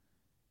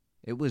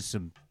 It was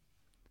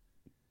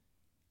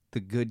the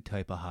good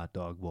type of hot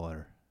dog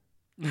water.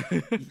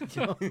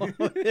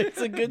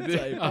 It's a good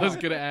type. I was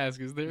gonna ask,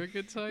 is there a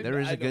good type? There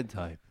is a good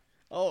type.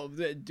 Oh,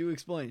 do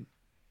explain.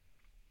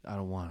 I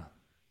don't want to.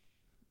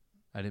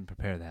 I didn't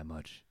prepare that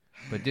much.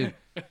 But, dude,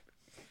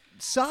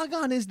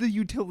 Sagan is the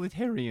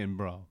utilitarian,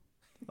 bro.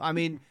 I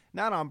mean,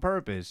 not on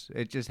purpose.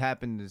 It just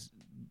happened to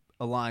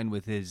align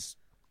with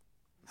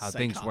how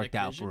things Psychotic worked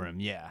out vision? for him.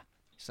 Yeah.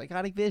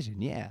 Psychotic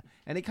vision, yeah.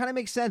 And it kind of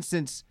makes sense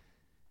since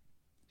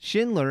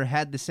Schindler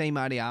had the same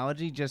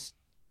ideology, just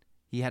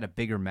he had a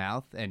bigger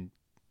mouth, and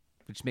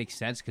which makes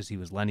sense because he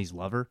was Lenny's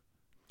lover.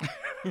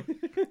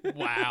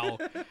 Wow.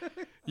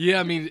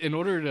 Yeah, I mean, in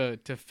order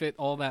to fit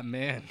all that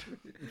man.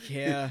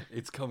 Yeah.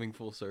 It's coming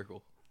full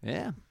circle.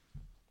 Yeah.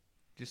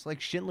 Just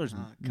like Schindler's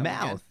come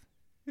mouth.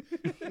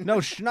 No,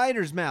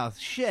 Schneider's mouth.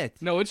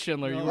 Shit. No, it's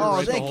Schindler. You No. were Oh,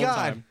 right the thank whole God.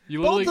 time.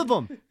 You Both literally,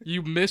 of them.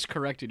 You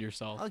miscorrected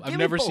yourself. Oh, give I've me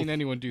never both. seen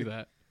anyone do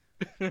that.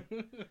 Well,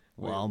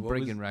 Wait, I'm what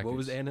breaking was, records. What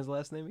was Anna's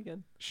last name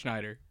again?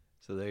 Schneider.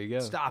 So there you go.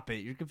 Stop it.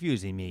 You're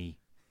confusing me.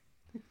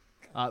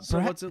 So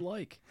what's it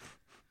like?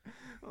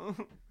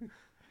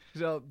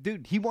 So,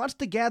 dude, he wants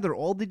to gather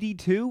all the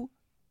D2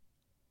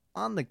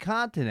 on the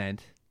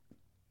continent.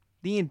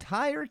 The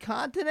entire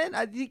continent?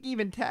 I think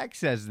even Tax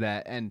says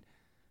that. And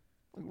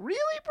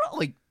really, bro?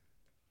 Like,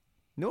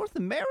 North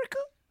America?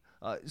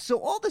 So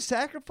all the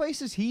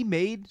sacrifices he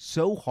made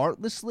so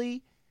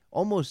heartlessly,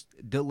 almost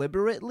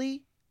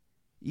deliberately,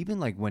 even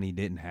like when he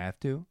didn't have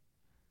to,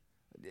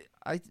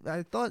 I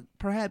thought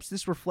perhaps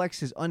this reflects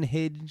his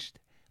unhinged,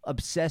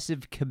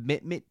 obsessive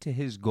commitment to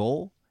his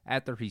goal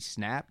after he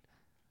snapped,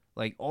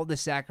 like all the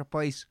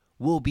sacrifice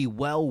will be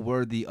well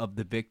worthy of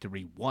the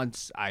victory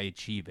once I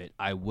achieve it.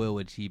 I will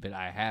achieve it.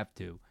 I have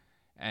to.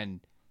 And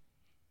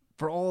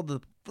for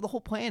the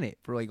whole planet,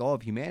 for like all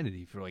of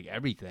humanity, for like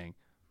everything.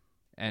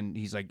 And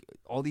he's like,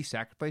 all these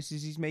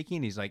sacrifices he's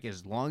making, he's like,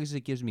 as long as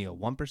it gives me a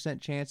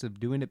 1% chance of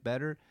doing it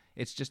better,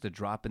 it's just a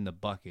drop in the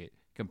bucket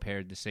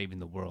compared to saving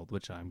the world,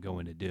 which I'm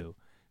going to do.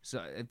 So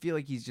I feel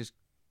like he's just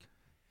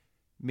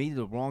made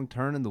the wrong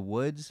turn in the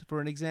woods,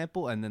 for an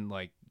example, and then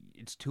like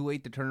it's too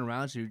late to turn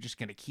around, so you're just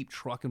going to keep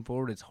trucking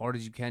forward as hard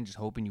as you can, just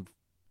hoping you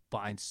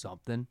find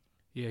something.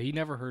 Yeah, he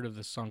never heard of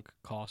the sunk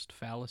cost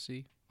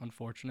fallacy,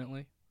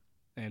 unfortunately.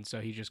 And so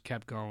he just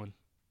kept going.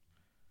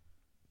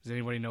 Does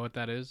anybody know what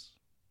that is?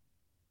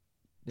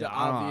 The Yeah,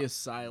 I don't know. obvious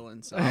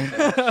silence.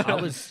 I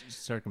was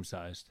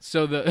circumcised.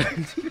 So the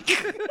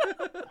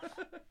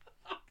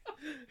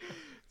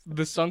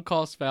the sunk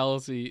cost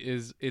fallacy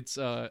is it's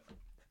a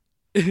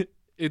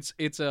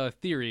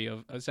theory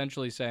of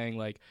essentially saying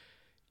like,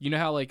 you know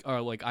how like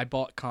I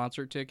bought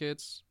concert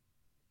tickets,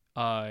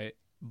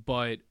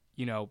 but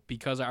you know,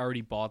 because I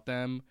already bought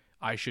them,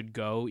 I should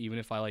go even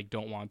if I like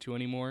don't want to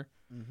anymore.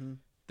 Mm-hmm.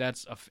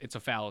 It's a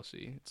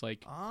fallacy. It's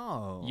like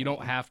Oh. you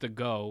don't have to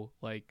go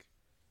like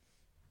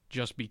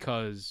just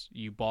because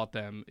you bought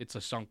them. It's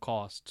a sunk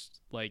cost.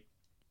 Like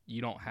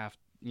you don't have.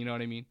 You know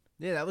what I mean?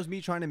 Yeah, that was me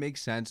trying to make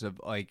sense of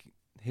like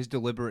his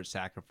deliberate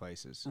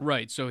sacrifices.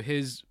 Right. So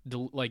his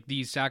like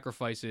these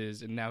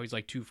sacrifices, and now he's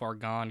like too far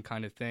gone,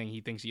 kind of thing.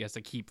 He thinks he has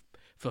to keep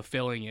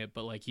fulfilling it,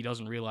 but like he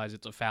doesn't realize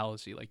it's a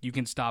fallacy. Like you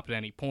can stop at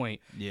any point.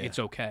 Yeah. It's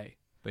okay.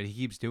 But he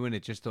keeps doing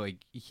it just to like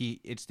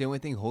it's the only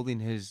thing holding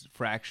his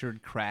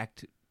fractured,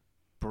 cracked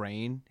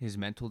brain, his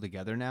mental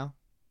together now,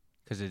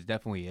 because it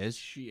definitely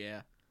is.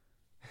 Yeah.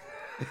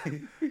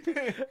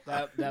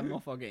 that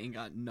motherfucker ain't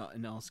got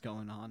nothing else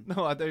going on.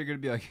 No, I thought you were gonna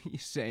be like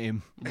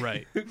same.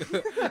 Right. No,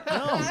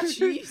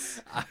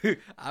 jeez.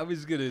 I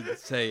was gonna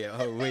say,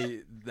 oh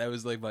wait, that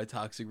was like my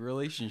toxic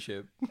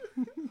relationship.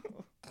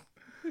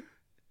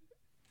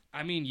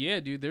 I mean, yeah,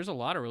 dude. There's a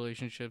lot of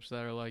relationships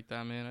that are like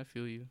that, man. I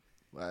feel you.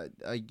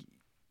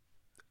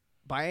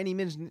 By any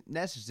means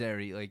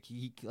necessary, like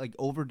he like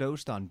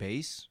overdosed on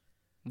bass.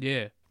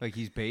 Yeah. Like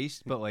he's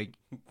based, but like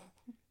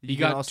He can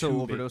got also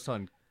too overdose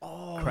on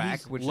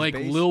crack, which Like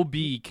is bass. Lil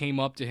B came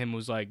up to him and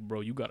was like,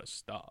 "Bro, you gotta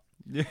stop."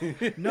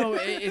 No,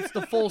 it's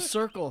the full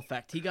circle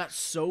effect. He got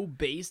so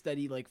based that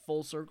he like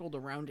full circled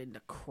around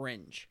into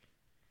cringe.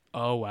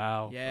 Oh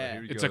wow. Yeah.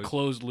 here he It's a goes.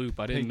 closed loop.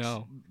 I didn't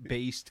know.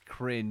 Based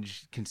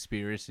cringe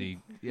conspiracy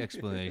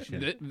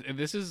explanation.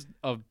 This is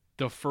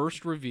the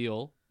first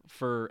reveal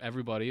for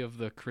everybody of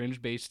the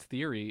cringe-based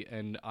theory,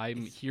 and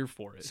I'm here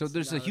for it. So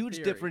there's a not a huge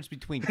theory. difference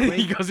between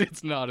cringe. because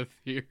it's not a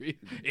theory,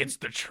 it's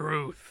the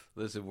truth.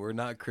 Listen, we're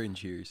not cringe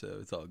here, so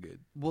it's all good.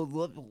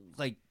 Well,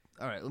 like,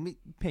 all right, let me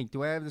Pink.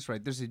 Do I have this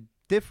right? There's a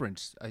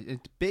difference, a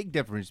big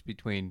difference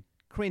between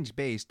cringe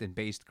based and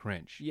based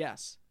cringe.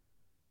 Yes.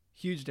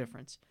 Huge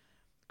difference.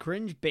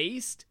 Cringe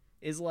based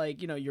is like,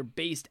 you're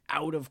based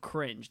out of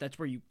cringe. That's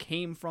where you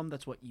came from.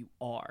 That's what you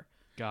are.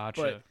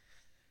 Gotcha.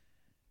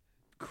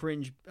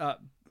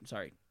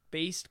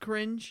 Based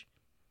cringe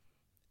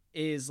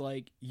is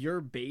like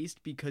you're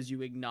based because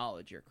you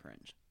acknowledge your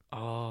cringe.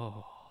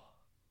 Oh,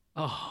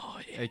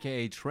 yeah.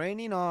 AKA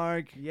training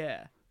arc.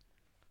 Yeah.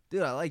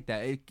 Dude, I like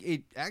that.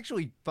 It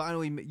actually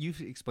finally,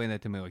 you've explained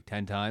that to me like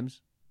 10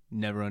 times.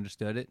 Never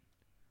understood it.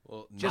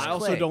 Well, Just I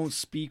also clicked. don't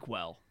speak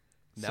well.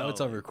 now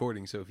it's on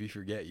recording, so if you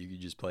forget, you can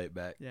just play it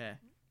back. Yeah.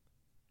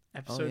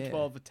 Episode yeah.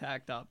 12 of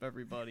Tacked Up,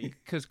 everybody.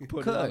 Because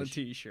Put it on a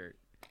t-shirt.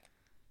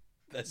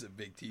 That's a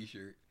big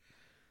T-shirt.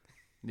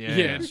 Yeah,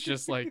 it's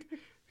just like,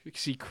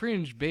 see,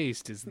 cringe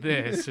based is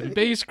this, and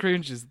base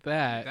cringe is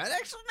that. That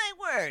actually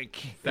might work.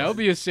 That would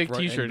be a sick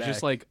Front and T-shirt, just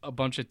back. like a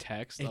bunch of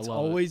text. It's I love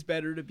always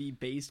better to be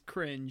based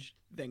cringe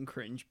than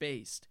cringe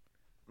based.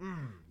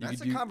 That's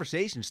could a do-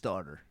 conversation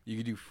starter. You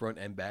could do front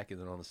and back,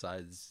 and then on the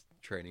sides,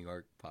 training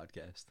arc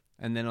podcast.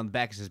 And then on the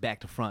back it says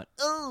back to front.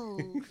 Oh.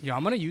 it. Yeah,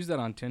 I'm gonna use that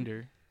on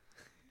Tinder.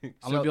 I'm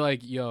gonna be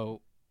like,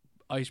 yo,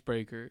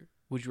 icebreaker.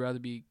 Would you rather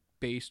be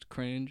based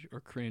cringe or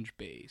cringe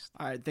based?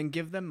 All right, then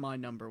give them my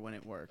number when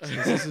it works.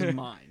 'Cause this is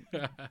mine.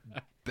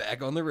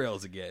 Back on the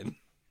rails again.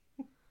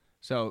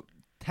 So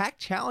Tack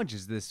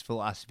challenges this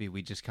philosophy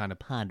we just kind of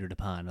pondered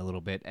upon a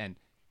little bit, and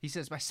he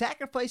says, by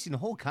sacrificing a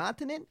whole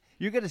continent,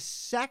 you're going to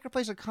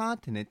sacrifice a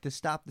continent to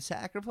stop the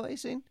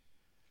sacrificing?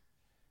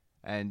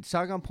 And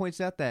Sargon points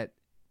out that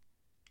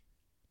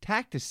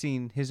Tact has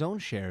seen his own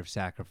share of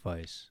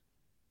sacrifice.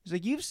 He's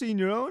like, you've seen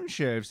your own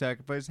share of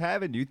sacrifice,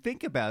 haven't you?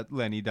 Think about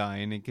Lenny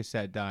dying and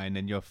Cassette dying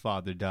and your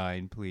father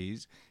dying,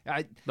 please.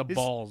 The This-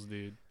 balls,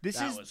 dude. This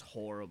That is was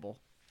horrible.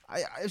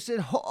 I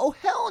said, oh,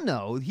 hell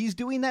no. He's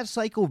doing that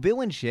psycho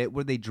villain shit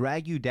where they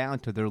drag you down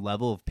to their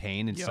level of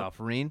pain and Yep.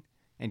 suffering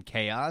and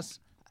chaos.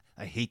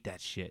 I hate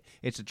that shit.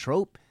 It's a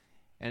trope,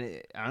 and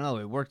I don't know,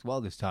 it worked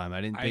well this time. I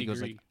didn't I think it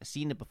was like, agree. I've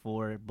seen it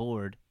before,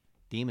 bored,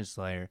 Demon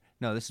Slayer.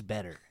 No, this is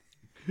better.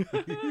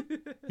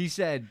 He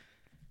said,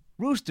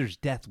 Rooster's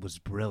death was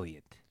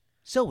brilliant.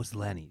 So was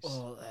Lenny's.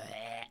 Oh,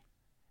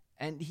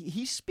 And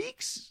he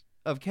speaks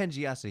of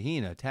Kenji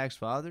Asahina, Tak's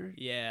father,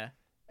 yeah.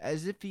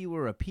 as if he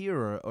were a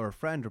peer or a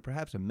friend or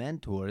perhaps a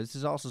mentor. This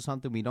is also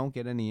something we don't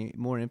get any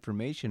more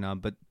information on,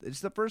 but it's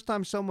the first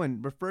time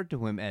someone referred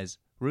to him as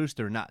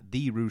Rooster, not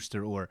the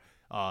Rooster, or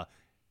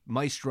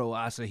Maestro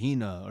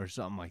Asahina or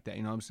something like that.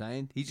 You know what I'm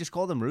saying? He just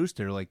called him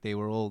Rooster like they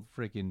were old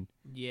freaking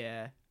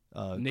Yeah.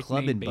 Nickname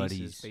clubbing basis,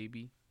 buddies.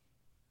 baby.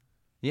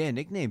 Yeah,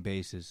 nickname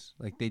basis.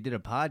 Like they did a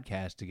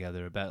podcast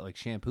together about like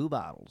shampoo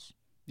bottles.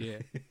 Yeah,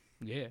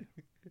 yeah.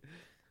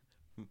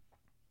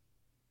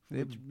 They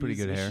have pretty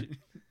good hair.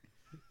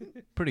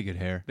 Pretty good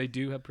hair. They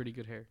do have pretty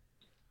good hair.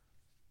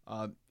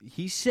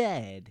 He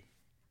said,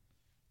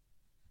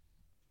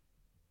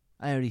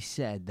 I already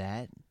said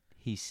that,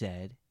 he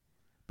said,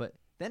 but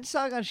then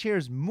Sagan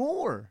shares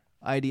more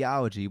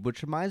ideology,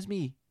 which reminds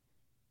me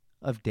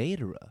of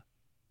Deidara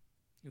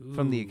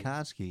from the Ooh.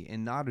 Akatsuki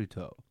in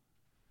Naruto.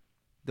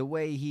 The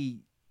way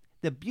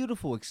the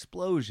beautiful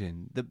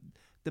explosion,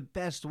 the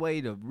best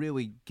way to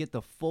really get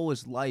the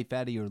fullest life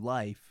out of your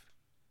life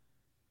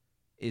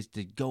is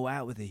to go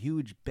out with a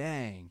huge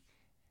bang.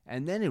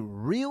 And then it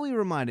really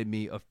reminded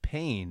me of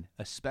Pain,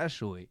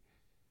 especially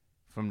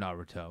from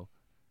Naruto,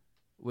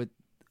 with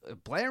a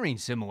blaring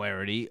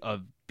similarity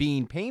of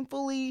being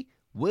painfully,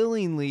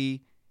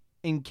 willingly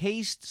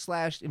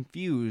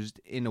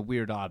encased/infused in a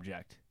weird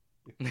object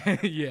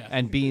Yeah,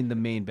 and being the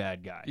main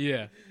bad guy.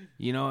 yeah.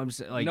 You know what I'm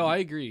saying? Like, No, I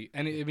agree.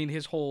 And I mean,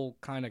 his whole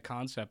kind of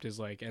concept is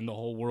like, and the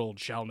whole world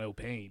shall know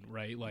pain,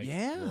 right? Like,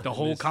 yeah. the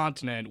whole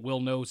continent will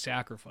know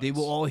sacrifice. They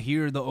will all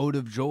hear the ode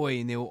of joy,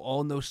 and they will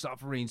all know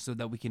suffering, so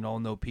that we can all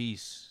know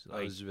peace.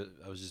 I was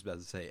just about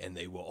to say, and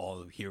they will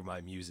all hear my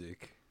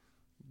music.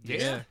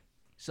 Yeah.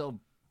 So,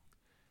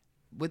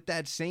 with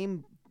that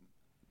same,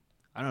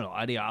 I don't know,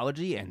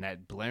 ideology and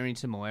that blaring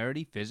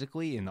similarity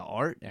physically in the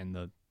art and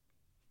the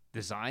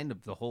design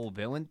of the whole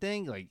villain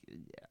thing, like,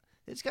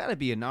 it's got to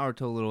be a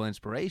Naruto little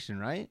inspiration,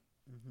 right?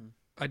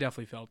 I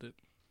definitely felt it.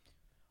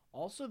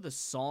 Also, the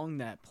song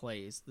that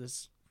plays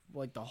this,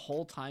 like the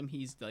whole time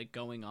he's like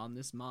going on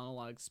this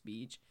monologue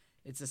speech,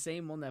 it's the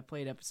same one that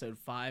played episode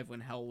 5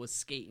 when Hell was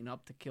skating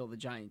up to kill the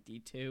giant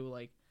D2.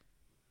 Like,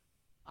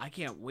 I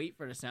can't wait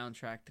for the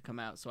soundtrack to come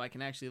out so I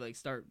can actually like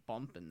start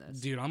bumping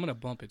this. Dude, I'm gonna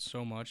bump it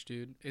so much,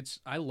 dude.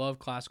 I love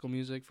classical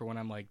music for when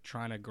I'm like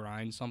trying to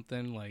grind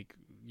something like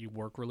you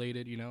work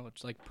related, you know?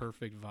 It's like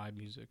perfect vibe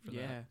music for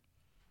Yeah.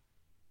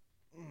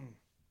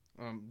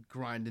 that.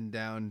 Grinding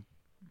down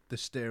the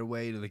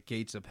stairway to the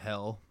gates of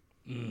hell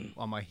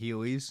on my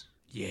Heelys.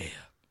 Yeah.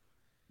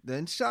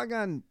 Then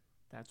Sagan,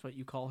 That's what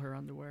you call her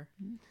underwear?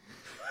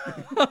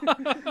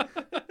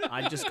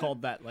 I just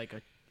called that like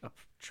a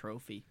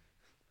trophy.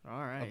 All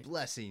a right.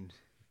 blessing.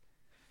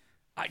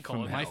 I call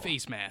From it my hell.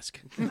 face mask.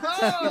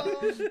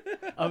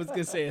 I was going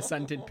to say a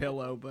scented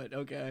pillow, but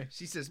okay.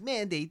 She says,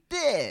 mandate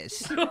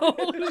this.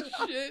 Holy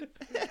shit.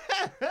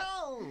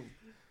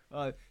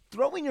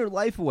 Throwing your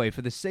life away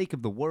for the sake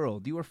of the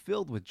world, you are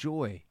filled with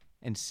joy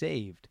and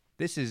saved.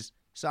 This is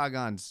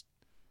Sagan's.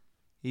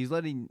 He's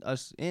letting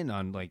us in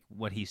on like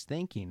what he's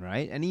thinking,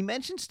 right? And he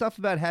mentioned stuff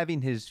about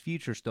having his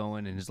future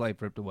stolen and his life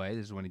ripped away.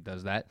 This is when he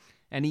does that.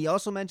 And he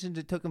also mentioned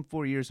it took him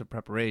 4 years of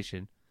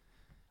preparation.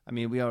 I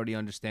mean, we already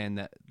understand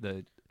that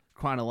the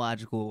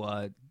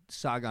chronological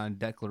Sagan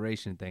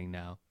declaration thing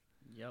now.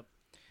 Yep.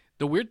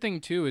 The weird thing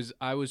too is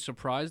I was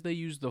surprised they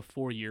used the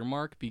 4-year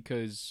mark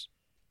because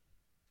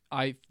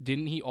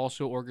didn't he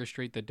also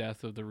orchestrate the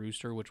death of the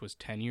rooster, which was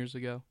 10 years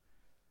ago?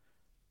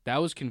 That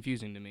was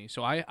confusing to me.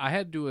 So I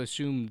had to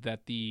assume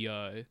that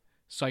the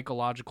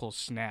psychological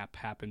snap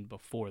happened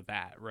before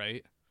that,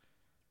 right?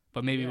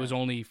 But maybe it was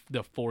only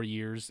the 4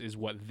 years is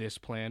what this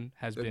plan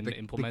has been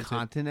implemented. The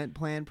continent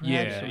plan, perhaps,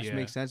 Yeah, which yeah.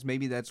 makes sense.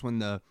 Maybe that's when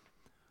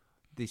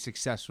they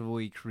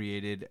successfully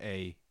created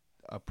a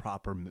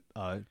proper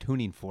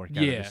tuning fork out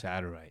of Yeah. the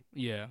satellite.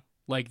 Yeah.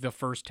 Like the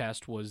first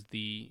test was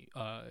the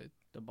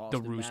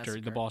Boston rooster, the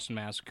Massacre. Boston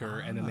Massacre,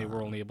 and then they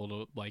were only able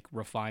to like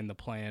refine the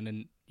plan.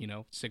 And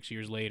 6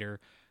 years later,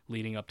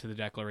 leading up to the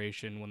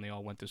declaration, when they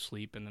all went to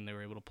sleep, and then they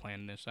were able to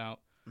plan this out.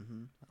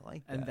 Mhm. I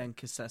like that. And then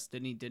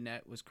Cassestany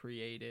Dinette was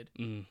created.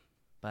 Mm,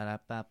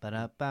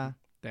 Ba-da-ba-ba-da-ba.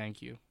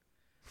 thank you.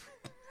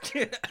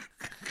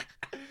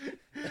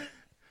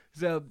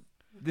 So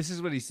this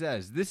is what he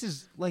says. This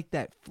is like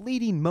that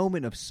fleeting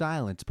moment of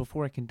silence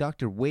before a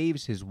conductor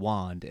waves his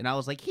wand. And I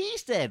was like, he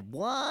said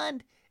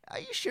wand? Are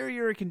you sure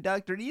you're a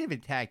conductor? He didn't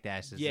even tact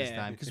asses this Yeah.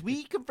 time. Because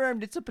we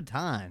confirmed it's a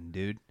baton,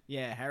 dude.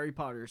 Yeah, Harry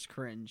Potter's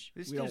cringe.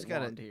 This we dude's don't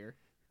gotta- want here.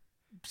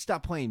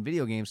 Stop playing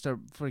video games.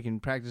 Start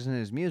freaking practicing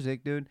his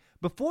music, dude.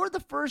 Before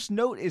the first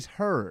note is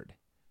heard,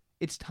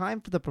 it's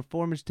time for the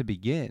performance to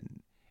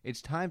begin.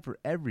 It's time for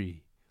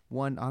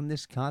everyone on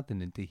this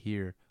continent to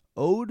hear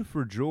Ode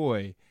for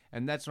Joy.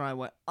 And that's when I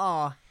went,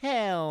 oh,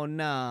 hell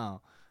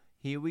no.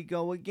 Here we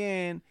go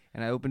again.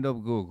 And I opened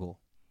up Google.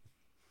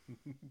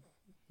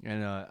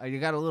 And I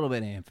got a little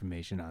bit of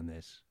information on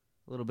this.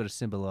 A little bit of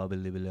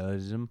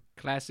symbolism.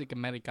 Classic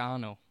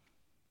Americano.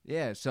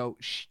 Yeah, so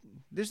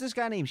there's this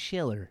guy named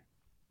Schiller.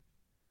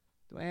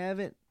 Do I have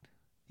it?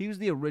 He was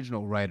the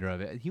original writer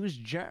of it. He was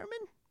German,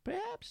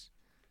 perhaps.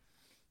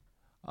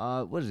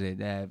 What is it?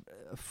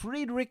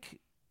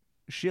 Friedrich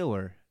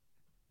Schiller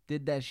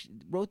did that.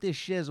 Wrote this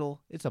shizzle.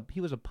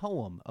 He was a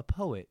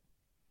poet.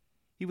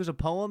 He was a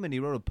poem, and he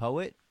wrote a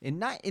poet in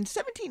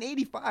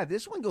 1785.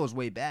 This one goes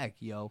way back,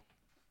 yo.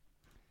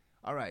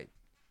 All right.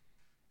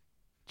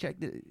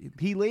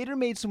 He later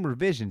made some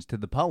revisions to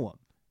the poem,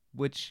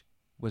 which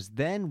was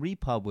then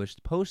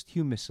republished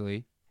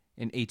posthumously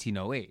in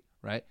 1808,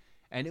 right?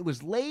 And it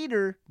was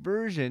later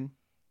version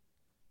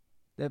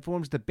that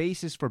forms the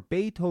basis for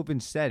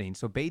Beethoven's setting.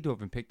 So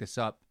Beethoven picked this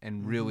up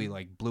and really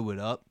blew it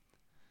up.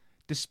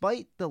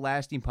 Despite the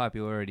lasting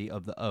popularity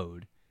of the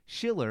ode,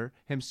 Schiller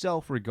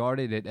himself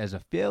regarded it as a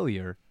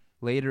failure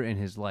later in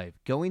his life,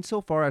 going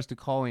so far as to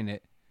calling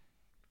it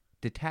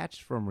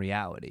detached from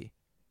reality.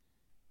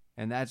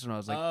 And that's when I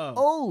was like,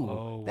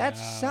 oh that's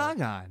wow.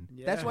 Sagan.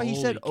 Yeah. That's why he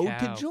Holy said ode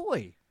cow. to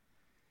joy.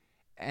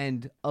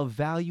 And of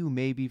value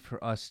maybe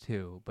for us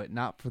too, but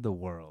not for the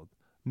world,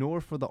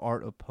 nor for the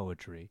art of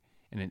poetry,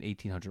 in an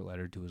 1800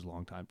 letter to his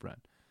longtime friend.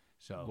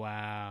 So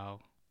Wow.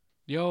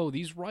 Yo,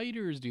 these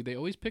writers, dude, they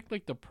always pick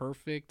like the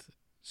perfect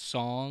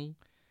song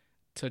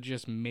to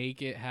just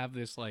make it have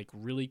this like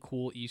really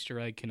cool Easter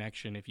egg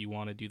connection if you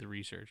want to do the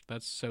research.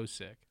 That's so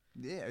sick.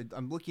 yeah,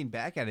 I'm looking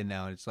back at it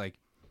now, and it's like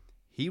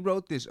he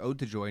wrote this ode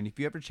to joy. And if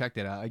you ever checked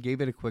it out, I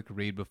gave it a quick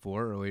read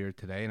earlier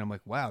today, and I'm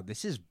like, wow,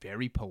 this is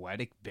very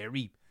poetic,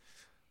 very,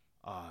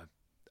 I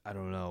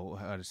don't know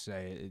how to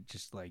say it,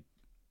 just like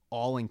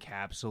all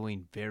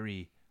encapsulating,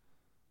 very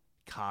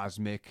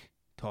cosmic,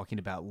 talking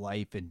about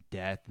life and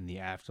death and the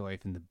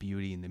afterlife and the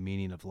beauty and the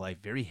meaning of life,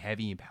 very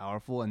heavy and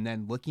powerful. And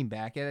then looking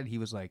back at it, he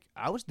was like,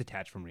 I was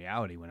detached from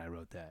reality when I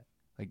wrote that.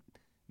 Like,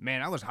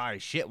 man, I was high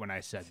as shit when I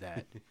said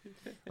that.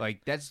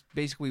 Like, that's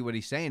basically what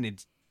he's saying.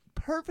 It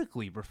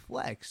perfectly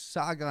reflects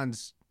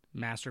Sagan's,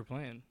 Master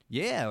plan.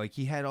 yeah, like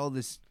he had all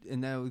this, and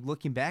now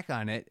looking back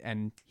on it,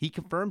 and he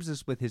confirms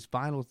this with his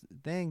final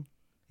thing.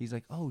 He's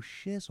like, oh,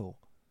 shizzle,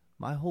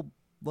 my whole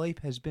life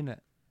has been it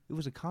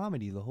was a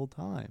comedy the whole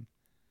time.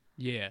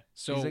 Yeah.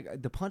 So He's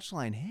like, the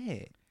punchline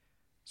hit.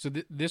 so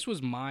this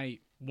was my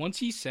once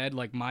he said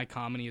like my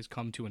comedy has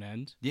come to an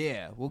end.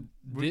 Yeah, well,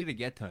 we're going to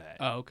get to that.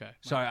 Oh, okay.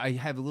 Sorry, I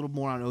have a little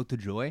more on Ode to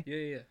Joy.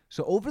 Yeah.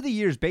 So over the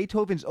years,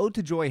 Beethoven's Ode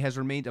to Joy has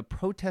remained a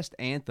protest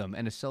anthem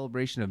and a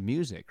celebration of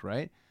music,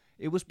 right?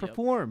 It was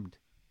performed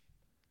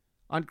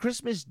on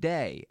Christmas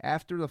Day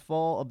after the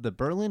fall of the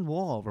Berlin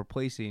Wall,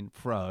 replacing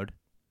Freude,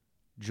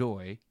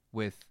 joy,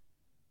 with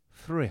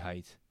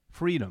Freiheit,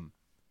 freedom.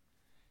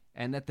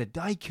 And at the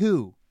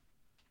Daiku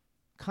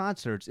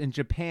concerts in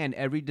Japan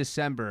every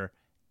December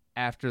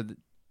after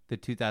the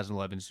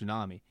 2011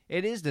 tsunami.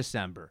 It is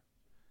December.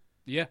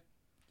 Yeah.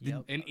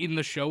 Yep. And in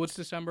the show it's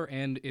December,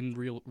 and in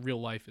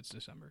real life it's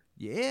December.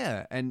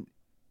 Yeah, and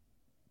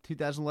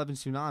 2011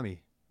 tsunami.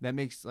 That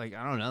makes, like,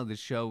 I don't know, this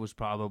show was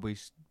probably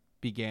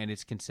began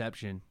its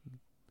conception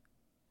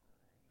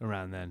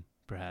around then,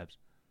 perhaps.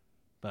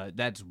 But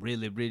that's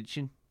really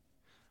reaching.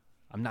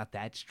 I'm not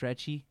that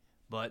stretchy,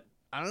 but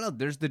I don't know.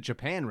 There's the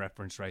Japan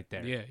reference right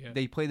there. Yeah.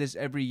 They play this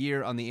every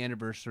year on the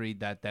anniversary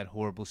that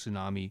horrible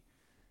tsunami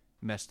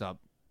messed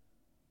up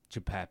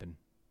Japan.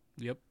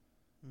 Yep.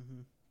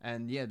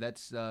 And yeah,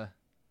 that's the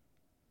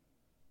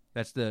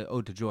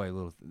Ode to Joy,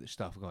 little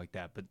stuff like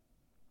that. But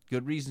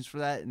good reasons for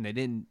that, and I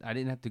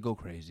didn't have to go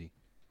crazy.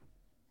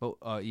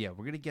 But yeah,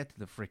 we're gonna get to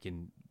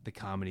the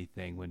comedy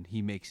thing when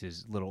he makes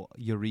his little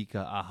eureka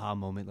aha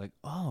moment, like,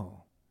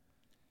 oh,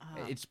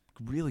 it's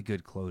really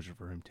good closure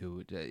for him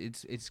too.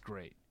 It's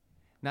great.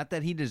 Not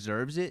that he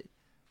deserves it,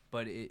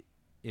 but it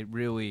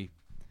really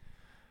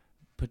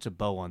puts a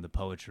bow on the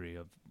poetry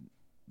of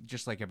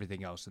just like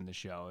everything else in the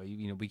show.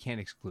 You know, we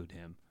can't exclude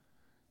him.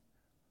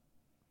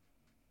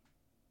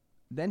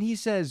 Then he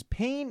says,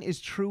 pain is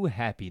true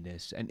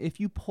happiness, and if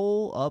you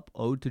pull up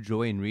Ode to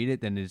Joy and read it,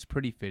 then it is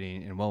pretty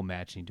fitting and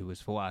well-matching to his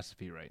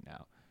philosophy right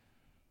now.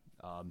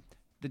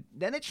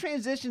 Then it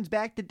transitions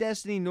back to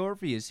Destiny and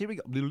Orpheus. Here we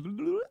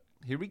go.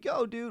 Here we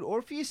go, dude.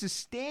 Orpheus is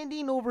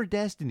standing over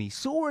Destiny,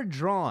 sword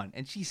drawn,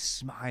 and she's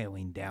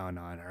smiling down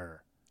on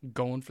her.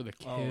 Going for the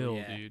kill,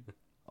 yeah. dude.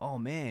 Oh,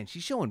 man,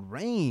 she's showing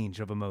range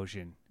of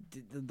emotion.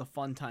 The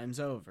fun time's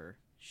over.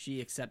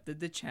 She accepted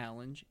the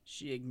challenge.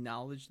 She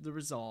acknowledged the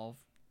resolve.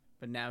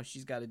 But now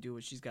she's got to do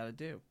what she's got to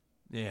do.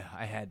 Yeah,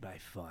 I had my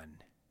fun.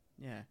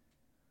 Yeah.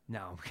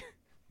 No,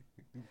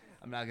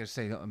 I'm not going to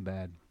say something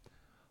bad.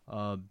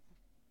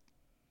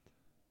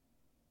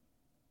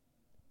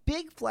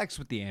 Big flex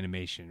with the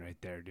animation right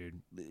there,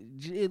 dude.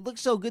 It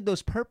looks so good.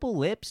 Those purple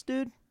lips,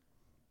 dude,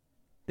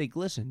 they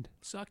glistened.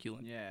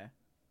 Succulent. Yeah.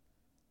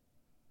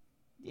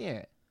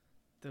 Yeah.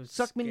 Those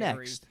Suck me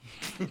scary- next.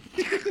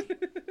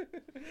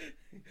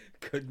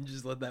 Couldn't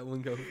just let that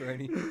one go for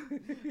any.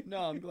 No,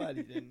 I'm glad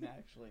he didn't,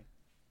 actually.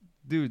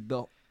 Dude,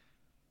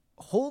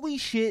 holy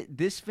shit,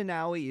 this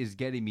finale is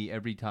getting me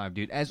every time,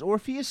 dude. As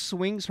Orpheus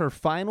swings her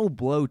final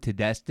blow to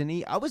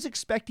Destiny, I was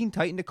expecting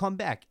Titan to come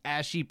back,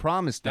 as she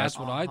promised us. That's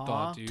what I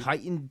thought, dude.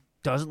 Titan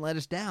doesn't let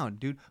us down,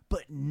 dude.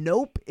 But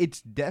nope,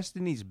 it's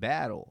Destiny's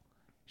battle.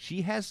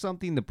 She has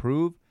something to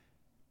prove,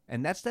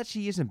 And that's that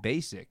she isn't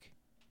basic.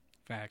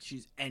 Fact.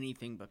 She's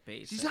anything but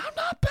basic. She's I'm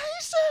not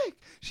basic.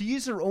 She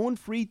is her own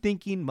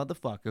free-thinking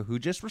motherfucker who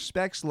just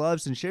respects,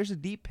 loves, and shares a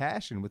deep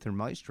passion with her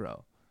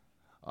maestro.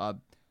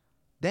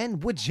 Then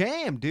with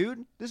Jam,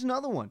 dude. There's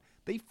another one.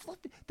 They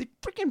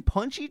freaking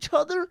punch each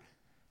other.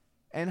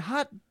 And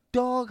hot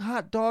dog,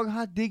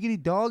 hot diggity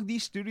dog.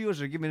 These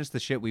studios are giving us the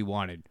shit we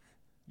wanted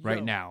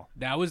right now.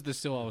 That was the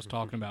still I was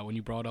talking about when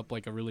you brought up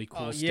like a really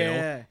cool still.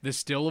 yeah. The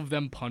still of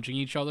them punching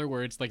each other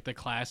where it's like the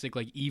classic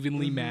like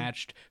evenly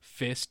matched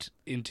fist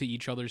into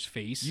each other's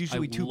face.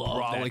 Usually I two love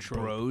that brolic trope.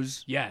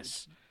 bros.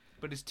 Yes.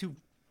 But it's too...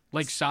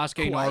 Like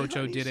Sasuke and Kawaii Naruto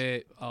honeys? did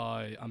it.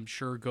 I'm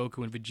sure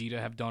Goku and Vegeta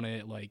have done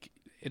it. Like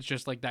it's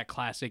just like that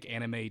classic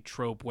anime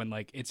trope when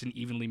like it's an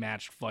evenly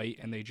matched fight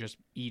and they just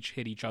each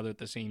hit each other at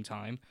the same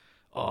time.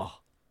 Oh,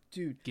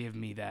 Dude, give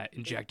me that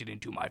injected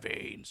into my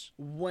veins.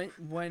 when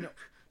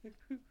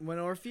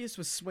Orpheus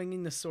was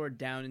swinging the sword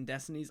down and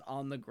Destiny's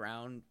on the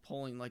ground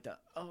pulling like the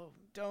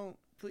don't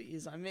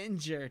please, I'm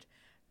injured,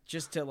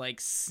 just to like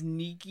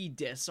sneaky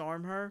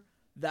disarm her.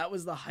 That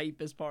was the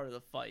hypest part of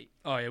the fight.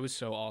 Oh, it was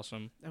so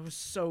awesome. That was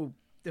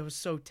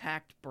so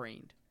tact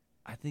brained.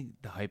 I think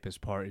the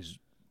hypest part is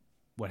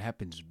what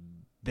happens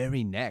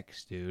very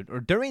next, dude. Or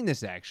during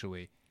this,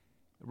 actually.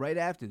 Right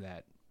after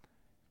that.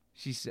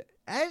 She said,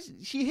 as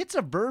she hits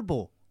a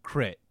verbal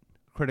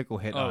critical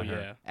hit on her.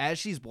 yeah. As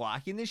she's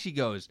blocking this, she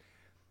goes,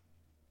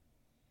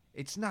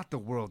 "It's not the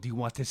world you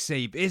want to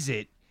save, is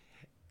it?"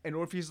 And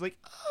Orpheus is like,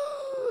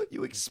 "Oh,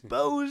 you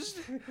exposed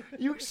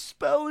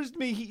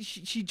me."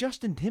 She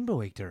Justin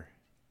Timberlaked her.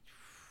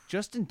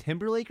 Justin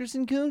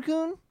Timberlakerson Coon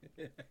Coon?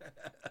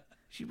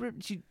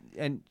 She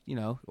and you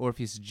know,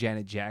 Orpheus is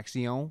Janet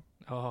Jackson.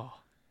 Oh,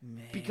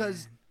 Man.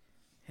 Because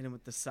hit him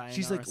with the sayonara,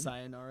 she's like-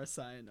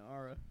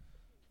 sayonara.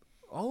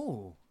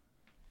 oh.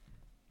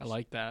 I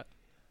like that.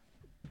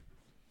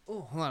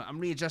 Oh, hold on. I'm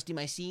readjusting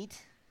my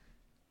seat.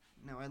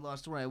 Now I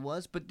lost where I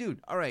was. But,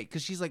 dude, all right.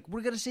 Because she's like,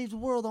 we're going to save the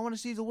world. I want to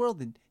save the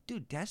world. And,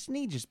 dude,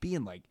 Destiny just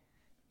being, like,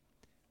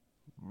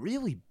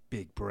 really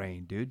big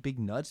brain, dude. Big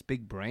nuts,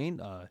 big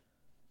brain.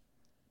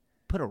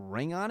 Put a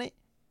ring on it.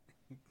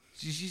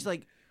 She's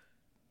like,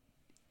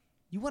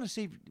 you want to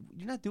save...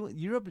 You're not doing...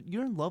 You're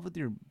in love with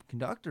your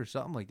conductor or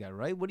something like that,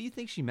 right? What do you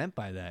think she meant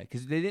by that?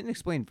 Because they didn't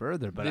explain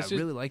further, but I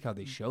really like how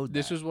they showed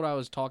This that. is what I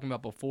was talking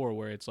about before,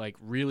 where it's like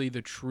really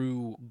the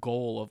true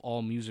goal of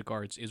all music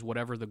arts is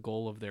whatever the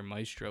goal of their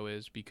maestro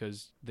is,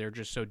 because they're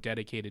just so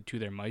dedicated to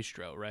their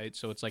maestro, right?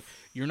 So it's like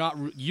you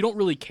don't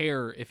really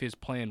care if his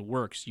plan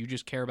works. You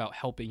just care about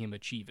helping him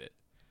achieve it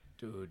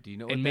Dude, do you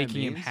know what and that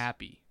making him means?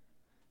 happy.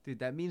 Dude,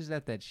 that means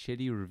that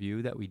shitty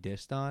review that we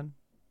dissed on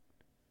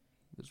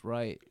was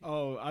right.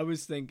 Oh, I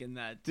was thinking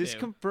that too. This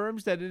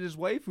confirms that it is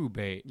waifu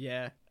bait.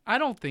 yeah. I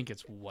don't think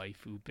it's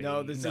waifu bait.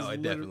 No, this No, is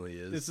it definitely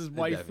is. This is It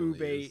waifu definitely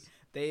bait. is.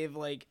 They've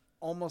like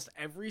almost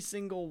every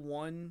single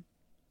one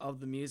of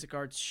the music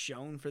arts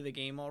shown for the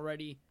game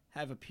already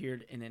have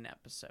appeared in an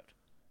episode.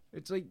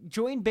 It's like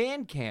join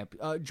band camp,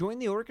 join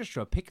the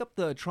orchestra, pick up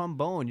the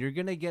trombone. You're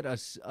gonna get a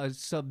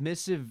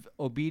submissive,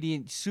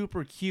 obedient,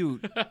 super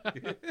cute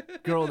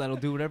girl that'll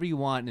do whatever you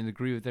want and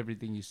agree with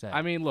everything you say.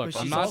 I mean, look, But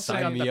I'm she's not also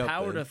saying got me the up,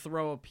 power then. to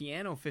throw a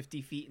piano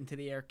 50 feet into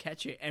the air,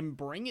 catch it, and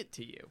bring it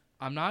to you.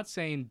 I'm not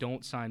saying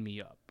don't sign me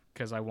up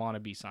because I want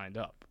to be signed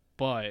up,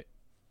 but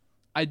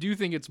I do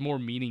think it's more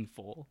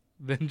meaningful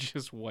than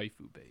just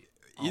waifu bait.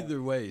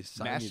 Either way,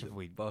 sign me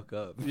massively. the fuck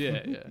up.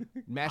 Yeah, yeah.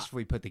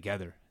 masterfully put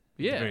together,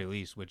 at Yeah. the very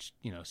least, which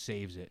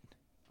saves it.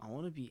 I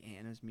want to be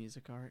Anna's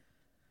music art.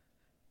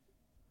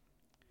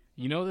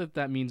 You know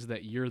that means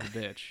that you're the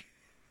bitch.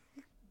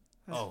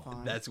 That's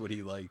fine. That's what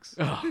he likes.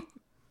 Oh,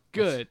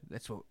 good.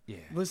 That's what. Yeah.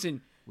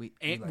 Listen, We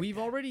and like we've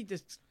that. already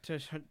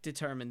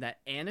determined that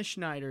Anna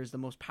Schneider is the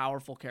most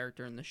powerful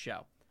character in the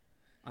show.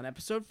 On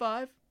episode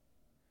 5,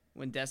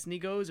 when Destiny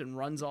goes and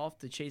runs off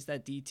to chase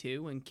that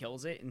D2 and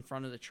kills it in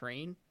front of the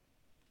train,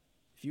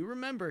 if you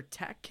remember,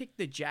 Tack kicked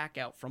the jack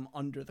out from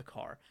under the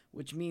car,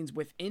 which means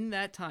within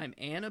that time,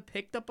 Anna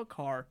picked up a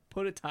car,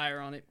 put a tire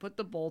on it, put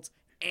the bolts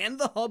and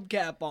the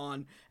hubcap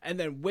on, and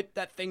then whipped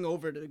that thing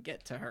over to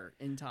get to her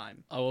in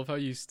time. I love how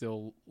you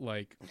still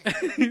like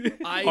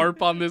I-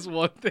 harp on this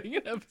one thing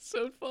in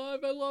episode 5.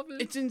 I love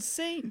it. It's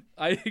insane.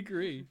 I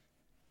agree.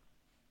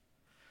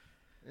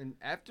 And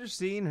after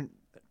seeing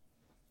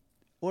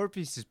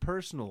Orpheus'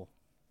 personal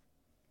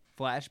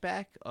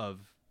flashback of,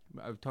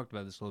 I've talked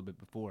about this a little bit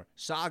before,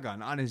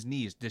 Sagan on his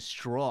knees,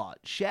 distraught,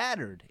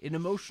 shattered, in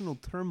emotional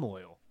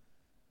turmoil.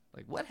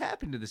 Like, what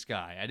happened to this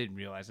guy? I didn't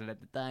realize it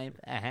at the time.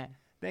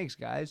 Thanks,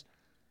 guys.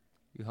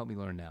 You helped me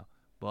learn now.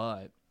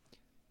 But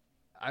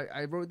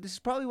I wrote, this is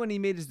probably when he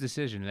made his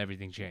decision and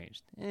everything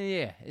changed.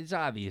 Yeah, it's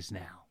obvious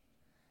now.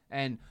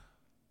 And,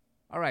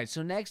 all right,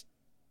 so next,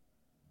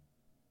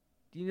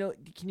 can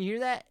you hear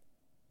that?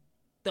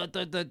 Dun,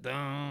 dun, dun,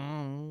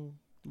 dun.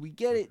 We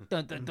get it.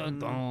 Dun, dun, dun,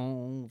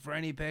 dun.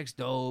 Franny Peck's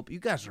dope. You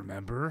guys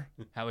remember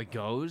how it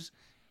goes.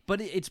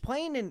 But it's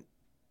playing in...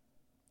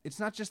 It's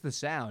not just the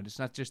sound. It's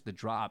not just the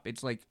drop.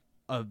 It's like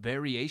a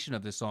variation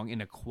of the song in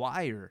a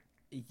choir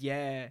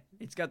Yeah,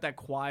 it's got that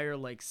choir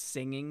like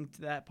singing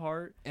to that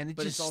part, And it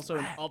but just it's also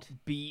slapped. an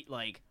upbeat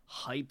like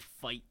hype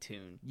fight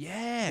tune.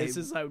 Yeah, This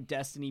is how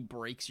Destiny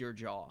breaks your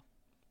jaw.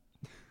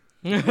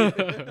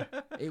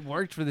 it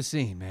worked for the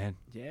scene, man.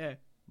 Yeah.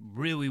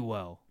 Really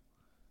well.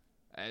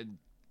 And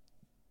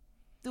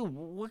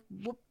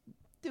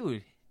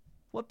dude,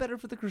 what better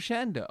for the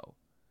crescendo?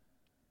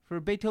 For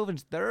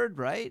Beethoven's third,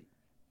 right?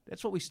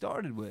 That's what we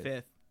started with.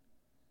 Fifth.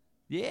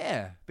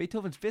 Yeah,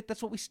 Beethoven's fifth.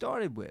 That's what we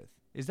started with.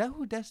 Is that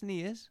who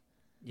Destiny is?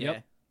 Yeah.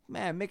 Yep.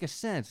 Man, make a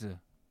sense.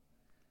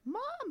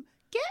 Mom,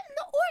 get in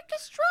the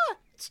orchestra.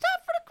 It's time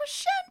for the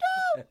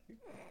crescendo.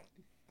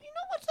 You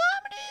know what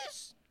time it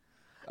is?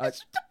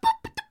 It's the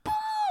bump, the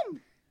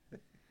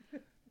boom.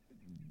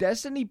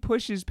 Destiny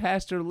pushes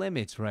past her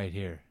limits right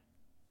here.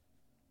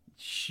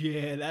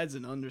 Shit, that's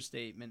an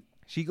understatement.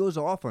 She goes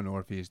off on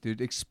Orpheus,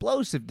 dude.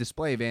 Explosive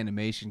display of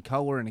animation,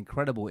 color, and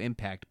incredible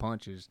impact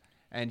punches.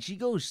 And she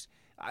goes.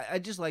 I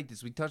just like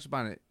this. We touched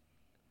upon it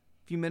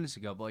a few minutes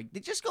ago, but like they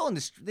just go in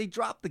the. They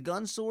drop the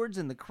gun swords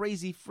and the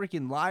crazy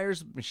freaking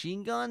liars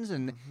machine guns,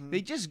 and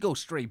they just go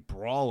straight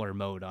brawler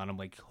mode on them,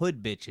 like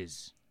hood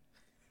bitches,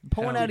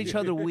 pulling Hell out each yeah.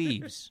 other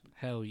weaves.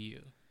 Hell yeah.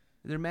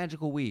 They're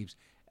magical weaves.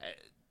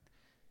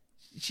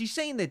 She's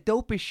saying the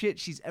dopest shit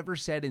she's ever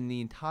said in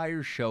the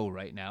entire show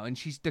right now, and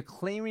she's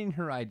declaring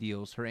her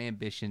ideals, her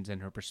ambitions,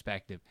 and her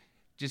perspective.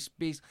 Just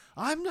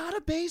I'm not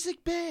a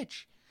basic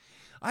bitch.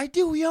 I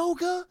do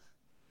yoga.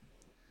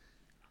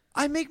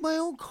 I make my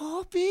own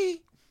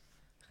coffee.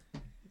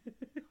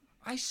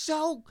 I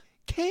sell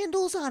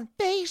candles on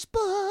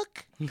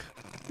Facebook.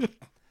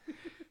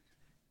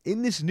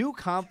 In this new,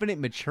 confident,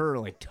 mature,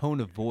 like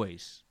tone of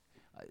voice.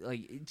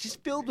 Like it's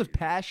just filled with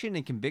passion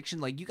and conviction.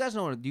 Like you guys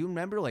know, do you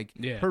remember like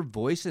Yeah. her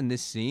voice in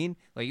this scene?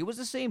 Like it was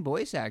the same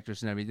voice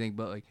actress and everything,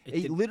 but like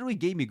it did- literally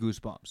gave me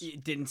goosebumps.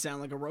 It didn't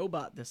sound like a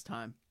robot this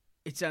time.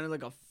 It sounded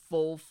like a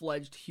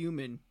full-fledged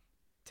human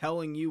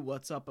telling you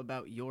what's up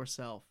about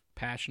yourself.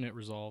 Passionate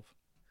resolve.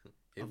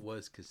 It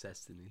was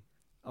Destiny.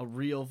 A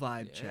real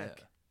vibe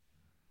check.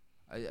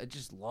 I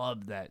just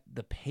love that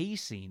the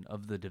pacing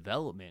of the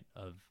development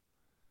of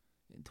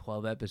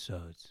 12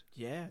 episodes.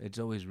 Yeah. It's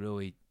always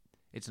really,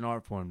 it's an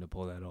art form to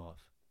pull that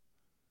off.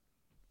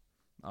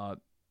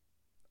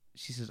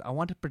 She says, I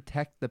want to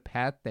protect the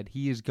path that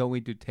he is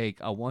going to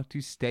take. I want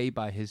to stay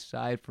by his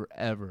side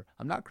forever.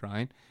 I'm not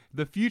crying.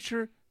 The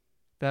future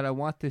that I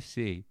want to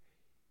see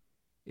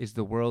is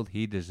the world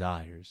he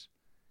desires.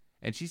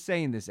 And she's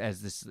saying this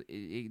as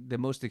the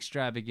most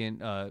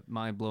extravagant,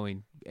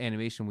 mind-blowing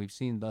animation we've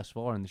seen thus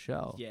far in the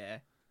show. Yeah.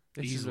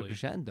 This is Easily. a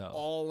crescendo.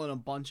 All in a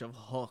bunch of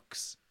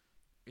hooks.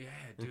 Yeah,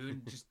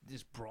 dude, just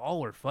this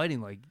brawler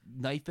fighting like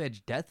knife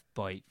edge death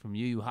fight from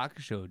Yu Yu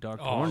Hakusho Dark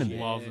Oh, Tournament.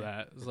 love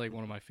that. It's like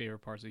one of my favorite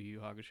parts of Yu Yu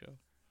Hakusho.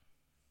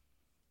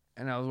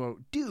 And I was like,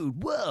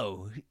 dude,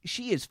 whoa,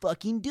 she is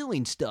fucking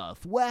doing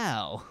stuff.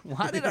 Wow.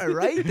 Why did I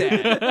write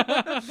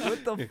that?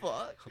 What the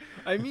fuck?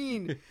 I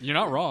mean, You're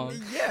not wrong.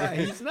 yeah,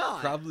 he's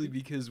not. Probably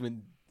because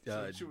when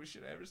we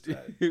should ever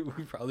said.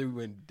 probably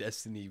when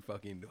Destiny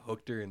fucking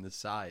hooked her in the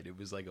side, it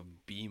was like a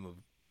beam of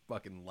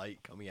fucking light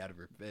coming out of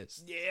her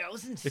fist. Yeah, it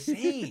was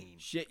insane.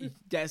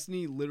 Shit,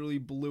 Destiny literally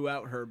blew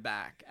out her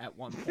back at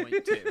one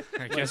point too.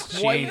 I Like, guess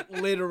she quite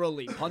ain't,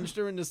 literally punched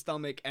her in the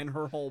stomach, and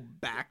her whole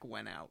back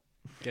went out.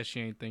 guess she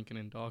ain't thinking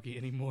in doggy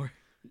anymore.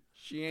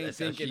 She ain't That's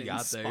how thinking she in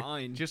got there.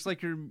 spine. Just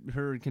like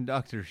her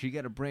conductor, she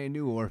got a brand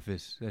new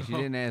orifice that she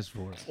didn't ask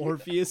for.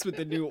 Orpheus with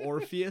the new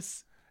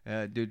Orpheus.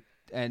 Dude,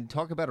 and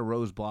talk about a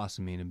rose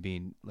blossoming and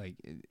being like,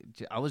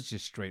 I was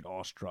just straight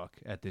awestruck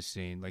at this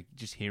scene. Like,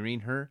 just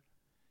hearing her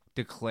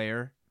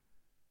declare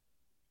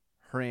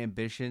her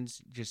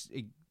ambitions, just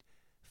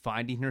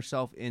finding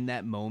herself in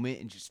that moment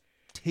and just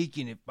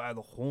taking it by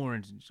the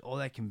horns and just all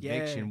that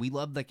conviction. Yeah. We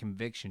love that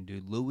conviction,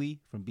 dude.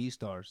 Louis from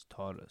Beastars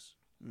taught us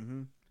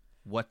Mm-hmm.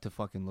 what to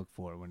fucking look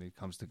for when it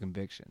comes to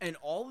conviction. And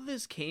all of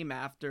this came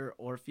after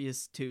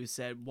Orpheus 2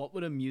 said, "What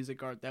would a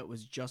music art that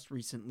was just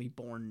recently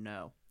born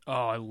know?" Oh,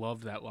 I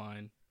love that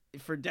line.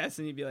 For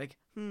Destiny to be like,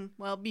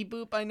 well, beep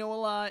boop, I know a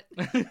lot.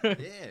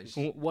 Yeah,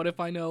 What if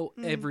I know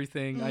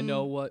everything? I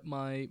know what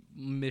my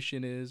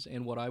mission is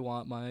and what I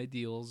want, my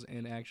ideals,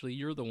 and actually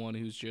you're the one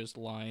who's just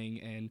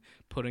lying and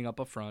putting up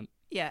a front.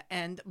 Yeah,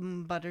 and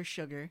butter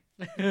sugar.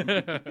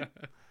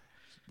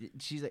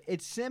 she's like,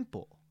 it's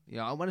simple. You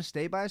know, I want to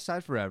stay by his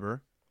side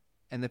forever,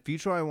 and the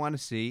future I want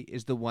to see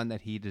is the one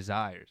that he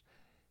desires.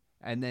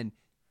 And then,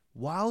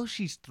 while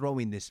she's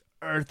throwing this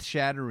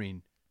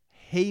earth-shattering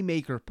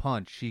haymaker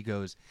punch, she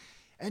goes,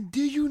 "And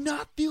do you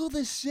not feel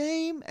the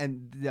same?"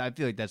 And I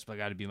feel like that's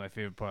got to be my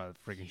favorite part of the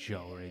freaking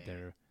show right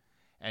there.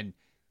 And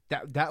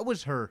that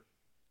was her,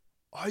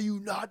 "Are you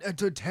not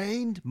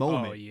entertained?"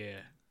 moment. Oh,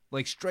 yeah.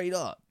 Like, straight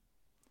up.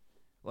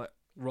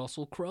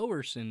 Russell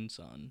Crowerson,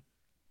 son.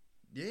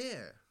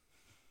 Yeah.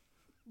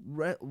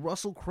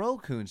 Russell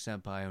Crowe-kun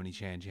senpai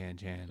Oni-chan,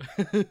 chan.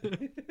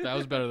 That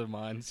was better than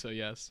mine, so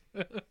yes.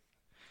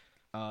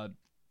 I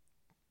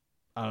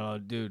don't know,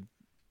 dude.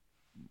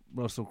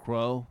 Russell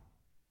Crowe.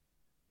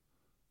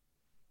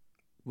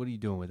 What are you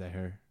doing with that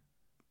hair?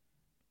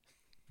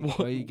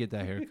 Why you get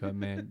that haircut,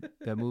 man?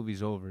 That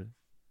movie's over.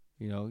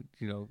 You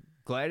know,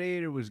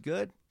 Gladiator was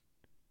good,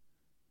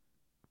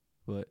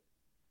 but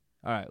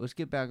all right, let's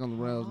get back on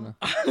the rails now.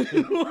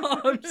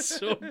 I'm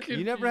so confused.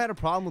 You never had a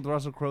problem with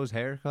Russell Crowe's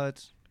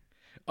haircuts?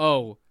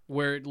 Oh,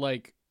 where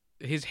like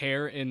his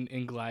hair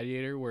in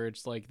Gladiator, where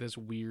it's like this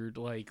weird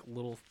like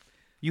little.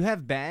 You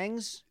have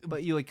bangs,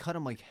 but you like cut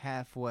them like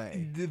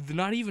halfway. They're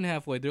not even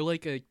halfway. They're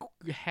like a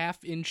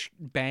half-inch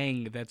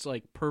bang that's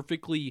like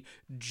perfectly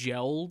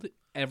gelled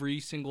every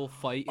single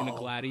fight in a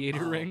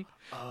gladiator ring.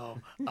 Oh,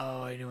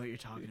 I know what you're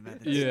talking about.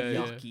 That's Yeah,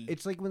 yucky.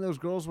 It's like when those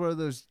girls wear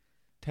those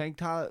tank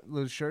top,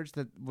 those shirts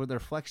where they're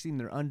flexing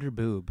their under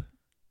boob,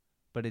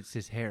 but it's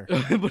his hair.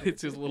 But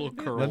it's his little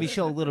curl. Let me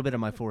show a little bit of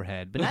my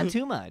forehead, but not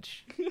too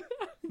much.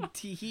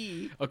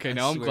 Tee. Okay, I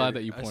now I'm swear- glad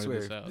that you I pointed swear,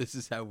 this out. This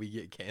is how we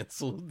get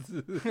canceled.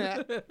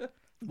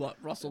 What,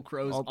 Russell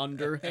Crowe's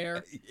under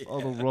hair? All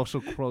the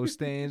Russell Crowe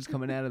stains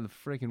coming out of the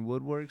freaking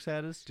woodworks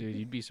at us. Dude,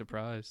 you'd be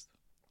surprised.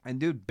 And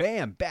dude,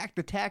 bam, back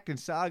to Tact and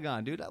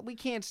Sagan, dude. We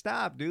can't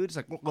stop, dude. It's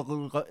like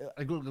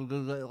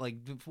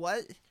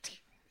what?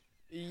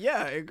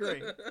 Yeah, I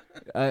agree.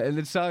 And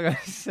then Sagan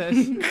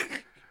says,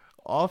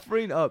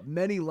 offering up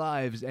many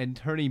lives and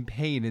turning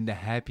pain into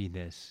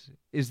happiness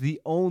is the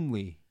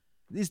one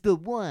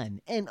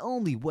and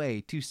only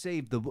way to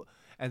save the.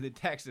 And then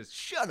Tact says,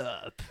 shut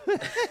up.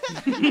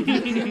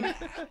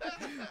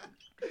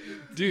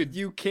 Dude,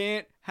 you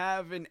can't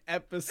have an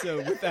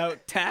episode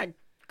without Tact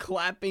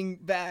clapping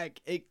back.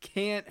 It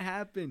can't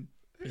happen.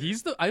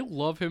 I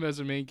love him as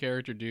a main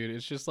character, dude.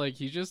 It's just like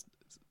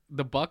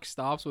the buck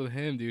stops with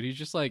him, dude. He's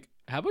just like,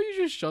 how about you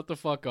just shut the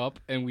fuck up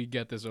and we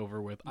get this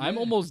over with? I'm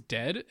almost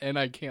dead and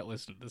I can't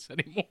listen to this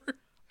anymore.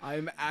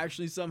 I'm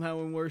actually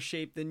somehow in worse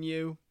shape than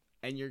you,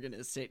 and you're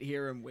gonna sit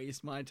here and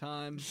waste my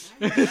time.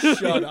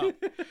 Shut up.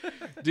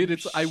 Dude,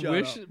 I Shut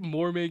wish up.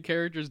 more main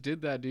characters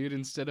did that, dude,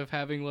 instead of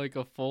having like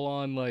a full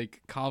on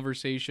like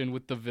conversation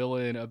with the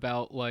villain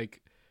about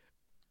like,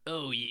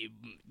 oh, you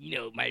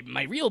know,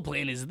 my real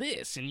plan is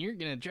this, and you're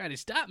gonna try to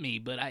stop me,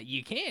 but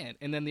you can't.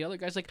 And then the other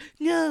guy's like,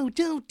 no,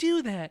 don't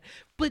do that.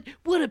 But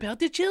what about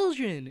the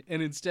children?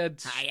 And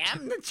instead, I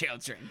am the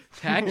children.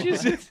 Tact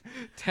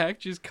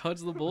just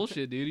cuts the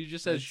bullshit, dude. He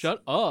just says,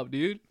 shut up,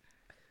 dude.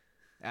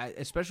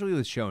 Especially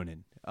with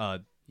shonen.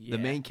 The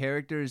main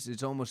characters,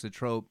 it's almost a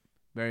trope,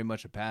 very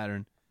much a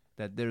pattern,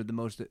 that they're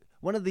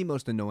one of the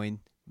most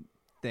annoying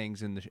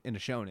things in a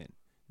shonen,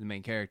 the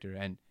main character.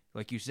 And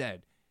like you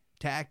said,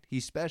 Tact,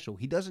 he's special.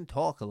 He doesn't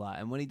talk a lot,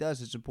 and when he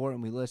does, it's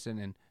important we listen.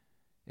 And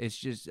it's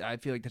just, I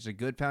feel like that's a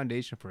good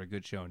foundation for a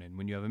good shonen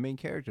when you have a main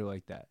character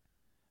like that.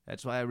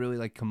 That's why I really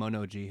like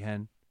Kimono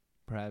Jihen,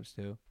 perhaps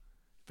too.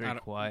 Very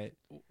quiet.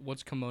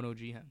 What's Kimono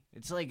Jihen?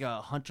 It's like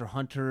a Hunter x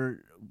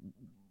Hunter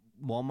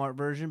Walmart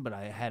version, but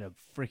I had a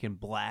freaking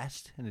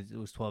blast, and it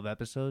was 12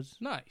 episodes.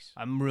 Nice.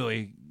 I'm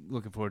really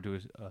looking forward to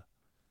a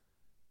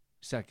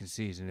second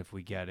season if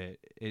we get it.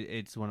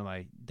 It's one of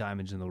my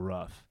diamonds in the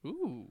rough.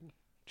 Ooh.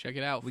 Check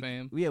it out,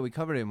 fam. We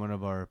covered it in one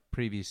of our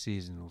previous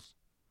seasons.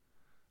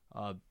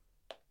 Yeah,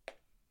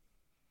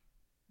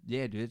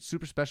 dude, it's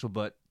super special,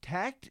 but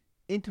Tact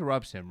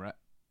interrupts him, right?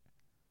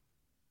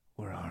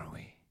 Where are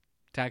we?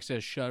 Tact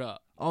says, shut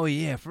up. Oh,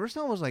 yeah. First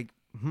I was like,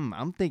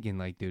 I'm thinking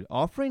like, dude,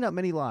 offering up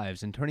many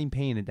lives and turning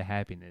pain into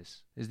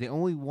happiness is the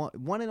only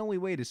one and only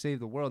way to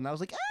save the world. And I was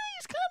like,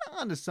 he's kind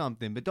of onto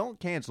something, but don't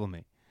cancel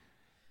me.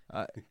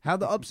 How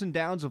the ups and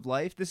downs of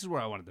life, this is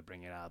where I wanted to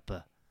bring it up.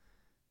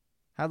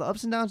 How the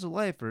ups and downs of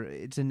life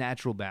it's a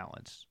natural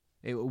balance.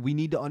 We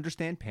need to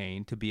understand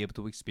pain to be able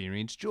to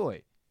experience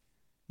joy.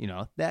 You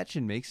know, that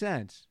should make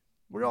sense.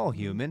 We're all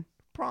human.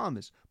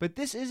 Promise. But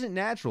this isn't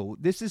natural.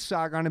 This is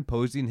Sagan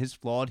imposing his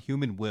flawed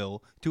human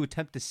will to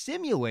attempt to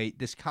simulate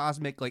this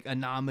cosmic like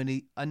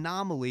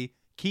anomaly,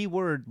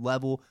 keyword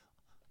level,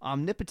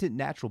 omnipotent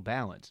natural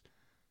balance.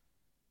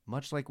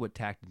 Much like what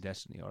Tact and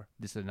Destiny are,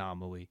 this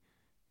anomaly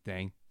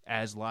thing,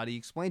 as Lottie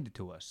explained it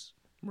to us.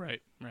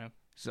 Right, yeah.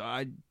 So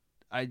I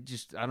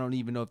don't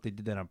even know if they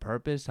did that on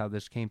purpose, how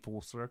this came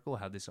full circle,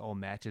 how this all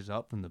matches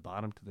up from the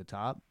bottom to the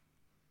top.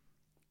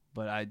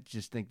 But I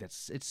just think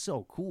it's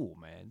so cool,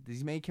 man.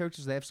 These main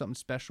characters, they have something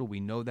special. We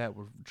know that.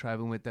 We're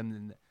traveling with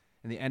them.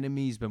 And the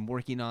enemy's been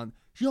working on...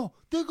 Yo,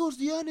 there goes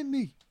the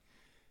enemy!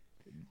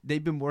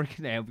 They've been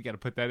working... And we got to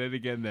put that in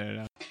again there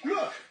now.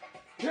 Look!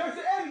 There's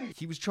the enemy!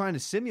 He was trying to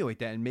simulate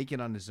that and make it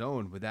on his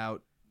own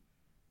without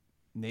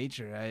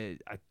nature. I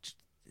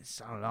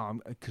don't know.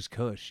 I'm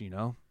kush, you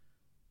know?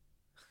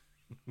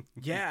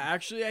 Yeah,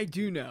 actually, I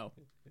do know.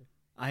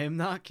 I am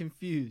not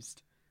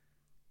confused.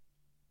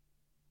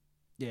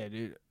 Yeah,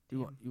 dude.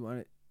 You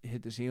want to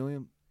hit this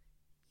helium?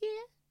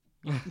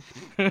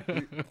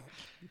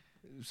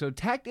 So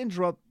Tact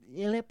interrupts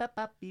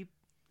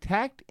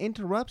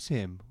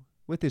him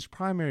with his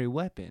primary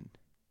weapon,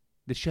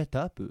 the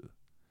shetapu.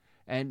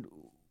 And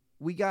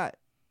we got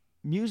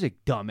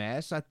music,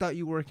 dumbass. I thought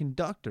you were a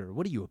conductor.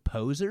 What are you, a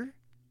poser?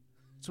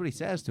 That's what he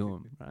says to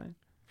him, right?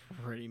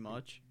 Pretty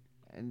much.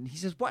 And he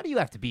says, why do you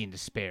have to be in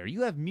despair?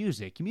 You have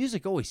music.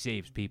 Music always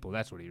saves people.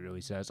 That's what he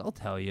really says. I'll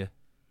tell you.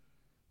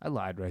 I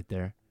lied right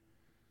there.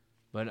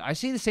 But I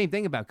see the same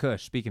thing about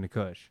Kush. Speaking of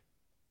Kush,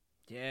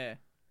 Yeah.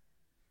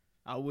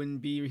 I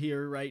wouldn't be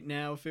here right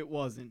now if it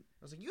wasn't.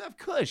 I was like, you have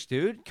Kush,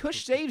 dude.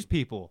 Kush saves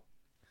people.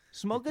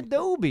 Smoke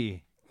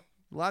Adobe.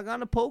 Log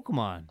on to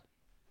Pokemon.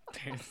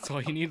 That's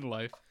all you need in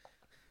life.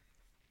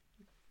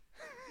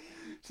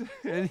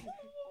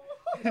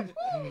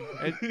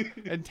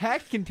 And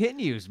Tact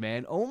continues,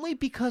 man. Only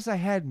because I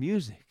had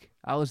music,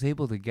 I was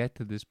able to get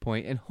to this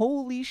point. And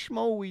holy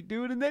schmoly,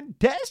 dude. And then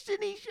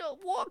Destiny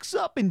walks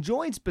up and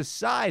joins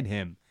beside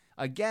him.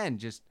 Again,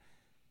 just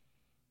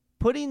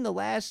putting the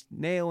last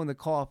nail in the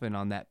coffin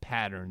on that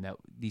pattern,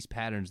 these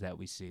patterns that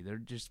we see. They're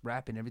just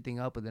wrapping everything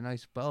up with a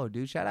nice bow,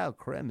 dude. Shout out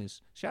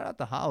Christmas. Shout out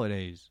the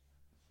holidays.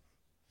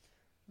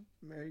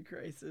 Merry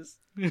Crisis.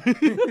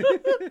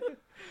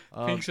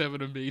 Pink's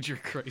having a major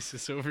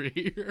crisis over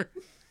here.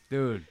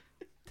 Dude,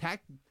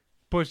 Tact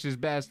pushed his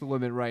past the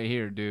limit right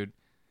here, dude.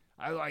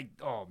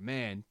 Oh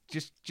man,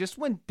 just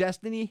when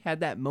Destiny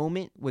had that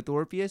moment with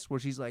Orpheus where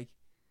she's like,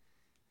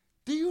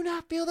 "Do you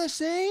not feel the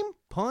same?"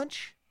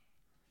 Punch.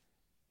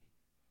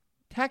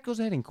 Tact goes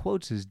ahead and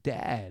quotes his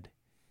dad.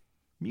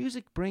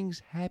 Music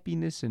brings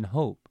happiness and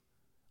hope.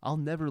 I'll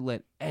never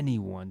let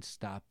anyone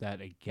stop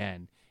that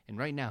again. And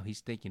right now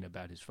he's thinking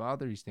about his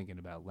father. He's thinking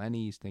about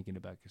Lenny. He's thinking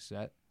about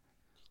Cassette.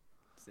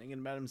 He's thinking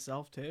about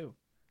himself, too.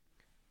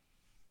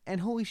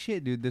 And holy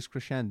shit, dude, this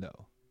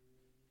crescendo.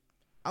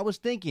 I was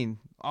thinking,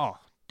 oh,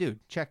 dude,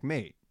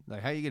 checkmate.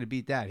 Like, how you going to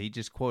beat that? He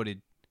just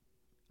quoted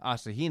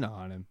Asahina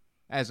on him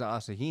as a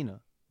Asahina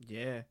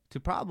Yeah. to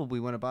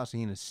probably one of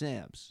Asahina's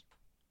simps.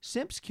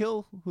 Simps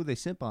kill who they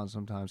simp on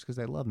sometimes because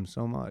they love him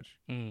so much.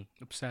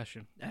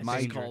 Obsession. That's My-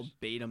 just called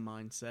beta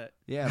mindset.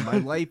 Yeah, my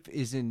life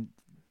is in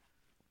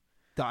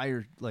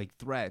dire, like,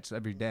 threats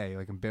every day.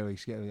 Like, I'm barely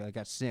scared. I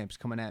got simps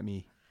coming at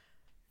me.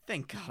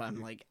 Thank God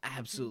I'm, like,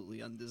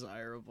 absolutely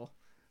undesirable.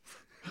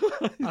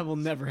 I will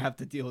never have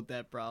to deal with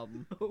that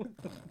problem.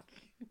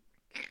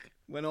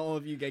 When all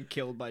of you get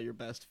killed by your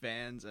best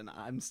fans and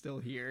I'm still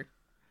here,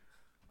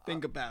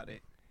 think about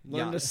it.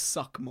 Learn yeah. to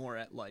suck more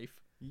at life.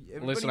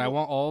 Listen, I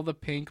want all the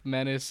Pink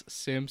Menace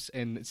simps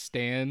and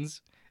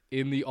stans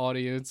in the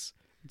audience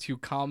to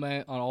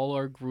comment on all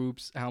our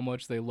groups how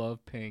much they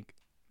love Pink.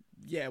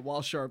 Yeah,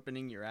 while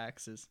sharpening your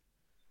axes.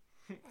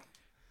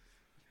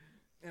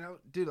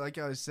 Dude, like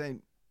I was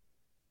saying,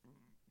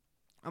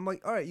 I'm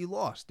like, all right, you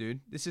lost, dude.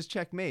 This is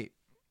checkmate.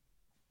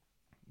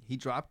 He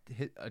dropped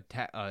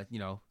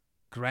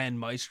Grand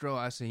Maestro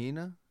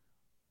Asahina,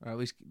 or at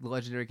least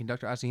legendary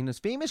conductor Asahina's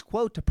famous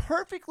quote to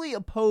perfectly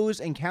oppose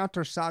and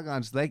counter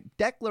Sagan's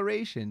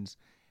declarations.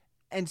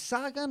 And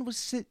Sagan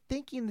was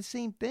thinking the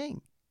same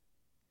thing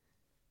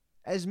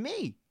as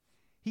me.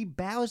 He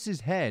bows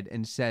his head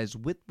and says,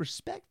 with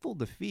respectful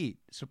defeat.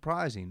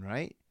 Surprising,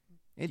 right?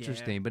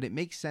 Interesting, Yeah. but it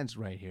makes sense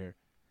right here.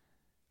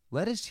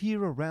 Let us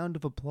hear a round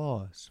of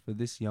applause for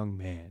this young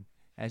man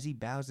as he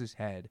bows his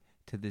head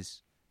to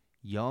this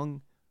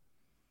young,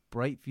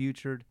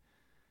 bright-futured,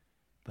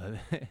 but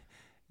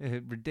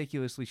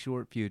ridiculously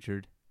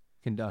short-futured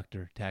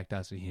conductor, Tact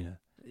Asahina.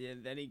 Yeah,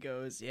 then he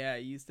goes, yeah, I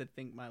used to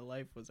think my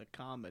life was a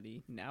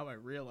comedy. Now I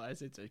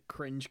realize it's a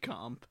cringe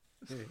comp.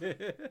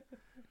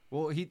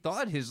 Well, he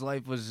thought his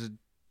life was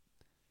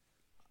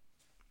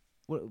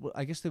what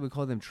I guess they would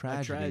call them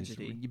tragedies.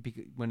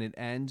 tragedy. When it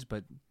ends,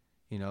 but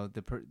you know,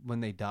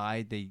 when they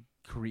die, they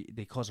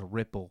cause a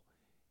ripple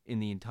in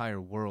the entire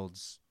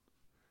world's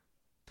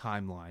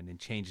timeline and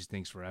changes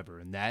things forever.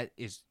 And that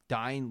is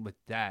dying with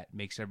that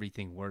makes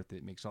everything worth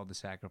it. Makes all the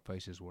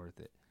sacrifices worth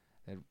it.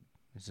 That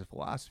is a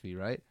philosophy,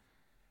 right?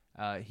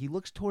 He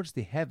looks towards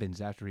the heavens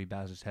after he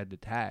bows his head to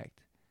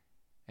Tact,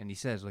 and he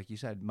says, like you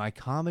said, my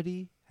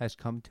comedy has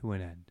come to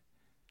an end.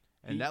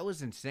 And that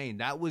was insane.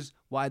 That was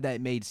why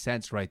that made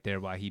sense right there,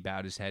 why he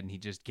bowed his head and he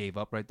just gave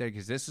up right there,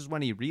 because this is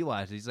when he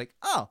realized, he's like,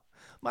 oh,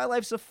 my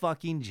life's a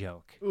fucking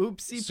joke.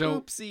 Oopsie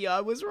poopsie,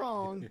 I was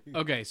wrong.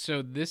 Okay,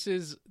 so this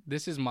is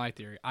my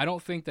theory. I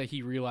don't think that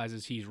he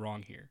realizes he's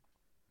wrong here.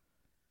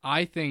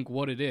 I think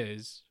what it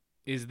is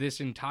this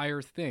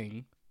entire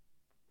thing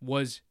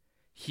was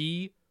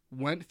he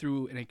went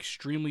through an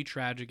extremely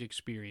tragic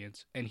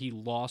experience and he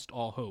lost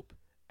all hope,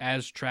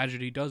 as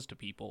tragedy does to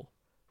people,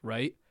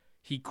 right?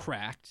 He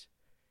cracked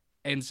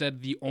and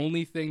said, the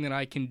only thing that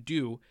I can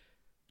do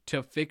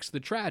to fix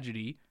the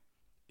tragedy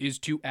is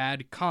to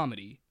add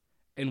comedy.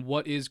 And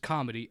what is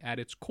comedy at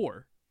its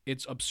core?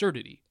 It's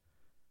absurdity.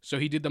 So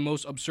he did the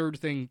most absurd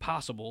thing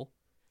possible.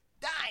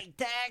 Die,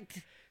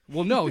 Tact!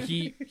 Well, no,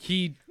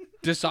 he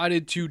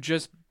decided to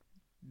just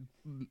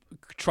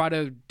try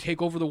to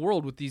take over the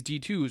world with these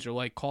D2s, or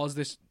like cause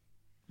this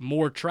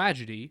more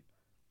tragedy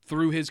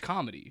through his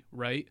comedy,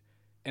 right?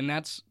 And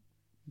that's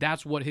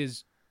what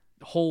his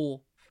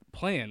whole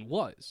plan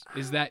was,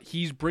 is that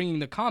he's bringing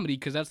the comedy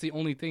because that's the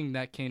only thing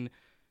that can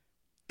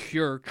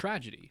cure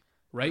tragedy,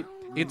 right?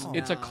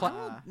 It's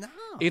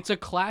a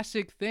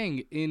classic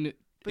thing in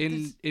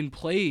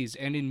plays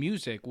and in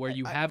music where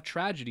you have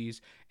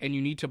tragedies and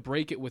you need to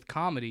break it with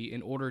comedy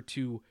in order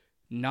to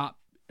not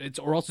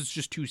or else it's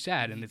just too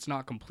sad and it's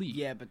not complete.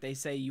 Yeah, but they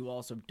say you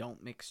also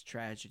don't mix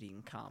tragedy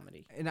and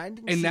comedy. And I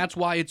didn't And see- that's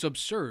why it's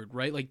absurd,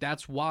 right? Like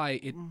that's why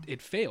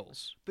it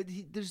fails. But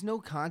there's no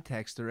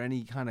context or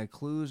any kind of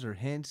clues or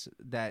hints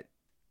that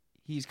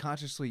he's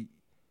consciously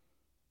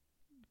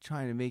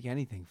trying to make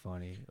anything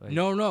funny. Like,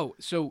 No.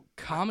 So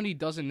comedy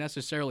doesn't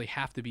necessarily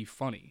have to be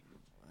funny.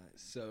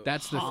 So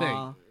That's the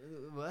thing.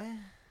 What?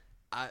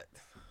 I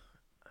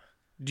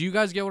Do you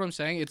guys get what I'm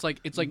saying? It's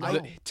like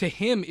No. to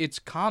him it's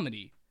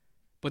comedy,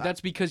 but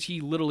that's because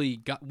he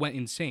literally went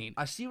insane.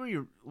 I see where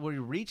you're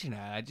reaching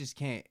at. I just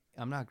can't.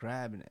 I'm not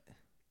grabbing it.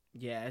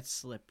 Yeah, it's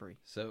slippery.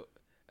 So,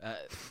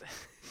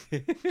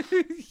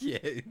 yeah,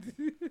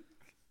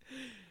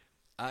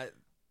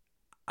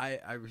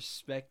 I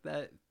respect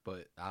that,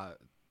 but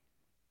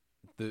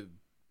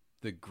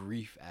the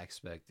grief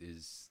aspect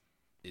is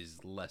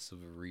less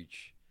of a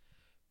reach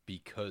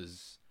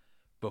because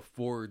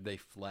before they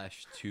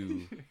flash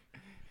to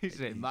He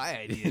said, "My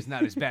idea is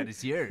not as bad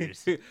as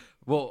yours."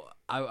 well,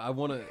 I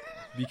want to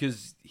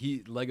because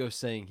Lego's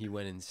saying he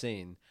went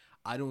insane.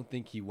 I don't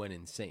think he went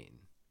insane.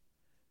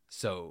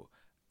 So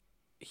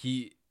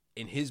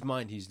in his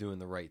mind he's doing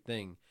the right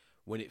thing.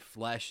 When it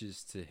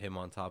flashes to him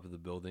on top of the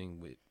building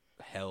with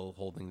Hell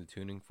holding the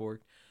tuning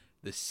fork,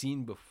 the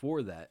scene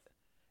before that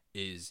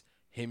is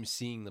him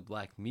seeing the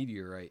black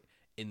meteorite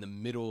in the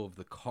middle of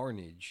the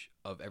carnage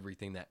of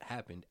everything that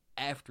happened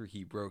after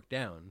he broke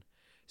down.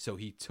 So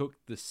he took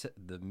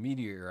the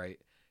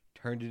meteorite,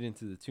 turned it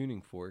into the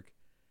tuning fork,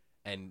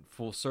 and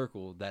full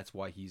circle, that's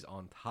why he's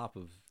on top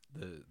of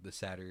the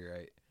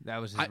Satyrite.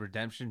 That was his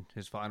redemption,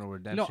 his final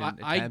redemption No,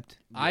 attempt.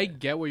 I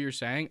get what you're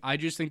saying. I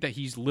just think that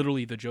he's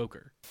literally the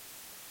Joker.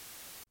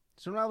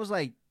 So when I was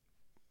like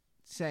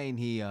saying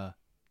he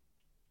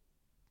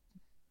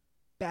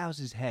bows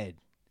his head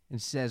and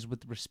says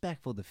with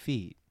respectful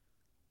defeat,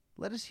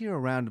 let us hear a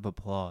round of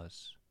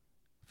applause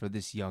for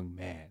this young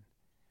man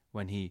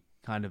when he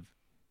kind of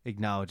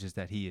acknowledges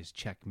that he is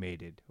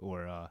checkmated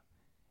or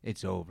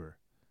it's over.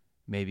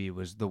 Maybe it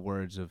was the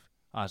words of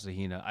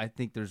Asahina. I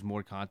think there's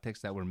more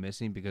context that we're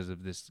missing because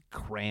of this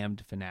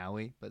crammed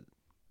finale, but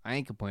I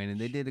ain't complaining.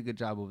 They did a good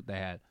job of what they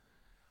had.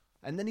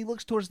 And then he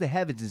looks towards the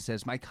heavens and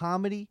says, my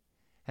comedy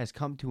has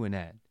come to an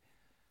end.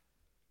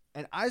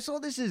 And I saw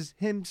this as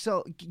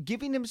himself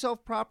giving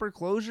himself proper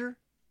closure,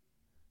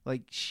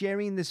 like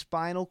sharing this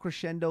final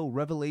crescendo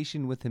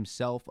revelation with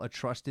himself, a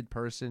trusted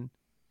person,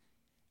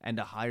 and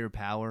a higher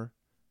power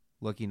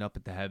looking up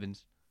at the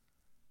heavens.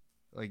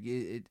 Like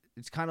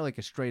it's kind of like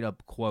a straight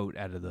up quote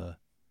out of the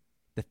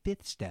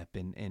fifth step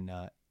in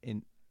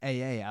AA,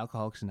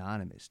 Alcoholics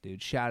Anonymous,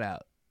 dude. Shout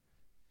out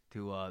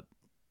to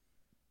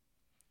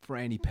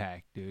Franny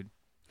Pack, dude.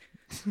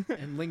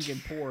 And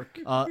Lincoln Pork.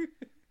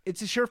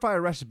 It's a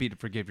surefire recipe to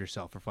forgive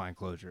yourself for finding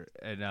closure,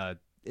 and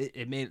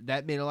it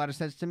made a lot of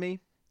sense to me,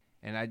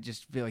 and I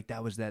just feel like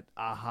that was that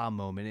aha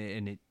moment,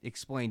 and it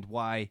explained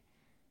why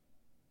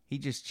he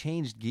just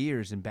changed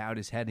gears and bowed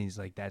his head, and he's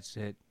like, "That's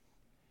it,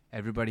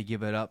 everybody,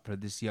 give it up for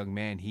this young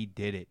man. He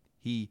did it.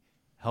 He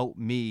helped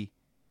me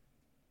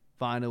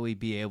finally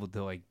be able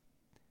to like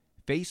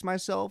face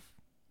myself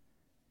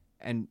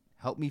and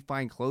help me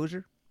find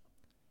closure,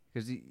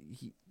 because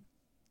he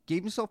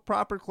gave himself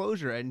proper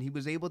closure, and he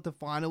was able to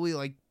finally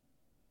like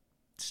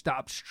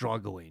stop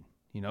struggling,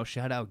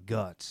 shout out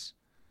Guts.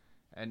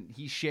 And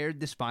he shared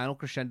this final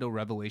crescendo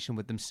revelation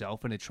with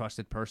himself and a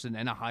trusted person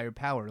and a higher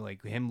power,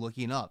 like him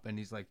looking up, and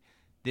he's like,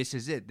 this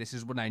is it, this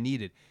is what I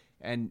needed.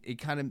 And it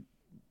kind of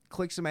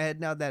clicks in my head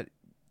now that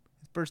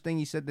the first thing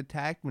he said to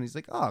Tack when he's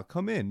like, oh,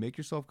 come in, make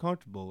yourself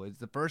comfortable, it's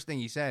the first thing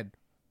he said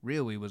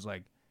really was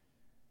like,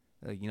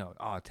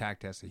 oh,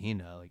 Tack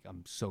Asahina, like,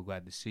 I'm so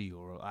glad to see you,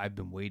 or I've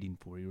been waiting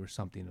for you, or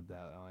something of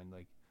that line.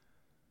 Like,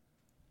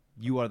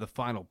 you are the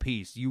final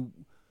piece. You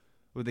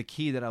were the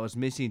key that I was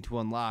missing to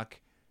unlock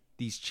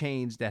these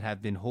chains that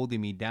have been holding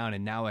me down,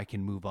 and now I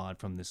can move on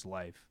from this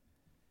life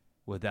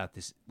without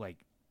this,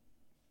 like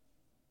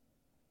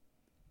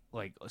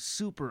a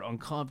super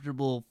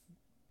uncomfortable,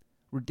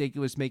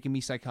 ridiculous, making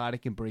me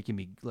psychotic and breaking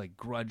me, like,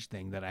 grudge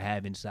thing that I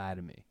have inside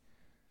of me.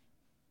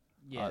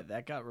 Yeah,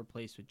 that got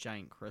replaced with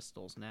giant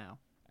crystals now.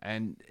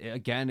 And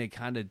again, it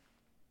kind of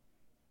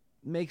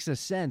makes a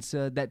sense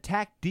that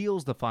Tack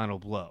deals the final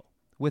blow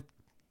with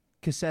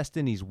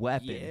Kasestini's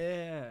weapon.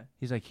 Yeah.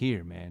 He's like,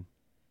 here, man.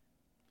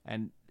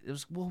 And it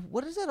was, well,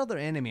 what is that other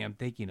anime I'm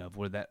thinking of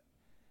where that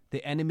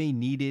the enemy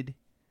needed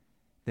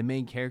the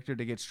main character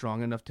to get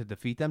strong enough to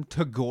defeat them?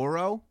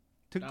 Tagoro?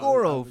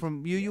 Tagoro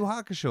from Yu Yu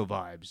Hakusho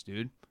vibes,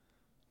 dude.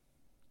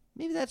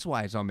 Maybe that's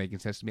why it's all making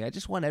sense to me. I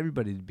just want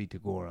everybody to be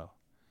Tagoro.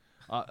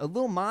 A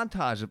little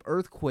montage of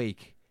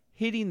Earthquake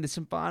hitting the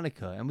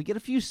Symphonica, and we get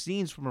a few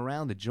scenes from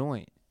around the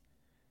joint.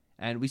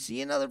 And we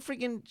see another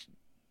freaking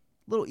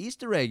little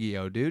Easter egg,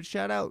 dude.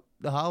 Shout out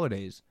the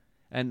holidays.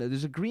 And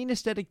there's a green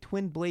aesthetic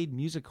twin blade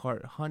music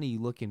heart honey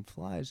looking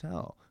fly as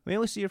hell. We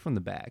only see her from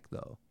the back,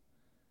 though.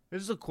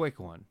 This is a quick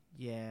one.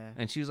 Yeah.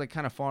 And she was like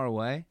kind of far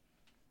away.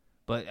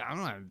 But I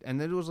don't know.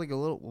 And then there was like a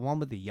little one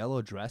with the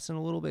yellow dress in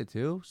a little bit,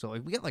 too. So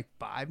like we got like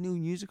 5 new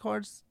music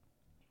cards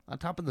On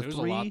top of the There was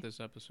three, a lot this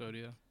episode,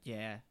 yeah.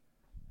 Yeah.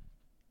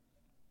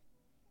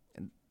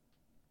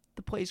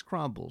 the place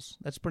crumbles.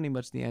 That's pretty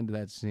much the end of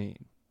that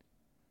scene.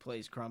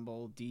 Plays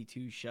crumble.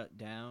 D2 shut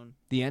down.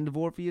 The end of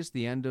Orpheus.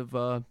 The end of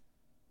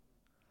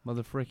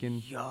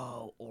motherfrickin'.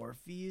 Yo,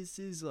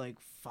 Orpheus's like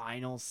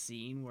final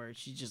scene where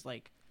she's just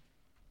like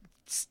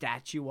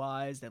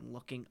statuized and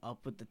looking up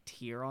with the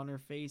tear on her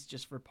face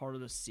just for part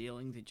of the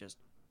ceiling to just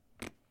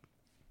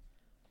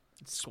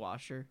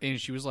squash her. And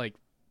she was like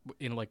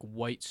in like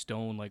white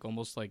stone, like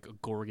almost like a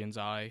Gorgon's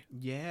eye.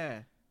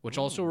 Yeah. Which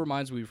also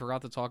reminds me, we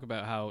forgot to talk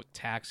about how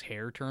Tak's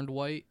hair turned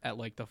white at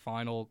like the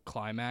final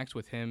climax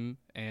with him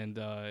and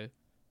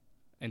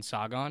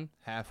Sagan.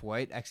 Half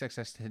white.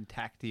 XXX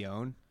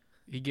Tentacion.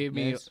 He gave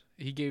me Yes.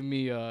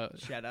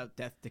 Shout out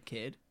Death to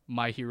Kid.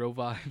 My Hero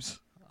vibes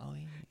Oh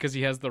yeah. because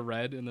he has the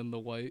red and then the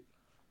white.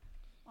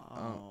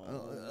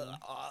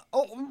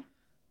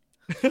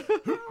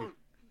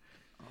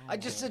 I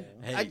just said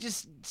Hey. I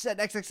just said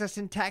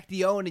XXX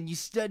Tentacion and you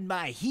stood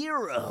my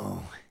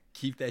hero.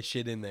 Keep that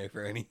shit in there,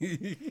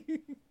 Franny.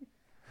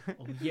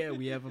 Oh, yeah,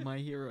 we have a My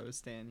Hero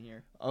stand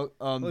here. Oh,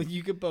 Well,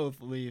 you could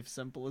both leave.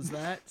 Simple as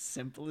that.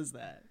 Simple as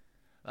that.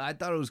 I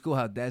thought it was cool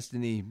how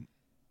Destiny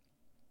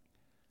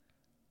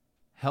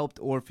helped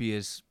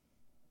Orpheus.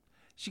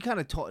 She kind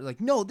of taught,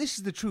 like, no, this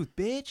is the truth,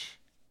 bitch.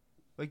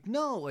 Like,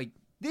 no, like,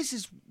 this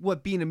is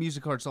what being a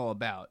music art's all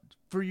about.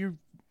 For your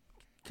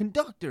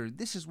conductor,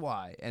 this is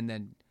why. And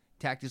then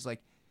Tact is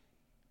like,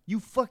 you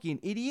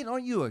fucking idiot,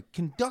 aren't you a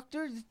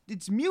conductor?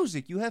 It's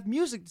music. You have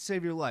music to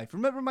save your life.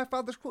 Remember my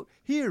father's quote?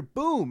 Here,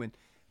 boom. And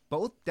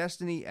both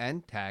Destiny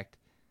and Tact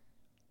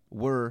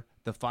were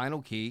the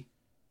final key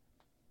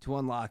to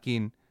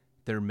unlocking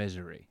their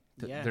misery,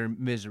 Yeah. their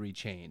misery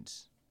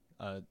chains.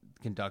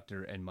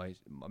 Conductor and my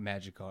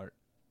Magikarp.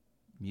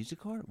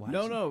 Musikarp? Why is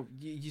it- No.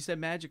 You said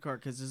Magikarp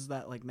because this is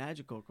that like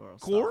magical girl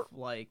Corp? stuff.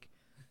 Like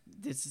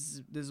this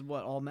is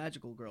what all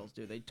magical girls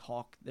do. They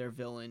talk their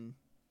villain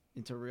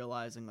into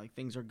realizing like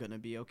things are gonna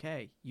be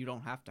okay. You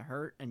don't have to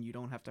hurt, and you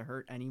don't have to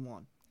hurt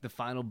anyone. The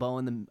final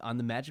bow on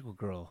the magical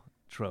girl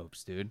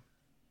tropes, dude.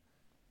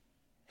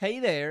 Hey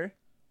there.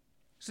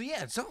 So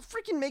yeah, it's all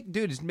freaking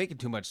it's making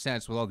too much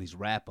sense with all these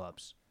wrap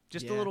ups.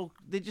 Just a Yeah. little.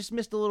 They just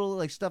missed a little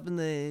like stuff in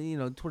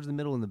the towards the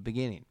middle and the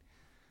beginning,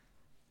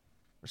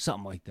 or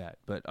something like that.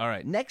 But all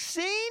right, next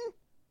scene.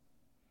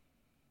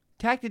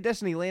 Tact and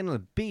Destiny land on the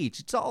beach.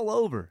 It's all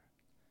over.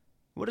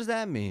 What does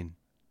that mean?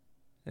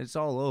 It's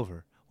all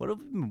over. What have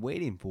we been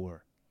waiting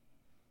for?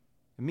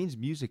 It means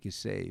music is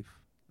safe.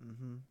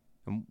 Mm-hmm.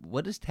 And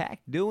what is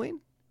Tact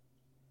doing?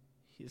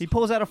 He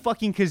pulls out a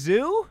fucking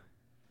kazoo?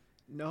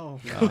 No,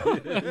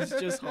 he's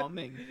just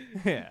humming.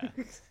 Yeah.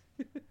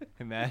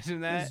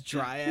 Imagine His that.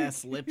 dry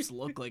ass lips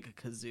look like a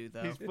kazoo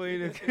though. He's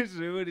playing a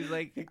kazoo and he's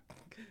like,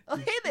 oh,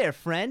 hey there,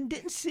 friend.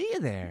 Didn't see you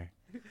there.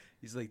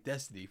 He's like,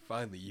 Destiny,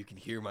 finally you can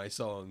hear my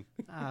song.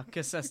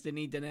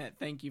 Casestini Danette,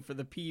 thank you for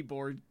the P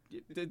board.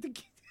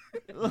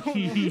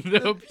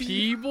 The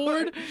P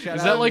board? Shout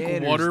Is out that like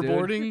Manners,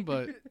 waterboarding?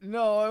 But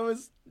No, I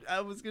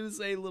was gonna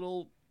say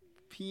little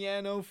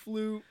piano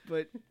flute,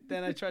 but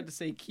then I tried to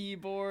say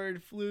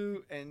keyboard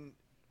flute, and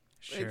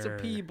it's a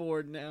P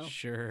board now.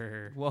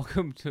 Sure.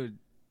 Welcome to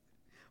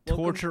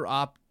Welcome- Torture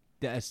Op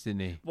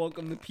Destiny.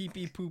 Welcome to Pee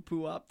Pee Poo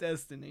Poo Op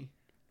Destiny.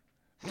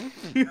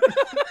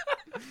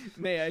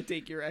 May I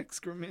take your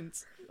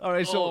excrements? All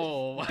right, so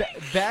Oh,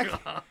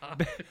 my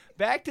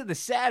back to the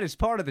saddest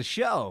part of the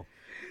show.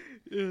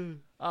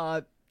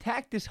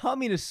 Tact is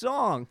humming a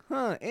song.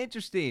 Huh,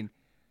 interesting.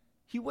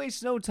 He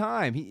wastes no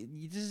time.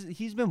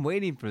 He's been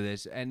waiting for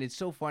this, and it's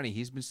so funny.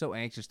 He's been so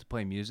anxious to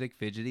play music,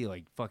 fidgety,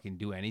 like fucking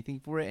do anything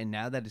for it, and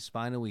now that it's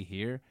finally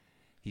here,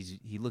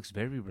 he looks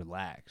very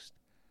relaxed.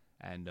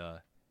 And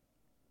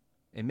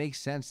it makes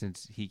sense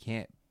since he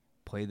can't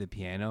play the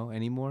piano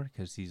anymore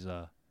because he's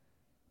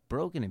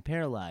broken and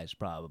paralyzed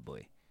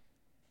probably.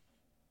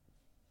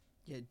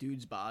 Yeah,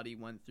 dude's body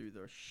went through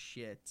the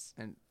shits.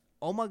 And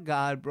oh my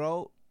god,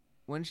 bro,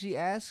 when she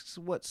asks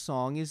what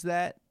song is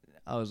that,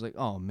 I was like,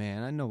 oh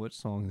man, I know what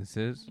song this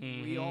is.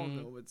 We all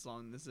Mhm. know what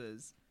song this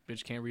is.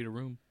 Bitch can't read a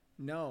room.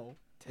 No,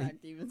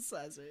 Tact even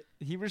says it.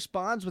 He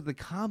responds with a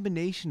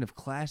combination of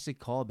classic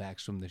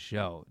callbacks from the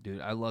show. Dude,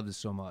 I love this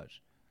so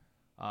much.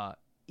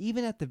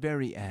 Even at the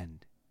very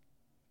end,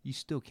 you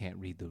still can't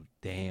read the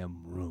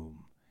damn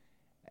room.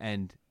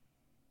 And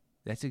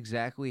that's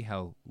exactly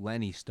how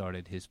Lenny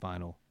started his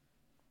final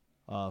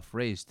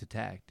phrase to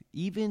Tact.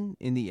 Even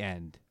in the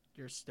end.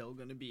 You're still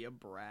gonna be a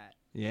brat.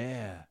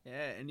 Yeah.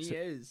 Yeah, and he So-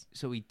 is.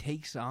 So he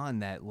takes on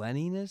that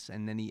Lenniness,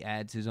 and then he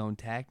adds his own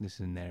Tactness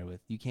in there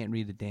with, you can't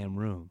read the damn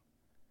room.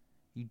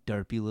 You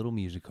derpy little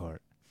music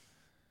heart.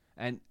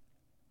 And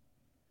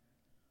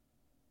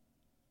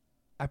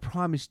I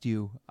promised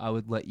you I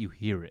would let you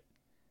hear it.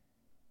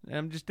 And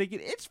I'm just thinking,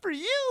 it's for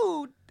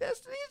you,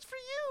 Destiny, it's for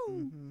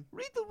you. Mhm.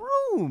 Read the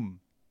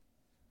room.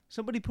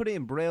 Somebody put it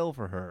in Braille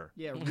for her.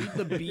 Yeah, read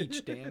the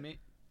beach, damn it.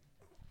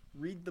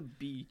 Read the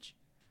beach.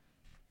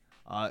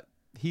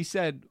 He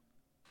said,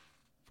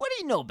 what do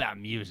you know about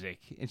music?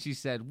 And she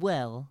said,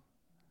 well,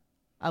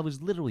 I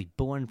was literally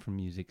born for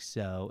music,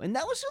 so. And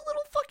that was a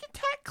little fucking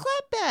tack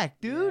clap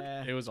back, dude.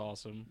 Yeah. It was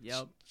awesome.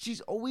 Yep.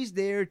 She's always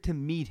there to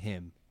meet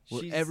him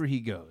wherever he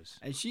goes.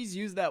 And she's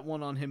used that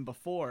one on him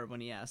before when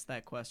he asked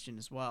that question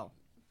as well.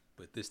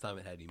 But this time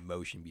it had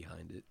emotion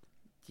behind it.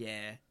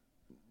 Yeah.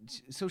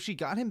 So she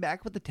got him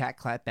back with the tack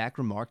clap back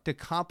remark to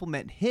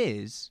compliment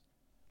his,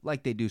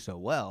 like they do so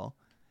well.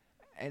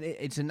 And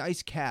it's a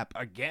nice cap,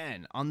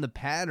 again, on the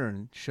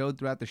pattern showed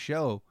throughout the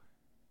show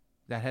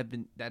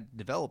that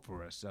developed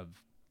for us of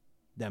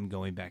them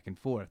going back and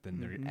forth,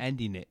 and they're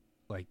ending it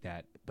like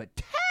that. But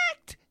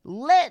Tact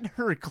let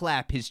her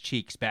clap his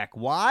cheeks back.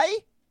 Why?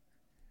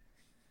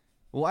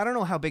 Well, I don't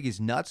know how big his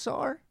nuts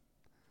are,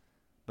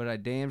 but I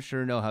damn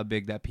sure know how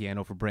big that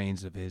piano for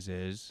brains of his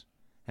is.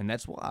 And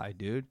that's why,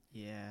 dude.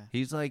 Yeah.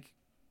 He's like,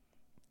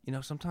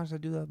 sometimes I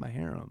do that with my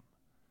harem.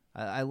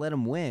 I let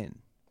him win.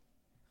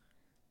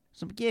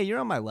 So, yeah, you're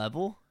on my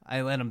level.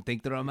 I let them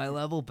think they're on my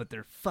level, but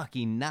they're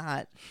fucking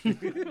not.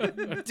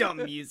 Dumb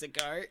music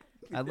art.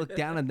 I look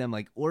down at them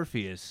like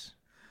Orpheus,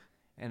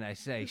 and I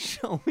say,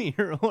 show me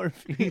your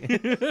Orpheus.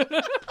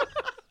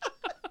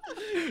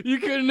 You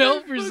couldn't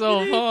help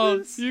yourself, huh?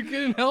 You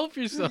couldn't help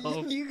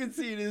yourself. You can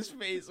see in his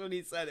face when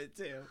he said it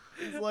too.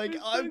 He's like,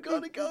 I'm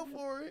gonna go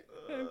for it.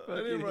 I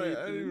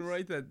didn't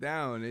write that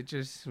down. It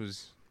just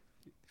was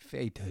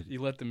fated.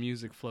 You let the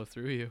music flow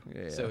through you.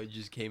 Yeah. So it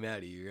just came out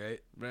of you, right?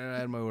 Right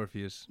out of my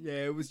Orpheus.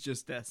 Yeah, it was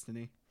just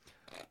destiny.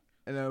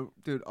 And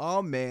dude,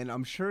 oh man,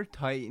 I'm sure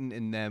Titan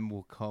and them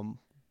will come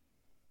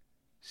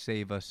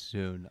save us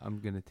soon. I'm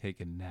gonna take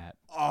a nap.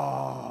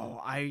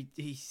 Oh,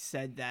 he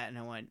said that and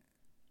I went,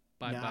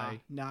 Bye-bye.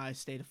 Nah,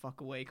 stay the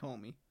fuck awake,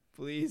 homie.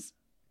 Please.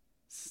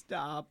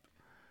 Stop.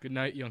 Good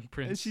night, young And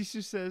prince. she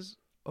just says,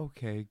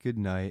 okay, good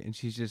night. And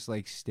she's just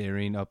like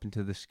staring up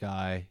into the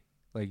sky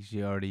like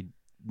she already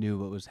knew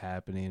what was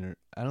happening, or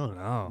I don't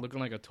know. Looking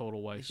like a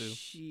total waifu.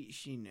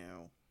 She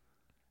knew.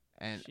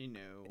 And She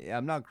knew. yeah,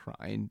 I'm not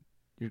crying.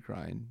 You're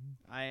crying.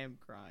 I am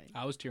crying.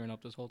 I was tearing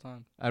up this whole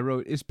time. I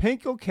wrote, is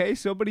Pink okay?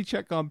 Somebody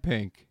check on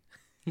Pink.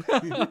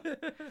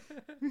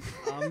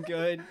 I'm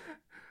good.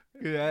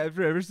 Yeah,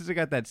 ever since I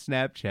got that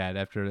Snapchat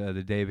after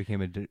the day I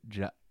became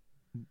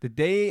the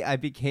day I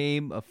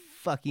became a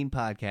fucking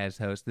podcast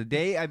host, the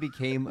day I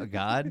became a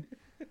god.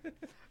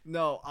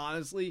 No,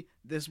 honestly,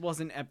 this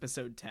wasn't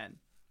episode 10.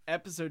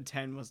 Episode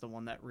 10 was the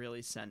one that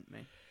really sent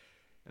me.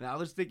 And I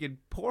was thinking,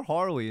 poor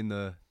Harley in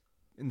the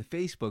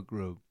Facebook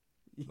group,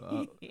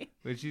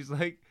 when she's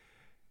like,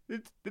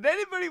 did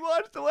anybody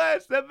watch the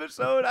last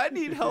episode? I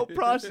need help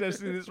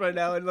processing this right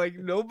now. And like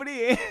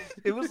nobody,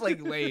 it was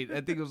like late.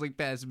 I think it was like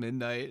past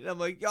midnight. And I'm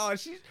like, oh,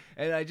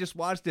 and I just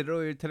watched it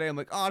earlier today. I'm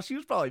like, oh, she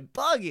was probably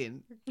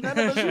bugging. None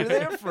of us were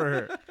there for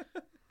her.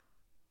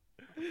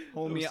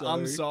 Homie,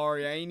 I'm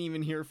sorry. I ain't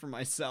even here for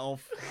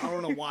myself. I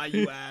don't know why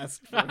you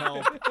asked for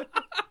help.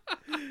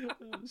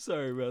 I'm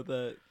sorry about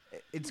that.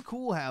 It's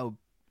cool how,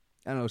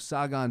 I don't know,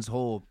 Sagan's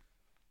whole,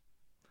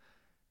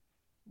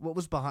 what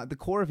was behind the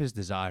core of his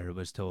desire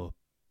was to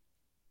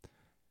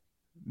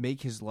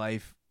make his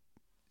life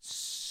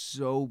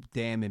so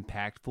damn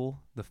impactful.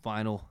 The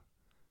final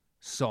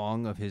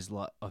song of his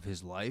life,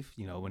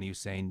 when he was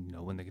saying,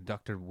 when the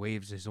conductor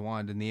waves his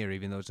wand in the air,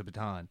 even though it's a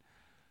baton,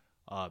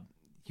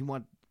 he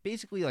want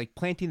basically like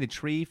planting the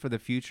tree for the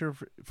future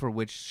for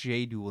which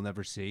Shade will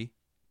never see.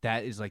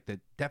 That is like the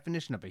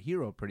definition of a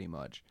hero, pretty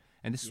much.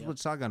 And this is what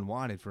Sagan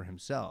wanted for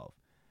himself.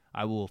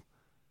 I will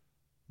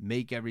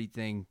make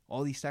everything,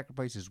 all these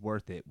sacrifices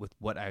worth it with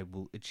what I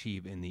will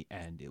achieve in the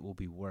end. It will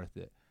be worth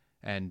it.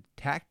 And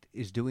Tact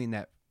is doing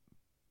that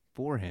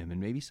for him.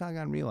 And maybe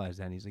Sagan realized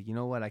that. And he's like, you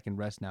know what? I can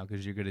rest now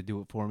because you're going to do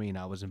it for me. And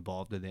I was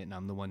involved in it. And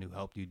I'm the one who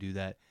helped you do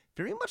that.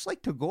 Very much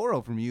like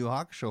Toguro from Yu Yu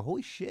Hakusho.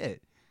 Holy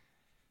shit.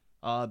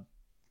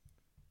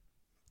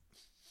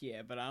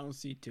 Yeah, but I don't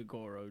see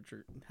Toguro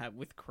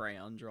with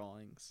crayon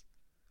drawings.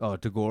 Oh,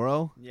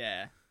 Toguro?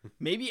 Yeah.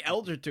 Maybe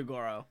Elder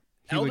Toguro.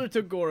 He Elder would-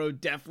 Toguro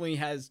definitely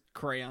has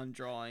crayon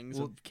drawings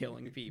of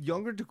killing people.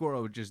 Younger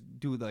Toguro would just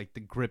do like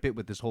the grip it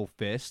with his whole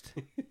fist.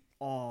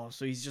 Oh,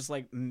 so he's just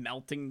like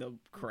melting the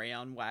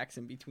crayon wax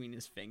in between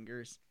his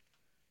fingers.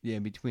 Yeah,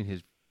 in between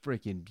his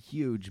freaking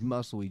huge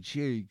muscly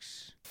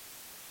cheeks.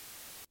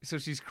 So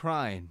she's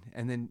crying,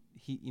 and then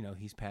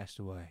he's passed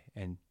away,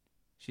 and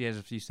she has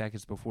a few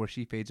seconds before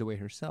she fades away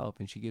herself,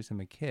 and she gives him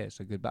a kiss,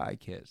 a goodbye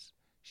kiss.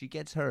 She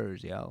gets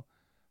hers, yo.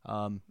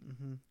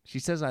 She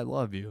says, "I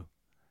love you,"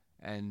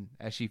 and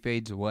as she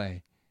fades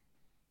away,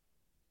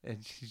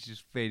 and she's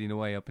just fading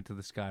away up into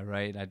the sky,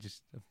 right? I'm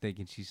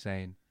thinking she's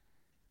saying,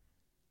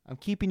 "I'm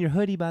keeping your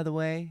hoodie, by the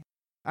way.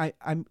 I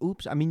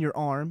mean your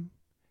arm."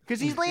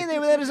 Because he's laying there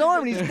without his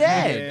arm and he's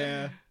dead.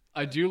 Yeah.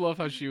 I do love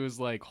how she was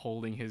like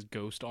holding his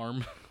ghost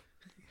arm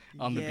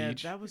on the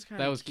beach. That was kind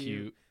of That was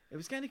cute. It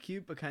was kind of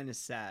cute, but kind of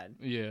sad.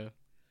 Yeah.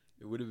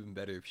 It would have been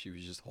better if she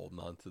was just holding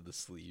on to the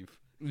sleeve.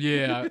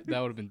 Yeah, that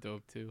would have been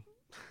dope too.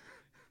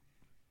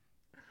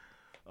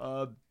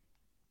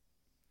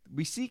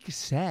 We see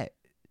Cassette,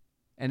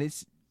 and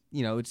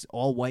it's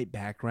all white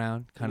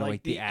background, kind of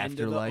like the end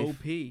afterlife.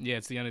 of the OP. Yeah,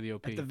 it's the end of the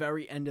OP. At the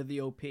very end of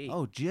the OP.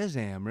 Oh,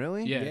 Jizzam,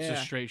 really? yeah, it's a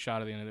Yeah. straight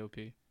shot of the end of the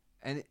OP.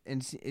 And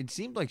it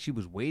seemed like she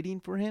was waiting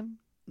for him,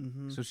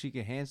 Mm-hmm. so she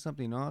could hand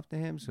something off to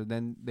him, so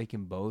then they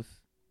can both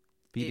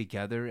be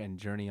together and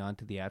journey on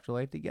to the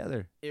afterlife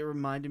together. It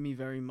reminded me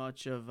very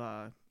much of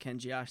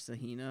Kenji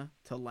Asahina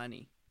to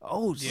Lenny.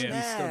 Oh, Yeah. He stood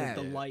at snap!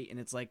 the light, and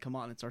it's like, come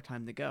on, it's our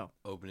time to go.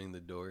 Opening the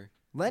door.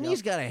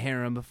 Lenny's got a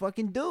harem of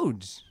fucking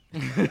dudes.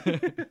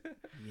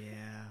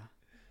 Yeah.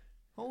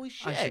 Holy I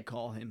shit! should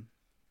call him.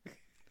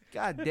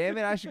 God damn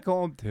it! I should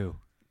call him too.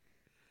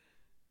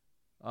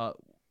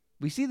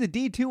 We see the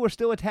D2 are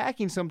still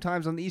attacking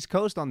sometimes on the East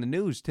Coast on the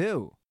news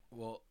too.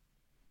 Well,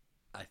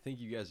 I think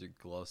you guys are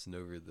glossing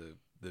over the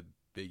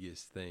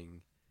biggest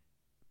thing.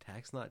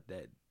 Tak's not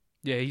dead.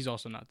 Yeah, he's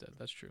also not dead.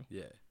 That's true.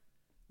 Yeah.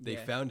 They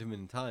Yeah. found him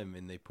in time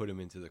and they put him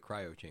into the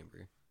cryo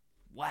chamber.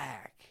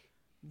 Whack.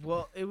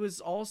 Well, it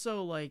was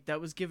also like that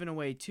was given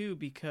away too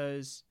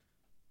because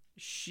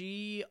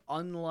she,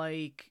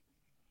 unlike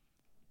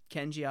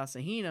Kenji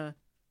Asahina,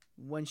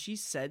 when she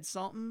said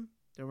something,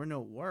 there were no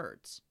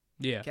words.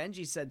 Yeah.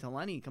 Kenji said to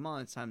Lenny, come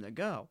on, it's time to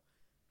go.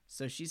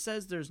 So she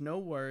says there's no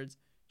words.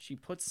 She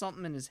puts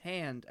something in his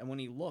hand, and when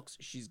he looks,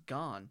 she's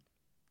gone.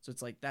 So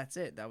it's like, that's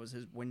it. That was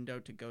his window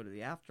to go to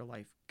the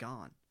afterlife.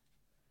 Gone.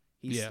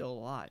 He's Yeah. still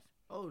alive.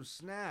 Oh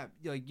snap!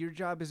 Like your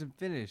job isn't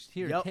finished.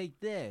 Here, Yep. take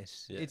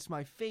this. Yeah. It's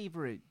my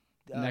favorite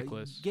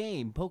Necklace.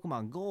 game,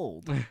 Pokemon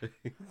Gold.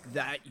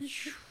 That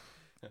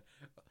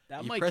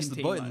that you might press the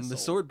contain my button, the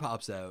soul. sword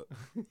pops out.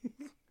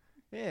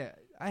 Yeah,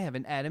 I have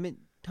an adamant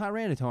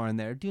Tyranitar in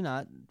there. Do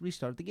not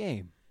restart the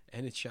game.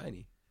 And it's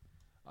shiny.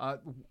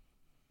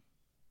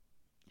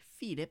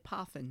 Feed it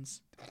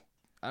Poffins.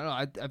 I don't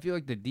know. I feel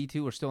like the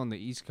D2 are still on the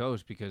East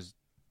Coast because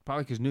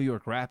New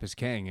York rap is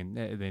king, and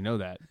they know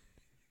that.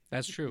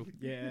 That's true.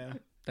 Yeah.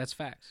 That's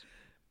facts.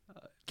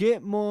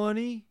 Get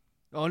money.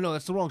 Oh no,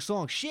 that's the wrong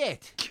song.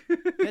 Shit.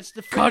 That's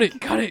the Cut it.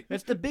 Cut it.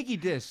 That's the Biggie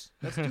diss.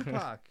 That's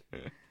Tupac.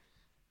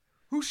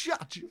 Who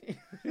shot you?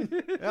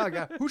 Oh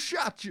God, who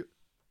shot you?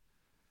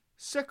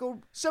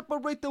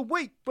 Separate the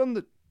weight from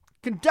the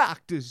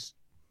conductors.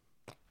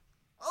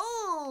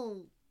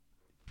 Oh,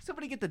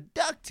 somebody get the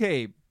duct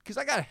tape because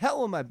I got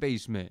hell in my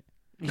basement.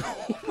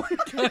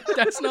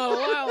 That's not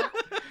allowed.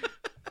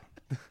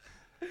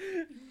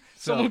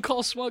 Someone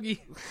call Smuggy.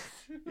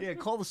 Yeah,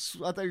 call the.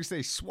 I thought you were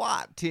say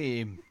SWAT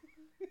team.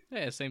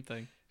 Yeah, same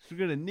thing. We're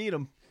gonna need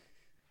them,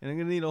 and I'm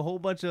gonna need a whole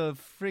bunch of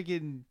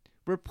friggin'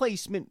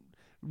 replacement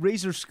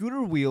Razor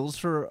scooter wheels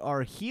for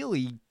our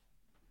Healy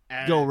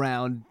go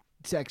round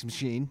sex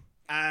machine.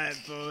 Alright,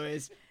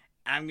 boys.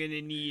 I'm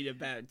gonna need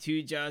about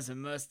 2 jars of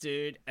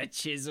mustard, a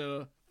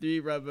chisel, 3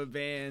 rubber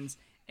bands,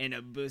 and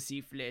a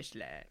bussy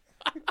flashlight.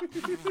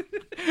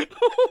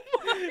 Oh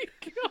my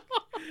god.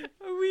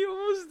 Are we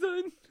almost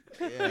done?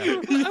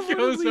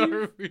 Those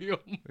are real.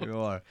 We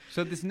are.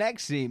 So this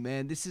next scene,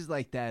 man, this is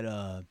like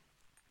that.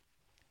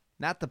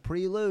 Not the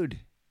prelude,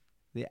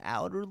 the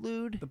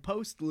outerlude. The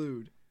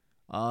postlude.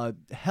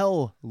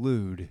 Hell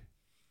lude.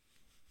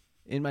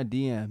 In my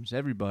DMs,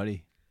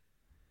 everybody.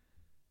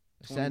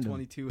 Send 'em.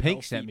 2022 Pink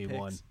hell sent feet me pics.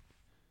 one.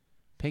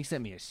 Pink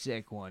sent me a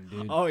sick one,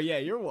 dude. Oh yeah,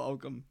 you're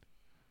welcome.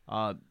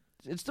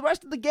 It's the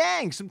rest of the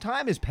gang. Some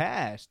time has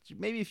passed.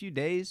 Maybe a few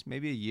days,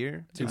 maybe a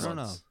year. 2 I don't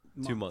know. months.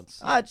 2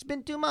 months. It's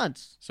been 2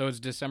 months. So it's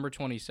December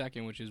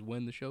 22nd, which is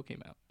when the show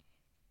came out.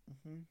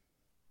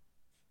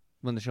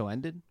 When the show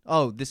ended?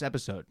 Oh, this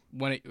episode.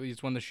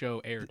 It's when the show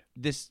aired.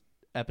 This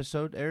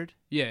episode aired?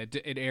 Yeah,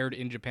 it aired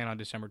in Japan on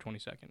December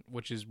 22nd,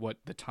 which is what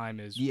the time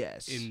is.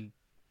 Yes.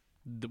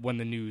 When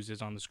the news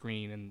is on the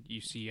screen and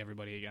you see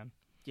everybody again.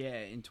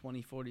 Yeah, in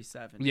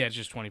 2047. Yeah, it's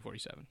just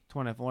 2047.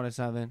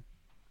 2047.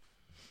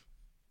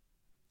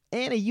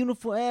 And a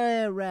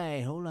uniform. Right,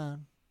 hold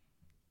on.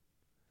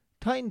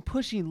 Titan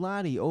pushing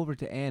Lottie over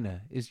to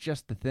Anna is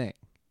just the thing.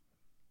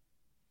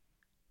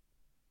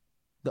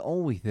 The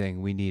only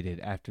thing we needed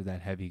after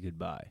that heavy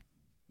goodbye.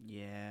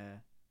 Yeah.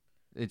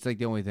 It's like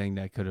the only thing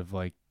that could have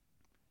like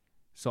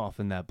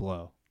softened that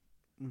blow.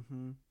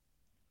 Mm-hmm.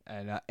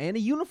 And Anna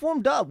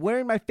uniformed up,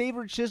 wearing my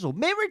favorite chisel,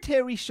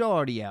 military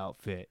shorty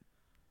outfit.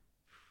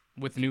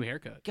 With the new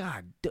haircut.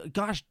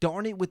 Gosh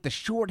darn it, with the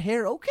short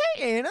hair. Okay,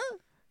 Anna.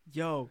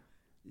 Yo,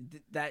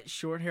 that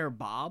short hair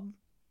bob,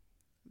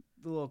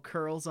 the little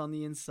curls on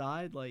the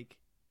inside, like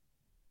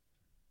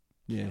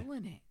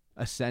killing it.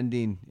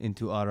 Ascending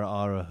into Ara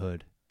Ara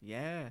hood.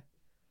 Yeah.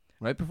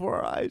 Right before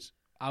our eyes.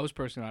 I was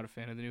personally not a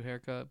fan of the new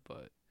haircut,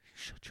 but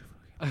Shut your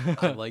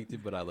fucking I liked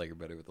it, but I like her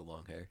better with the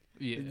long hair.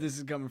 yeah. This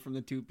is coming from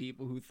the 2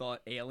 people who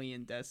thought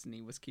Alien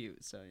Destiny was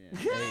cute. So yeah.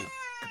 Hey,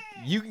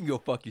 you can go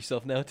fuck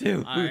yourself now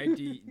too. All right,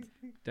 dude.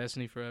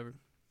 Destiny forever.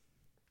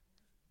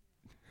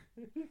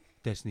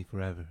 Destiny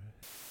forever.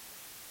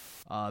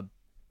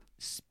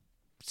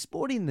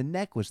 Sporting the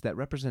necklace that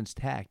represents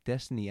tact,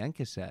 Destiny and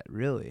cassette,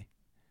 really.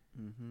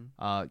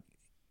 Mm-hmm.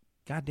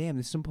 Goddamn,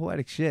 this is some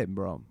poetic shit,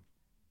 bro.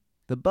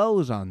 The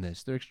bows on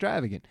this, they're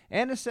extravagant.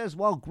 Anna says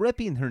while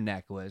gripping her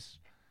necklace,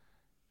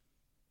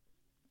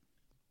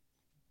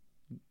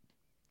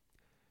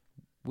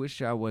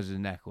 wish I was a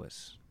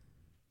necklace.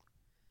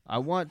 I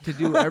want to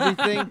do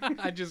everything.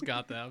 I just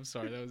got that. I'm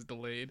sorry, that was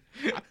delayed.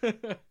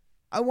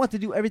 I want to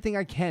do everything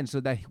I can so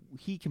that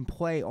he can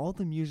play all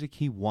the music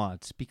he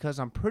wants, because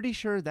I'm pretty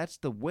sure that's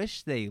the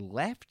wish they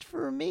left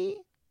for me.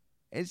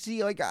 And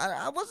see, like,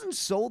 I wasn't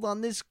sold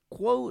on this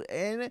quote,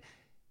 and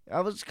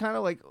I was kind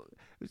of like,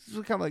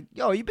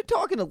 yo, you been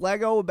talking to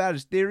Lego about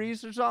his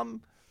theories or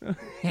something?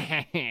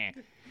 I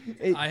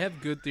have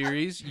good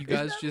theories. You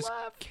guys that just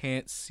laugh?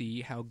 can't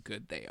see how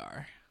good they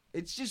are.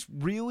 It's just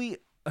really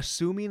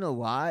assuming a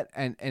lot,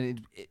 and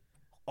it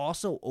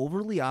also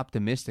overly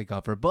optimistic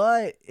of her.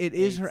 But it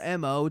is her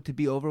MO to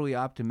be overly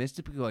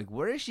optimistic. Because, like,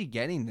 where is she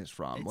getting this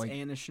from? It's Like,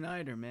 Anna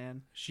Schneider,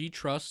 man. She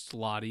trusts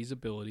Lottie's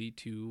ability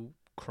to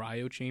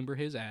cryo chamber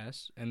his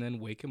ass and then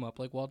wake him up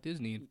like Walt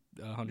Disney in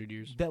 100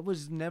 years. that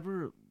was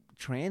never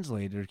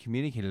translated or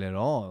communicated at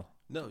all.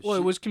 No, Well,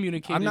 it was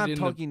communicated. I'm not in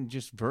talking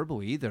just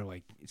verbally either.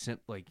 Like,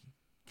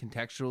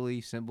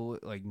 contextually, symbol,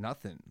 like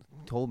nothing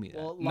told me that.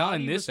 Well, Not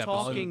in Lottie this was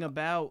episode. talking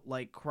about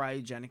like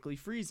cryogenically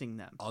freezing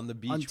them on the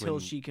beach until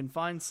when, she can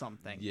find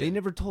something. Yeah. They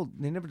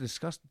never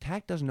discussed.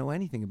 Tack doesn't know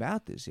anything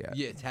about this yet.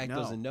 Yeah, Tack No.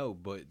 doesn't know,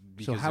 but So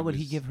because how it would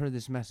he was- give her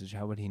this message?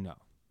 How would he know?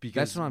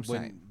 Because That's what I'm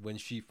when, saying. When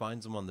she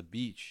finds him on the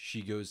beach,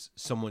 she goes,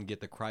 "Someone get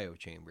the cryo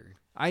chamber."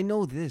 I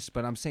know this,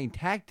 but I'm saying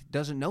Tack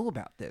doesn't know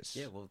about this.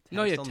 Yeah, well,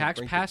 No, yeah, on the Tax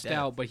brink of passed death.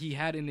 out, but he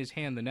had in his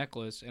hand the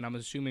necklace, and I'm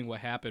assuming what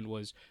happened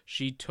was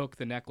she took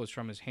the necklace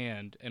from his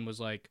hand and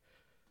was like,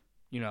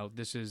 you know,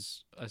 this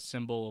is a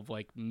symbol of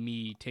like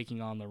me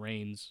taking on the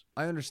reins.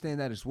 I understand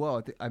that as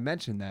well. I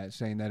mentioned that,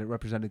 saying that it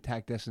represented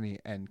Tack, Destiny,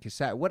 and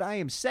Cassette. What I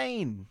am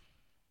saying,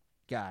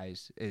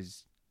 guys,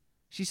 is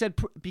she said,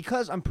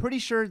 because I'm pretty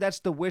sure that's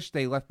the wish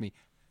they left me.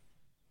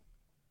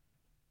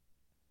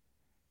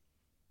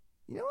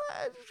 You know what?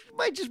 I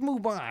might just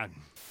move on.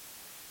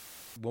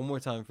 One more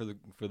time for the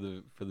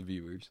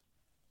viewers.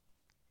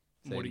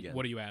 Say it again.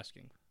 What are you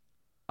asking?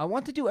 I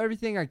want to do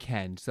everything I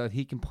can so that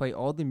he can play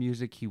all the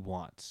music he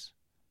wants,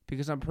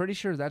 because I'm pretty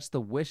sure that's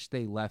the wish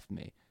they left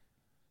me.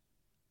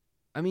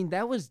 I mean,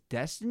 that was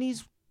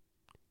Destiny's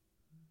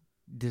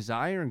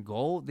desire and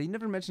goal. They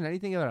never mentioned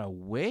anything about a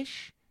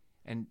wish,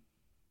 and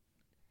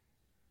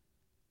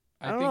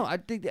I don't know. I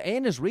think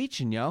Anna's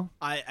reaching, yo.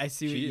 I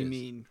see what She you is.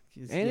 mean.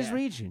 'Cause, Anna's yeah.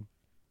 reaching.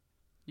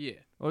 Yeah.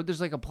 Or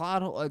there's like a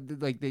plot hole,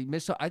 like they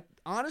miss.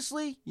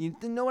 Honestly, you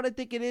know what I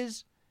think it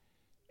is?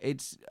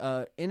 It's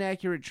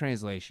inaccurate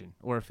translation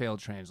or a failed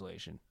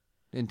translation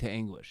into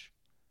English.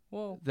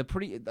 Well,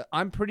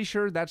 I'm pretty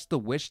sure that's the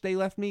wish they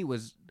left me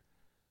was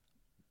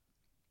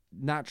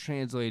not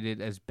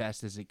translated as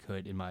best as it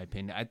could, in my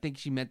opinion. I think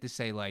she meant to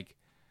say, like,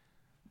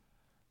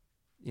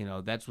 you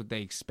know, that's what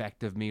they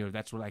expect of me, or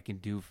that's what I can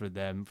do for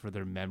them, for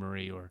their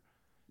memory, or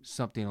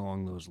something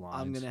along those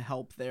lines. I'm gonna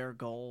help their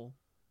goal.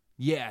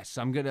 Yes,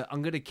 I'm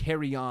gonna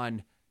carry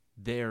on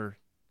their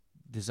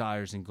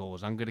desires and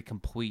goals. I'm gonna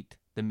complete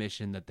the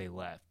mission that they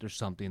left, or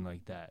something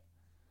like that.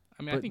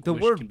 I mean, But I think the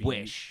wish word can be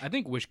wish- I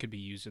think wish could be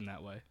used in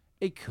that way.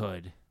 It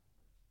could.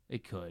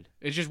 It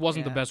just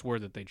wasn't the Yeah. best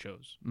word that they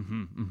chose.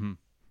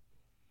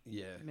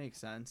 Yeah, Makes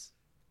sense.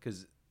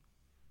 because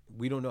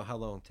we don't know how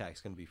long Tack's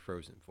going to be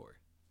frozen for.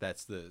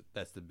 That's the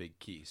big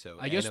key. So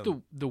I guess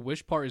Anna- the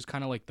wish part is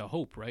kind of like the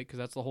hope, right? Because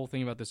that's the whole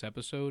thing about this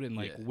episode. And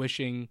like Yeah.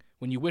 wishing,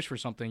 when you wish for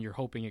something, you're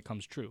hoping it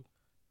comes true.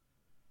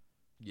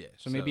 yeah.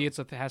 So maybe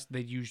they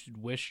used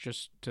wish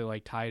just to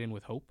like tie it in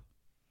with hope.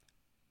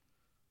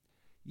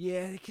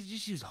 Yeah, they could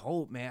just use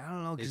hope, man. I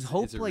don't know, because it's,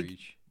 hope it's a like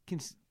reach.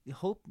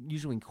 hope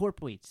usually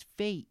incorporates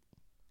faith,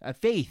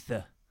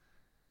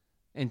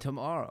 in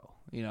tomorrow.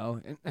 You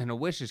know, and a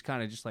wish is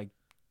kind of just like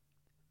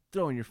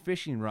throwing your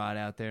fishing rod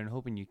out there and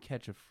hoping you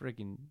catch a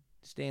freaking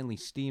Stanley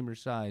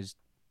steamer-sized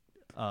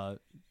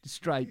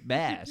striped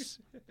bass.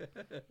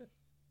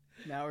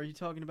 Now, are you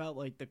talking about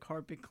like the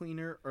carpet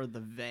cleaner or the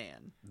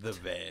van? The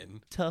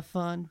van. Tough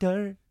on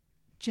dirt,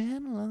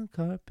 gentle on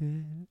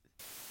carpet.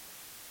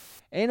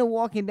 Anna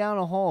walking down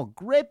a hall,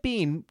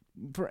 gripping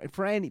for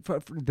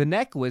the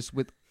necklace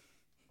with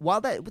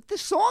the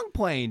song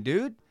playing,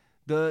 dude.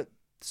 The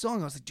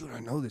song, I was like, dude, I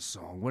know this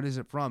song. What is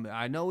it from?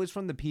 I know it's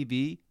from the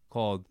PV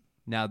called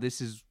 "Now This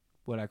Is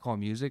What I Call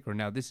Music," or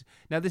now this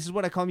is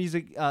what I call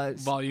music.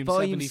 Volume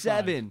Volume 75.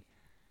 7.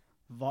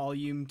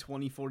 Volume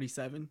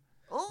 2047.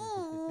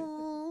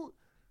 Oh,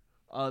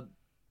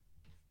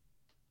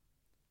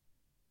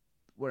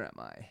 where am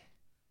I?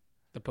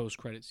 The post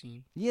credit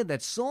scene. Yeah,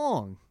 that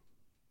song.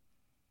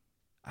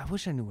 I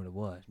wish I knew what it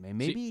was, man.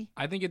 Maybe. See,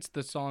 I think it's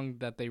the song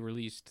that they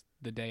released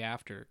the day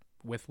after,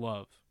 "With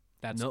Love."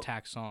 That's Nope.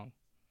 Tack's song.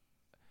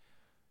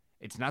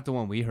 It's not the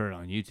one we heard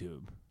on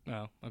YouTube.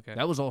 Oh, okay.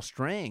 That was all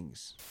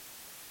strings.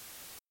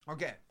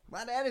 Okay, a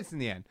lot of edits in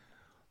the end.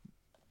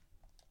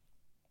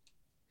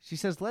 She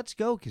says, "Let's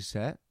go,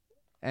 Cassette,"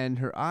 and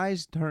her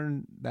eyes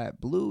turn that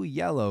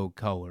blue-yellow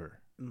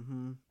color,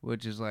 Mm-hmm.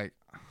 which is like,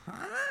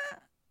 huh?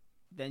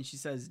 Then she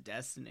says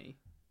Destiny.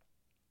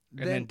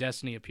 and then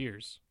Destiny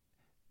appears.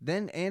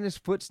 Then Anna's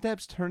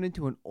footsteps turn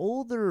into an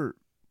older,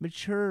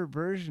 mature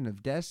version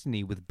of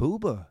Destiny with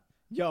Booba.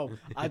 Yo,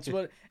 that's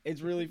what.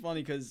 It's really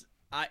funny because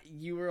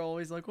You were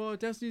always like, "Well,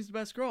 Destiny's the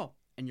best girl,"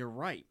 and you're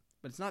right,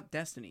 but it's not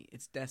Destiny.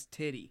 It's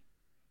Titty.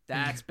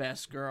 That's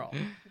best girl.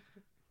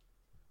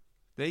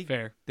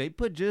 Fair. They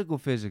put jiggle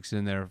physics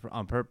in there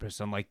on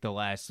purpose on like the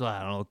last,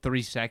 I don't know,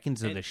 3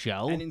 seconds of the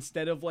show. And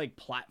instead of like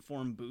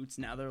platform boots,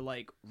 now they're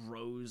like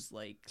rose,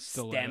 like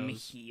stem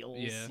Stilettos.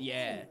 heels.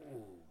 Yeah.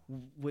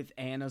 With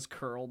Anna's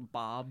curled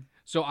bob.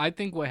 So I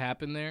think what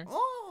happened there,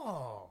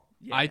 Oh.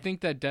 Yeah. I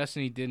think that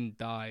Destiny didn't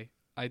die.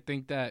 I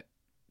think that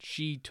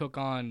she took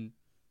on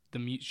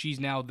she's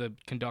now the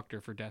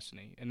conductor for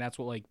Destiny, and that's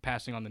what like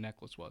passing on the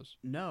necklace was.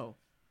 No.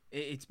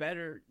 It's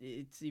better.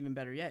 It's even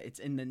better yet. It's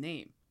in the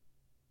name.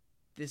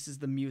 This is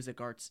the music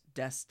art's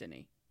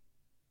Destiny.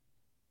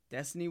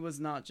 Destiny was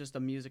not just a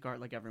music art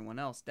like everyone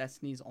else.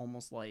 Destiny's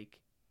almost like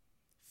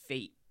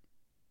fate.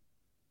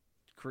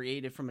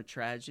 Created from a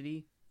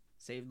tragedy,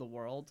 saved the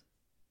world,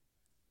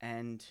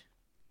 and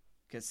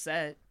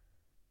Cassette,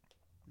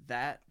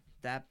 that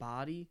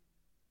body,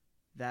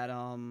 that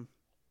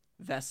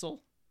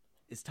vessel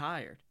is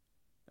tired.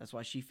 That's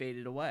why she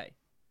faded away,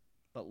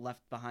 but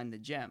left behind the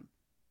gem,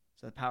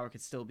 so the power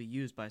could still be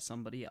used by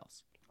somebody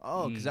else.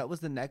 Oh, because that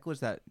was the necklace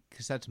that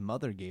Cassette's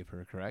mother gave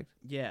her, correct?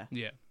 Yeah.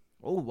 Yeah.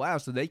 Oh, wow.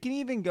 So they can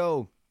even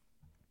go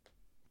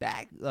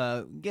back, get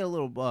a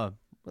little, what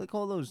do they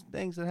call those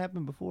things that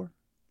happened before?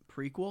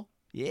 Prequel?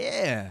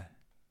 Yeah.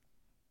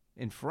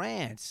 In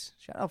France.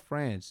 Shout out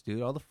France,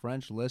 dude. All the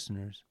French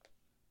listeners.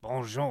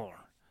 Bonjour.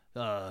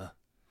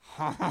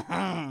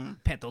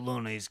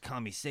 Pantalones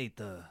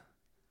camiseta.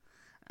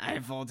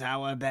 Eiffel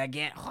Tower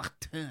baguette.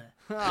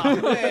 Oh,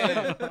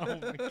 man.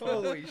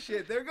 Holy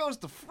shit. There goes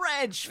the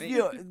French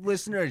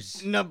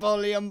listeners.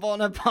 Napoleon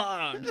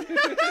Bonaparte.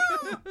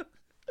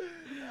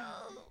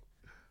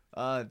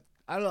 I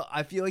don't know.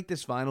 I feel like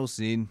this final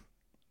scene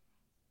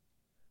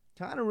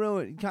kind of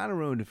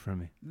ruined it for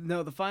me.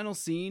 No, the final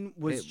scene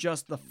was It-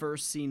 just the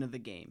first scene of the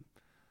game.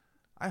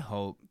 I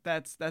hope.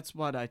 That's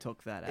what I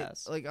took that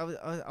as. Like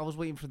I was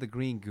waiting for the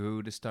green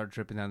goo to start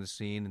dripping down the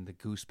scene and the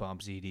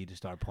Goosebumps ED to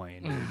start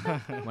playing.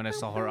 When I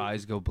saw her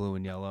eyes go blue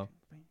and yellow.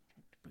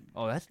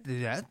 Oh, that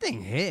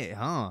thing hit,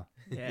 huh?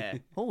 Yeah.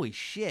 Holy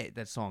shit,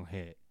 that song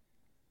hit.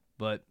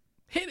 But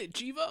Hit it,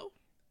 Chivo.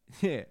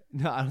 yeah,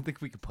 no, I don't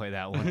think we could play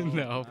that one.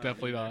 No,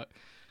 definitely not.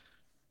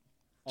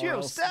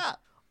 R.L.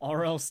 stop.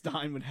 R.L.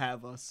 Stein would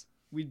have us.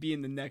 We'd be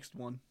in the next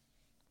one.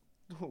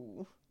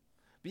 Oh.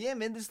 But yeah,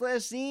 man, this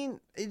last scene,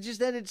 it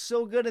just ended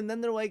so good, and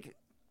then they're like,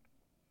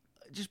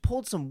 just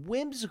pulled some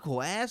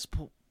whimsical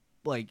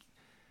like,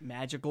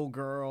 Magical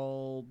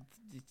girl.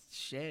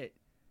 Shit.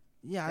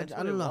 yeah, That's I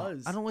what don't it know.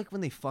 was. I don't like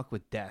when they fuck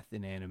with death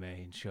in anime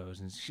and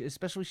shows, and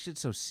especially shit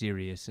so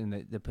serious, and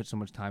they put so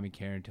much time and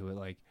care into it,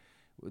 like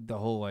the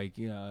whole like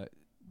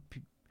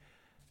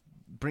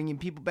bringing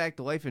people back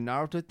to life in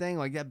Naruto thing,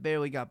 like that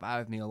barely got by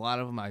with me. A lot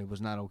of them I was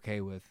not okay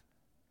with,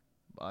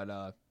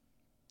 but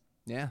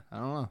yeah, I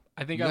don't know.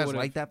 I think you I guys would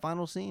like that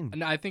final scene.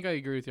 No, I think I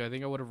agree with you. I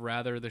think I would have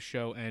rather the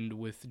show end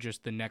with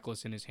just the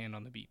necklace in his hand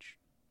on the beach.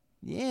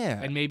 Yeah,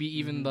 And maybe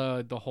even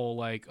the whole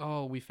like,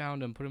 oh, we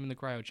found him, put him in the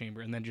cryo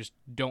chamber, and then just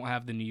don't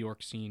have the New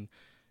York scene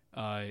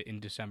in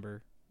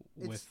December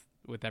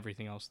with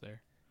everything else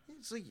there.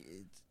 it's like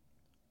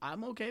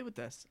I'm okay with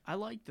this. I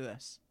liked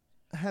this.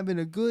 having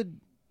a good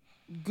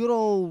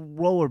old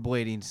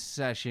rollerblading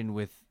session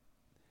with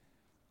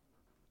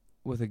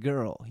a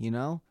girl, you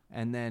know,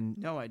 and then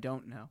No, I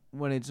don't know.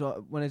 when it's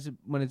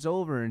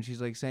over and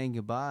she's like saying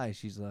goodbye,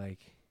 she's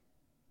like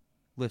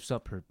lifts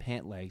up her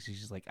pant legs and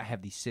she's like, I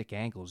have these sick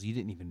ankles you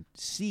didn't even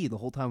see the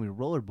whole time we were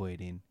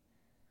rollerblading.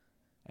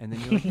 And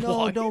then you're like, no,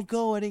 What? don't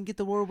go. I didn't get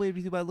the rollerblade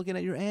with you by looking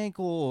at your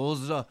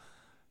ankles.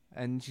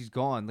 And she's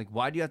gone. Like,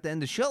 why do you have to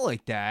end the show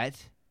like that?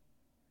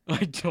 I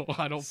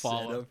don't Set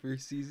follow. up for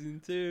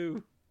season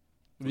 2.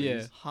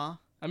 Yeah, Huh?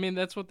 I mean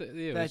that's what it's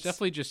That's-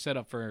 definitely just set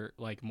up for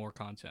like more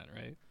content,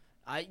 right?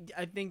 I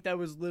think that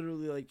was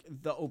literally like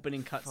the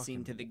opening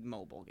cutscene to the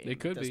mobile game. It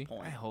could at this be.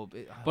 Point. I hope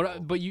it. But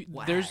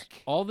there's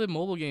whack. all the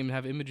mobile games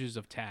have images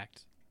of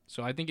Tact,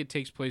 so I think it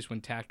takes place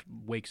when Tact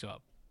wakes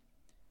up.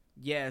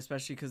 Yeah,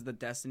 especially because the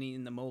Destiny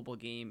in the mobile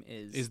game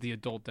is Is the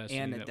adult Destiny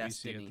And a that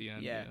Destiny, we see at the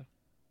end? yeah.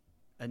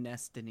 a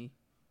Destiny.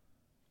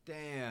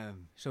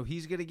 Damn. So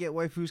he's gonna get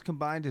waifus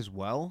combined as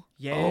well?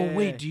 Yeah. Oh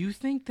wait, do you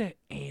think that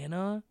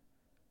Anna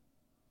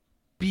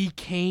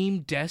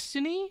became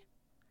Destiny?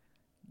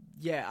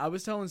 Yeah, I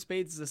was telling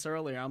Spades this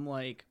earlier. I'm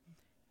like,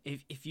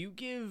 if you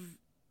give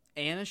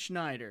Anna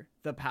Schneider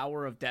the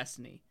power of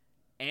Destiny,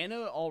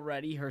 Anna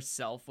already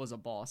herself was a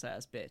boss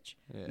ass bitch.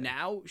 Yeah.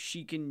 Now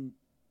she can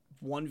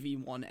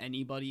 1v1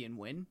 anybody and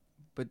win.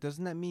 But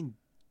doesn't that mean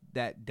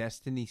that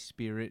Destiny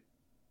spirit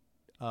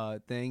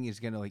thing is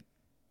gonna like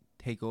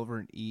take over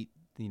and eat?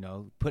 You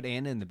know, put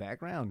Anna in the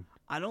background.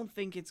 I don't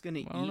think it's gonna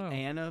I don't eat know.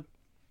 Anna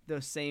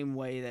the same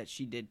way that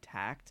she did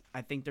Tact.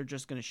 I think they're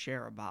just gonna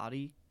share a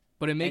body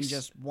But it and makes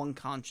just one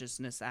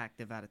consciousness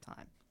active at a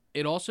time.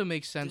 it also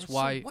makes sense That's so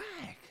why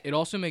whack. it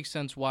also makes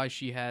sense why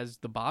she has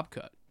the bob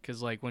cut,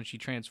 because like when she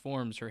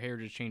transforms, her hair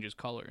just changes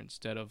color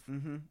instead of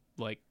Mm-hmm.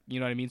 like, you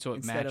know what I mean, so it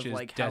Instead matches of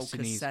like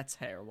Destiny's how Cassette's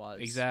hair was.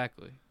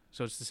 exactly,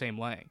 so it's the same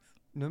length.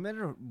 no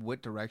matter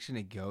what direction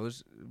it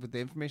goes, with the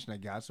information I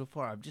got so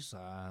far, I'm just,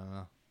 I don't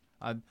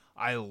know.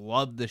 I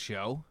love the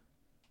show.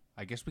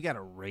 I guess we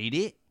gotta rate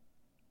it.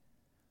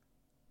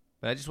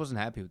 But I just wasn't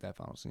happy with that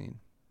final scene.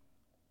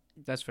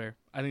 That's fair.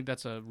 I think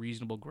that's a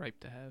reasonable gripe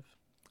to have.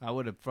 I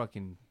would have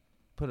fucking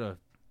put a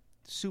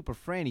super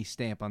Franny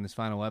stamp on this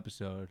final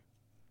episode.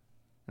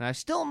 And I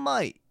still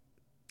might.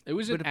 It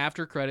was But an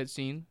after credit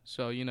scene,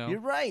 so You're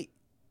right.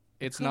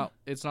 it's not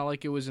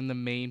like it was in the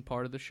main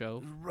part of the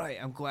show. Right.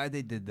 I'm glad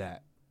they did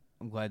that.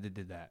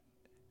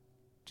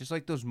 Just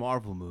like those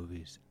Marvel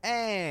movies.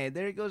 Hey,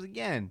 there it goes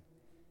again.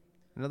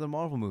 Another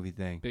Marvel movie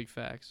thing. Big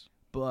facts.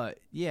 But,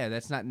 yeah,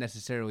 that's not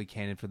necessarily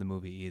canon for the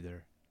movie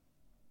either.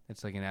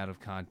 That's like an out of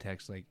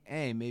context, like,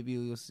 hey, maybe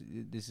this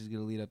is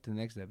going to lead up to the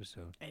next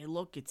episode. Hey,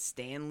 look, it's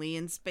Stan Lee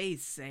in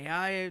space. Say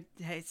hi.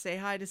 Hey, say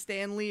hi to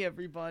Stan Lee,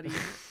 everybody.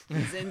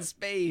 He's in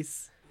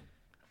space.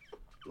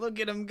 Look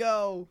at him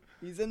go.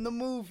 He's in the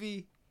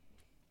movie.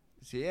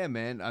 So, yeah,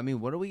 man, I mean,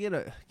 what are we going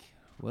to...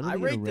 I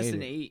rate this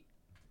an 8.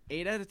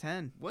 8 out of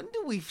 10.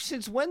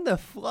 Since when the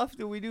fluff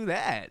do we do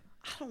that?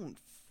 I don't...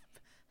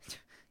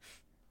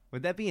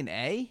 Would that be an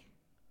A?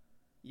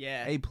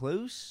 Yeah. A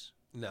plus?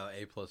 No,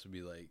 A+ would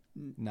be like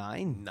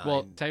 9? 9.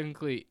 Well,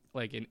 technically,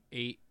 like an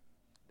 8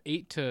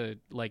 to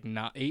like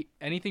not 8.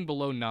 Anything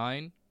below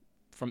 9,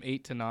 from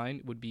 8 to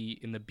 9 would be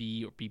in the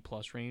B or B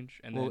plus range,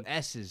 and Well, then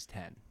S is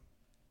 10.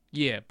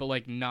 yeah, but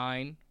like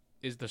 9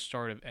 is the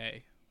start of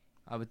A.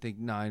 I would think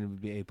 9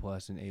 would be A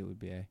plus and 8 would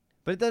be A.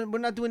 But then we're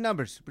not doing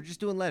numbers. We're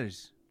just doing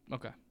letters.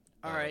 Okay.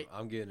 All right.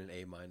 I'm giving an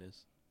A-.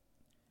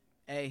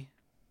 A.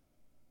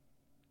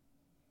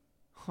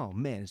 Oh,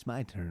 man, it's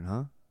my turn,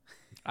 huh?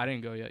 I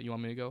didn't go yet. You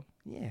want me to go?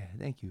 Yeah,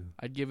 thank you.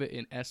 I'd give it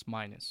an S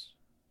minus.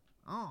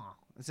 Oh.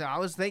 So I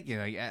was thinking,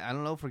 like, I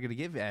don't know if we're going to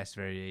give S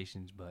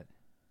variations, but...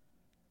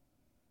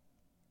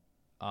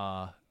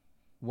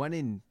 When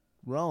in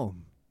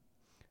Rome.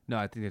 No,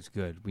 I think that's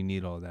good. We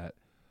need all that.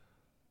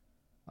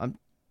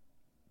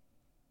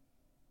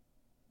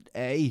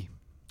 A.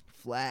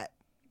 Flat.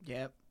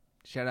 Yep.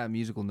 Shout out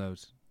Musical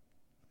Notes.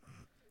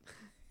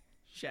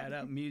 Shout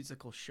out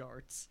musical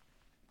sharts.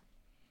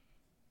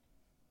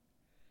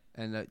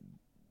 And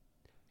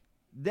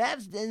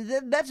that's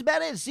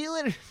about it. See you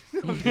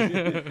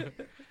later.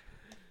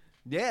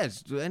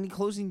 Yes. Any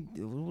closing?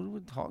 What do we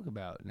talk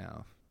about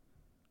now?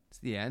 It's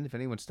the end. If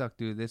anyone's stuck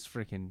through this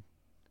freaking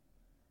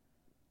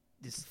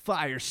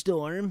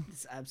firestorm,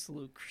 This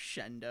absolute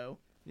crescendo.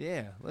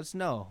 yeah, let's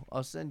know.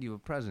 I'll send you a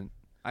present.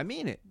 I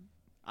mean it.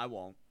 I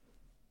won't.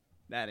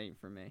 That ain't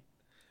for me.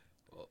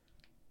 Well-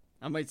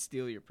 I might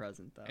steal your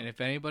present, though. And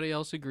if anybody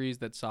else agrees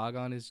that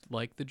Sagan is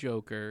like the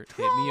Joker,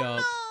 hit me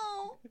up.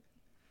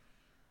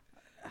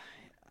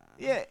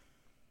 Yeah.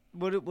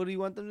 What do you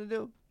want them to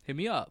do? Hit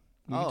me up.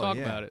 We can Oh, talk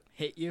yeah. about it.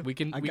 Hit you. We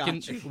can I we got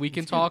can you. we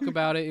can talk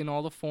about it in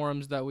all the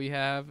forums that we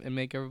have and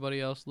make everybody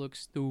else look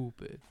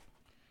stupid.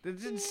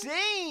 That's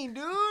insane,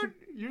 dude.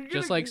 You're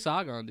Just like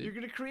Sagan you're did.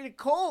 gonna create a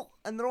cult,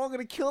 and they're all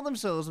gonna kill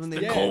themselves when they.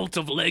 Yeah. Cult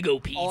of Lego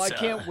Pizza. Oh, I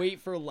can't wait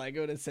for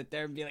Lego to sit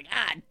there and be like,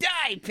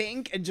 die,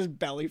 Pink, and just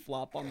belly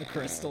flop on the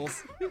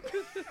crystals.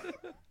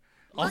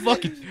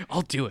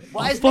 I'll do it.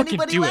 Why I'll isn't fucking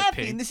anybody do it,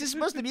 laughing? Pink. This is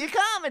supposed to be a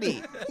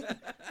comedy.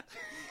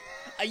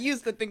 I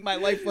used to think my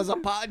life was a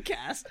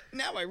podcast.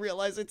 Now I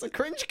realize it's a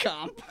cringe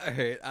comp. All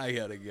right, I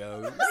gotta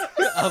go.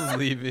 I'm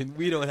leaving.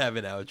 We don't have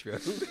an outro.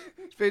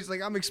 Face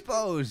like I'm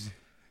exposed.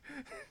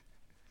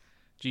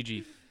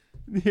 GG.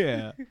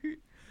 Yeah.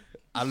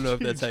 I don't know if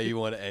that's how you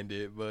want to end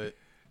it, but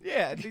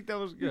Yeah, I think that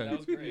was good. That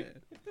was great.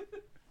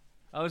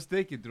 I was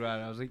thinking throughout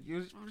it. I was like,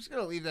 I'm just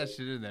gonna leave that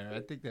shit in there.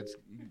 I think that's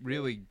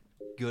really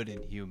good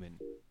and human.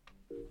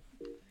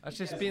 I was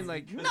just being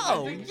like,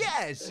 no,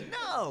 yes,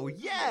 no,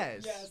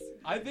 yes.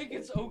 I think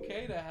it's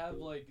okay to have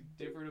like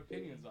different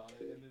opinions on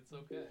it, and it's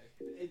okay.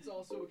 It's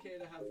also okay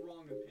to have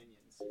wrong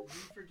opinions. We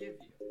forgive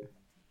you.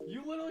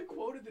 You literally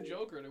quoted the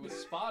Joker, and it was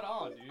spot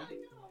on, dude.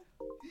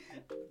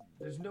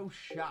 There's no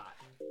shot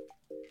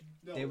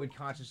they would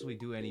consciously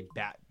do any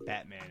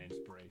Batman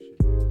inspiration.